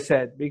notice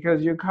it,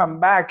 because you come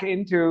back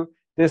into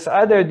this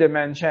other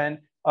dimension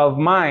of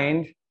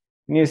mind,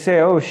 and you say,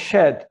 oh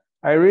shit,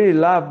 I really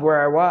loved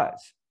where I was.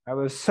 I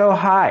was so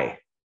high.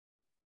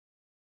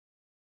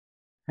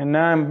 And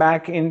now I'm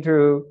back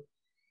into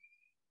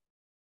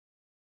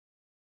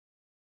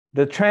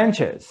the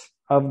trenches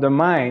of the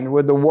mind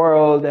with the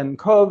world and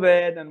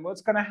COVID and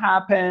what's going to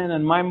happen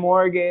and my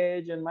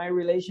mortgage and my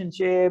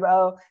relationship.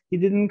 Oh, he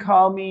didn't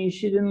call me,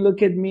 she didn't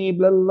look at me,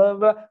 blah, blah,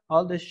 blah.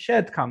 All this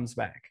shit comes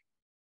back.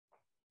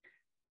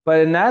 But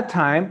in that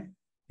time,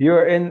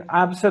 you're in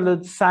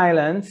absolute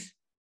silence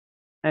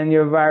and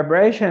your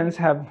vibrations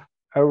have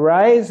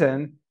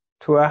arisen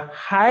to a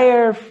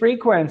higher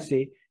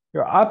frequency.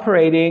 You're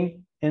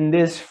operating in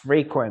this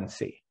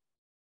frequency.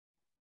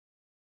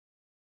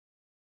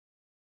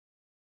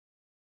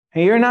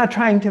 And you're not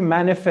trying to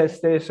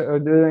manifest this or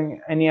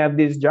doing any of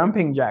these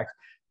jumping jacks.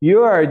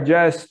 You are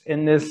just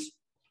in this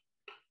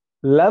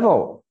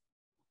level.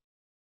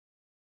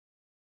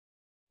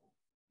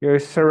 You're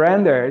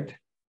surrendered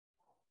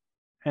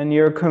and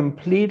you're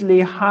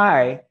completely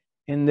high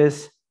in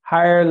this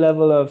higher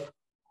level of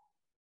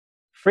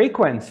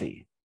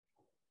frequency.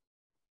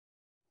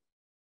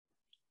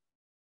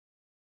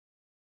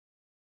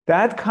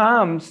 That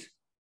comes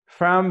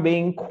from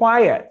being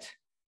quiet.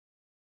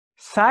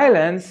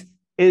 Silence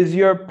is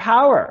your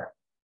power.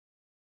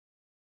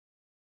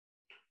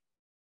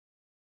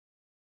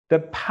 The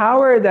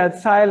power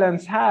that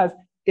silence has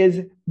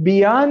is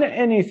beyond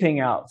anything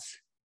else.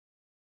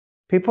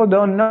 People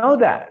don't know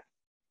that.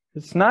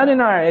 It's not in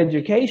our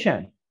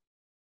education.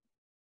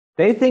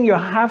 They think there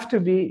has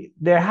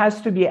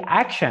to be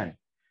action.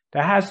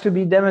 There has to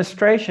be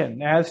demonstration.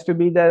 There has to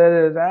be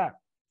da-da-da-da.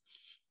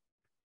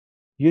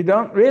 You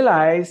don't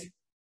realize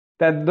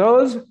that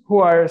those who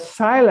are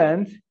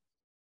silent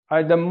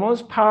are the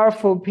most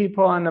powerful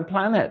people on the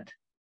planet.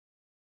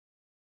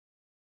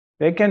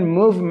 They can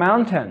move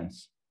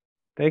mountains.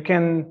 They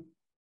can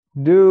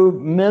do a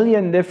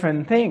million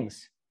different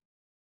things.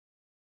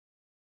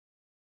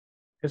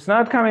 It's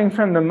not coming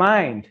from the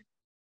mind,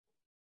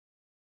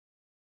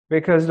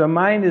 because the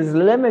mind is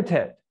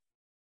limited.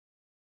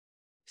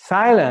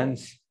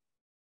 Silence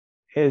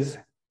is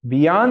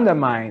beyond the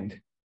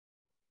mind.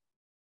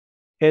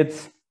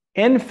 It's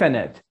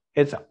infinite.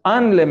 It's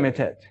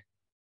unlimited.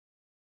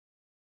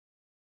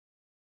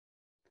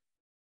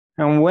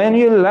 And when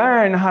you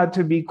learn how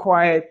to be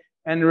quiet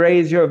and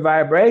raise your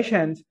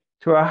vibrations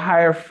to a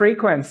higher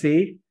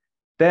frequency,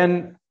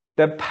 then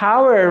the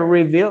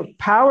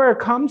power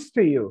comes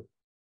to you.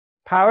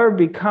 Power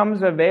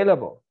becomes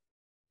available.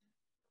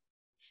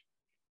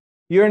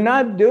 You're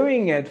not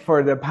doing it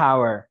for the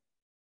power.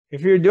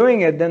 If you're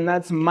doing it, then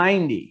that's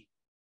mindy.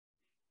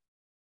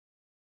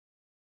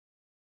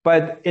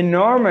 But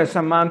enormous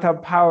amount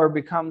of power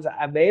becomes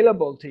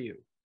available to you.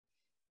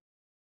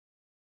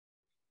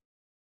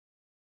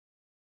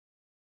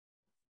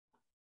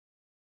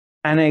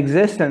 And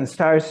existence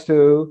starts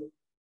to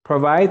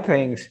provide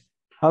things.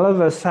 All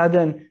of a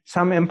sudden,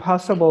 some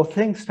impossible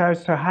thing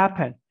starts to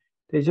happen.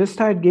 They just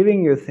start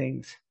giving you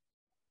things.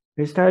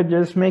 They start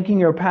just making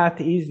your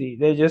path easy.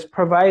 They're just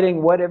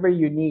providing whatever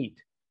you need.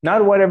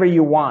 Not whatever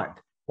you want.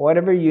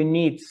 Whatever you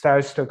need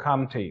starts to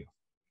come to you.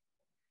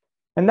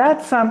 And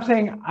that's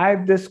something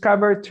I've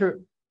discovered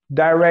through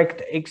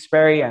direct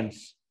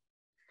experience.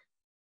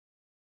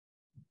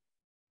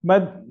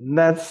 But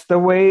that's the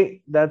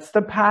way, that's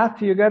the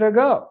path you gotta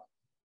go.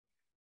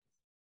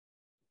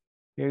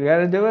 You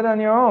gotta do it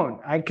on your own.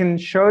 I can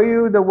show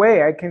you the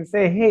way. I can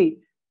say, hey,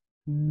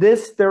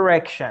 this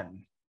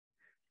direction,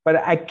 but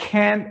I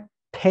can't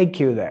take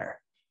you there.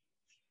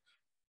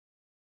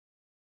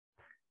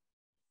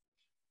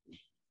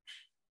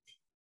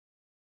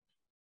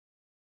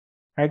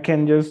 I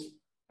can just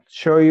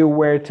show you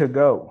where to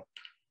go,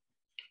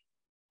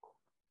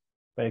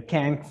 but it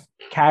can't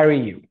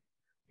carry you.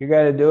 You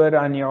got to do it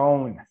on your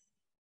own.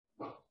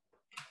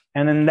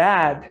 And in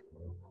that,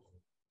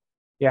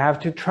 you have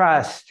to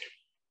trust.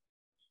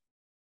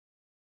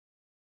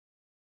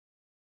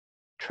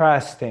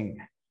 Trusting.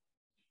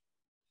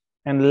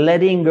 And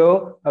letting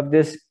go of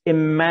this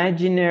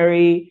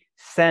imaginary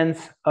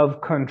sense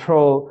of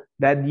control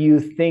that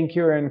you think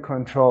you're in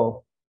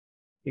control.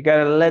 You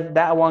got to let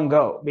that one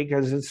go,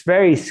 because it's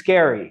very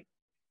scary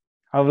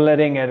of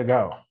letting it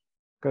go.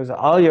 Because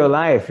all your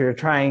life you're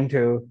trying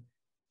to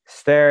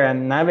stare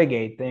and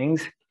navigate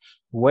things.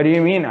 What do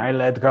you mean I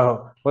let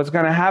go? What's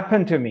going to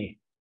happen to me?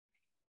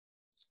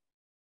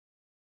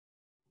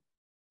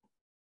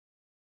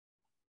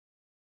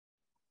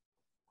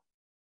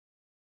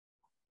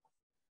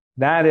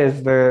 That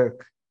is the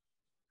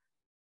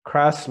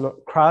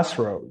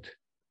crossroad.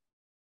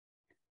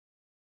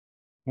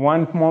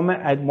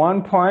 At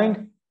one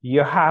point,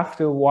 you have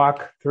to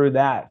walk through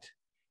that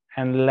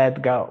and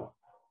let go,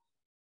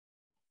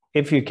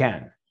 if you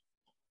can.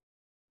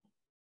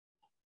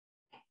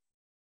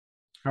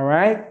 All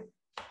right?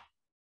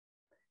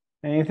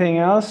 Anything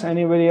else?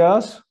 Anybody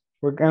else?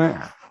 We're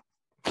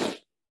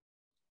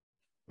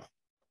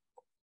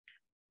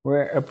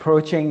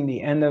approaching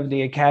the end of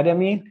the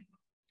academy.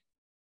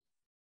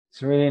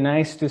 It's really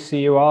nice to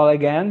see you all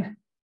again.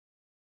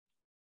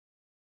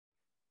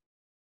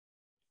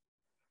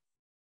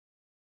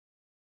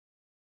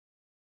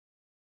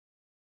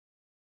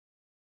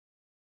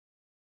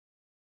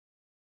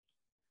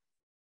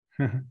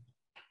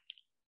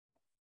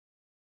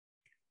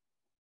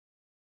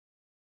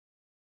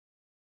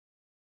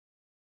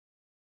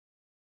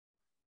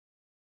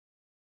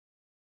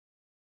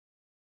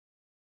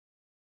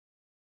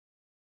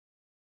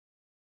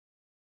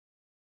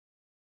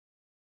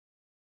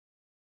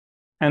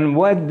 And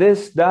what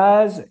this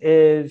does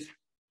is,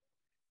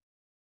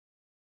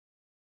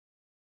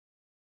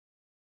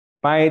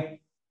 by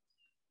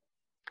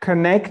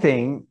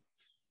connecting,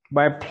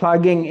 by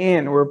plugging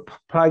in, we're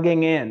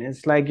plugging in.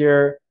 It's like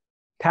you're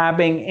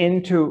tapping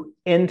into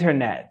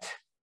internet.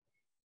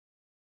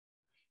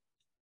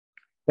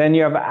 Then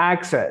you have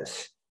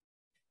access.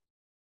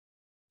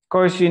 Of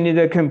course, you need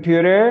a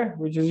computer,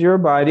 which is your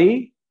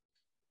body.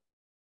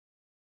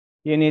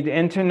 You need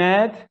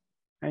internet,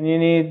 and you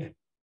need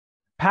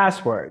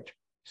password.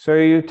 So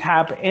you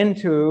tap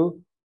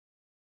into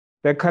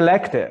the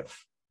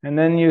collective, and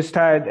then you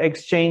start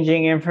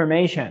exchanging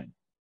information.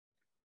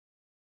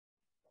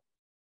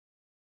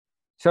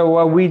 So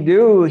what we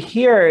do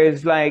here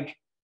is like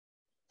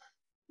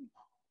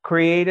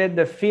created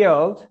the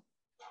field,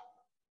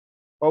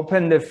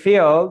 open the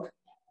field,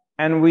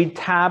 and we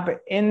tap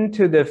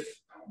into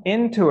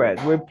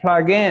it. We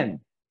plug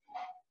in.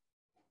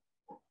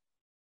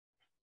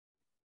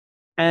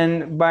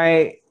 And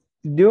by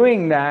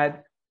doing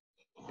that,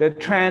 the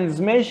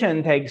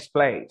transmission takes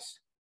place.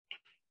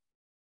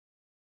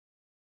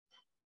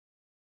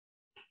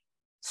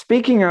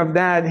 Speaking of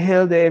that,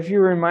 Hilde, if you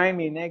remind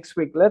me next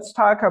week, let's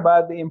talk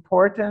about the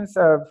importance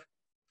of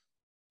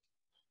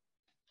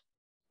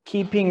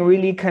keeping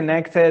really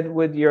connected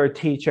with your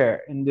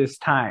teacher in this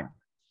time.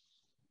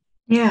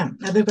 Yeah,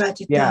 I will write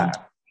it down.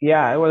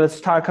 Yeah, well,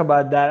 let's talk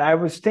about that. I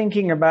was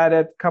thinking about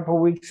it a couple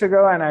of weeks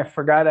ago, and I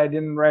forgot I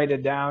didn't write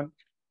it down.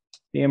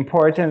 The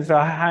importance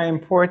of how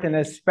important,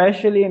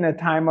 especially in a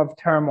time of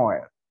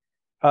turmoil,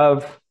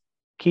 of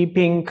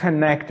keeping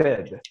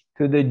connected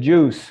to the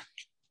juice.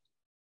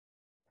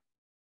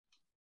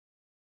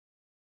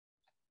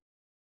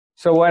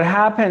 So what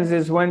happens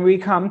is when we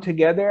come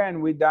together and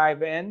we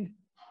dive in,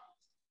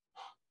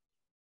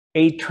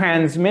 a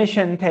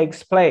transmission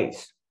takes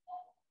place.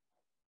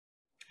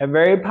 A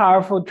very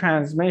powerful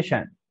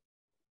transmission.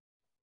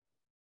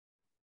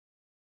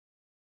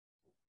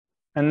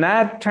 And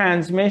that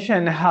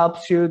transmission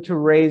helps you to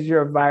raise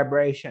your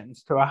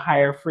vibrations to a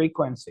higher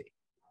frequency,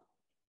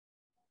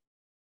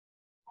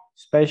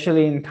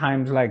 especially in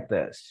times like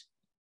this.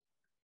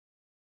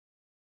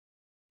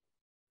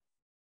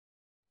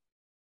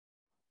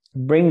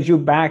 It brings you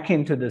back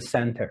into the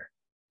center.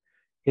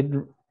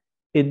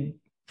 It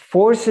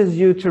forces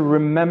you to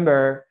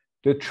remember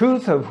the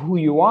truth of who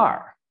you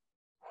are.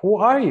 Who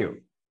are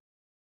you?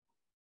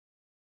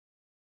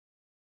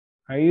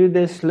 Are you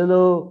this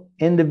little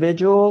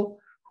individual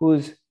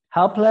who's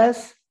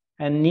helpless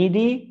and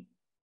needy,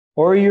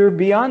 or you're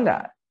beyond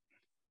that?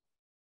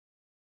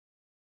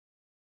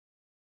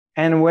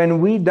 And when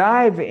we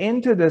dive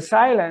into the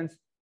silence,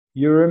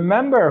 You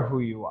remember who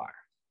you are.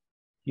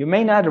 You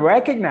may not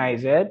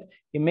recognize it.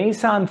 It may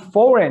sound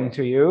foreign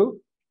to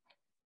you,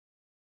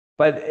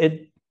 but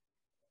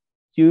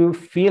you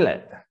feel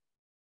it.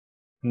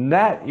 And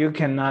that you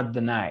cannot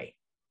deny.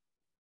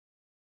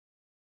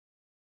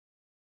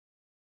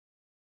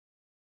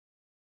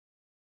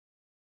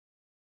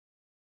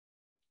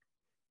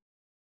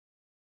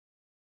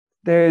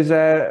 There's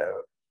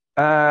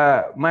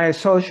my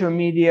social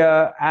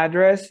media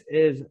address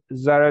is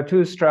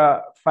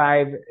Zarathustra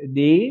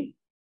 5D.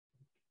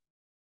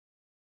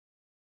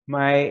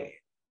 My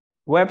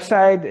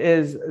website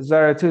is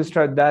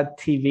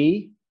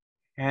zarathustra.tv,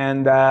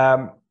 and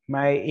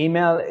my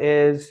email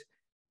is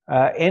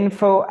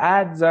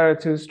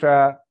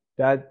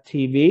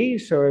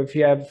info@zarathustra.tv. So if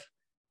you have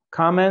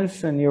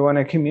comments and you want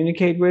to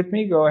communicate with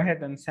me, go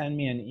ahead and send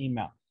me an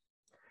email.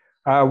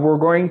 We're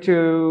going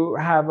to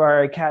have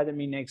our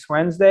academy next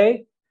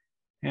Wednesday,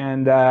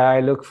 and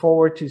I look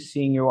forward to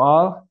seeing you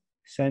all,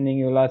 sending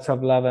you lots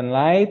of love and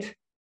light,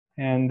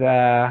 and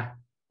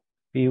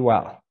be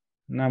well.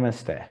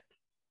 Namaste.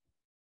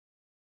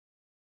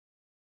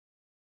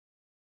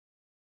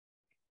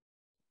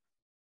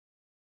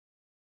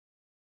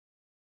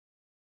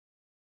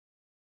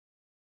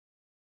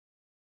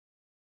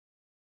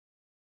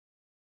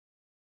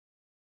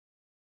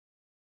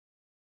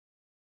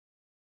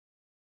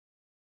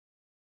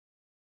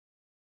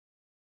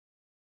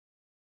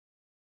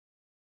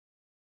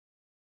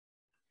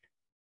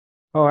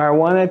 Oh, I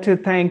wanted to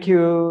thank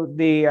you,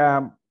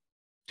 the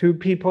 2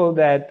 people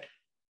that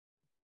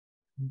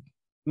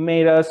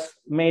made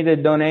a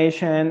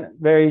donation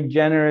very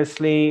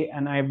generously,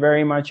 and I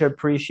very much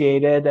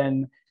appreciate it.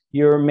 And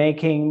you're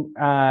making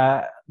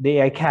the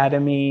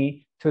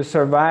academy to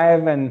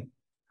survive, and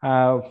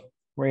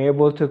we're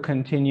able to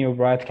continue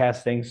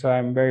broadcasting. So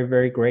I'm very,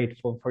 very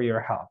grateful for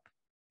your help.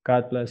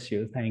 God bless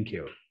you. Thank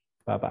you.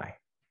 Bye-bye.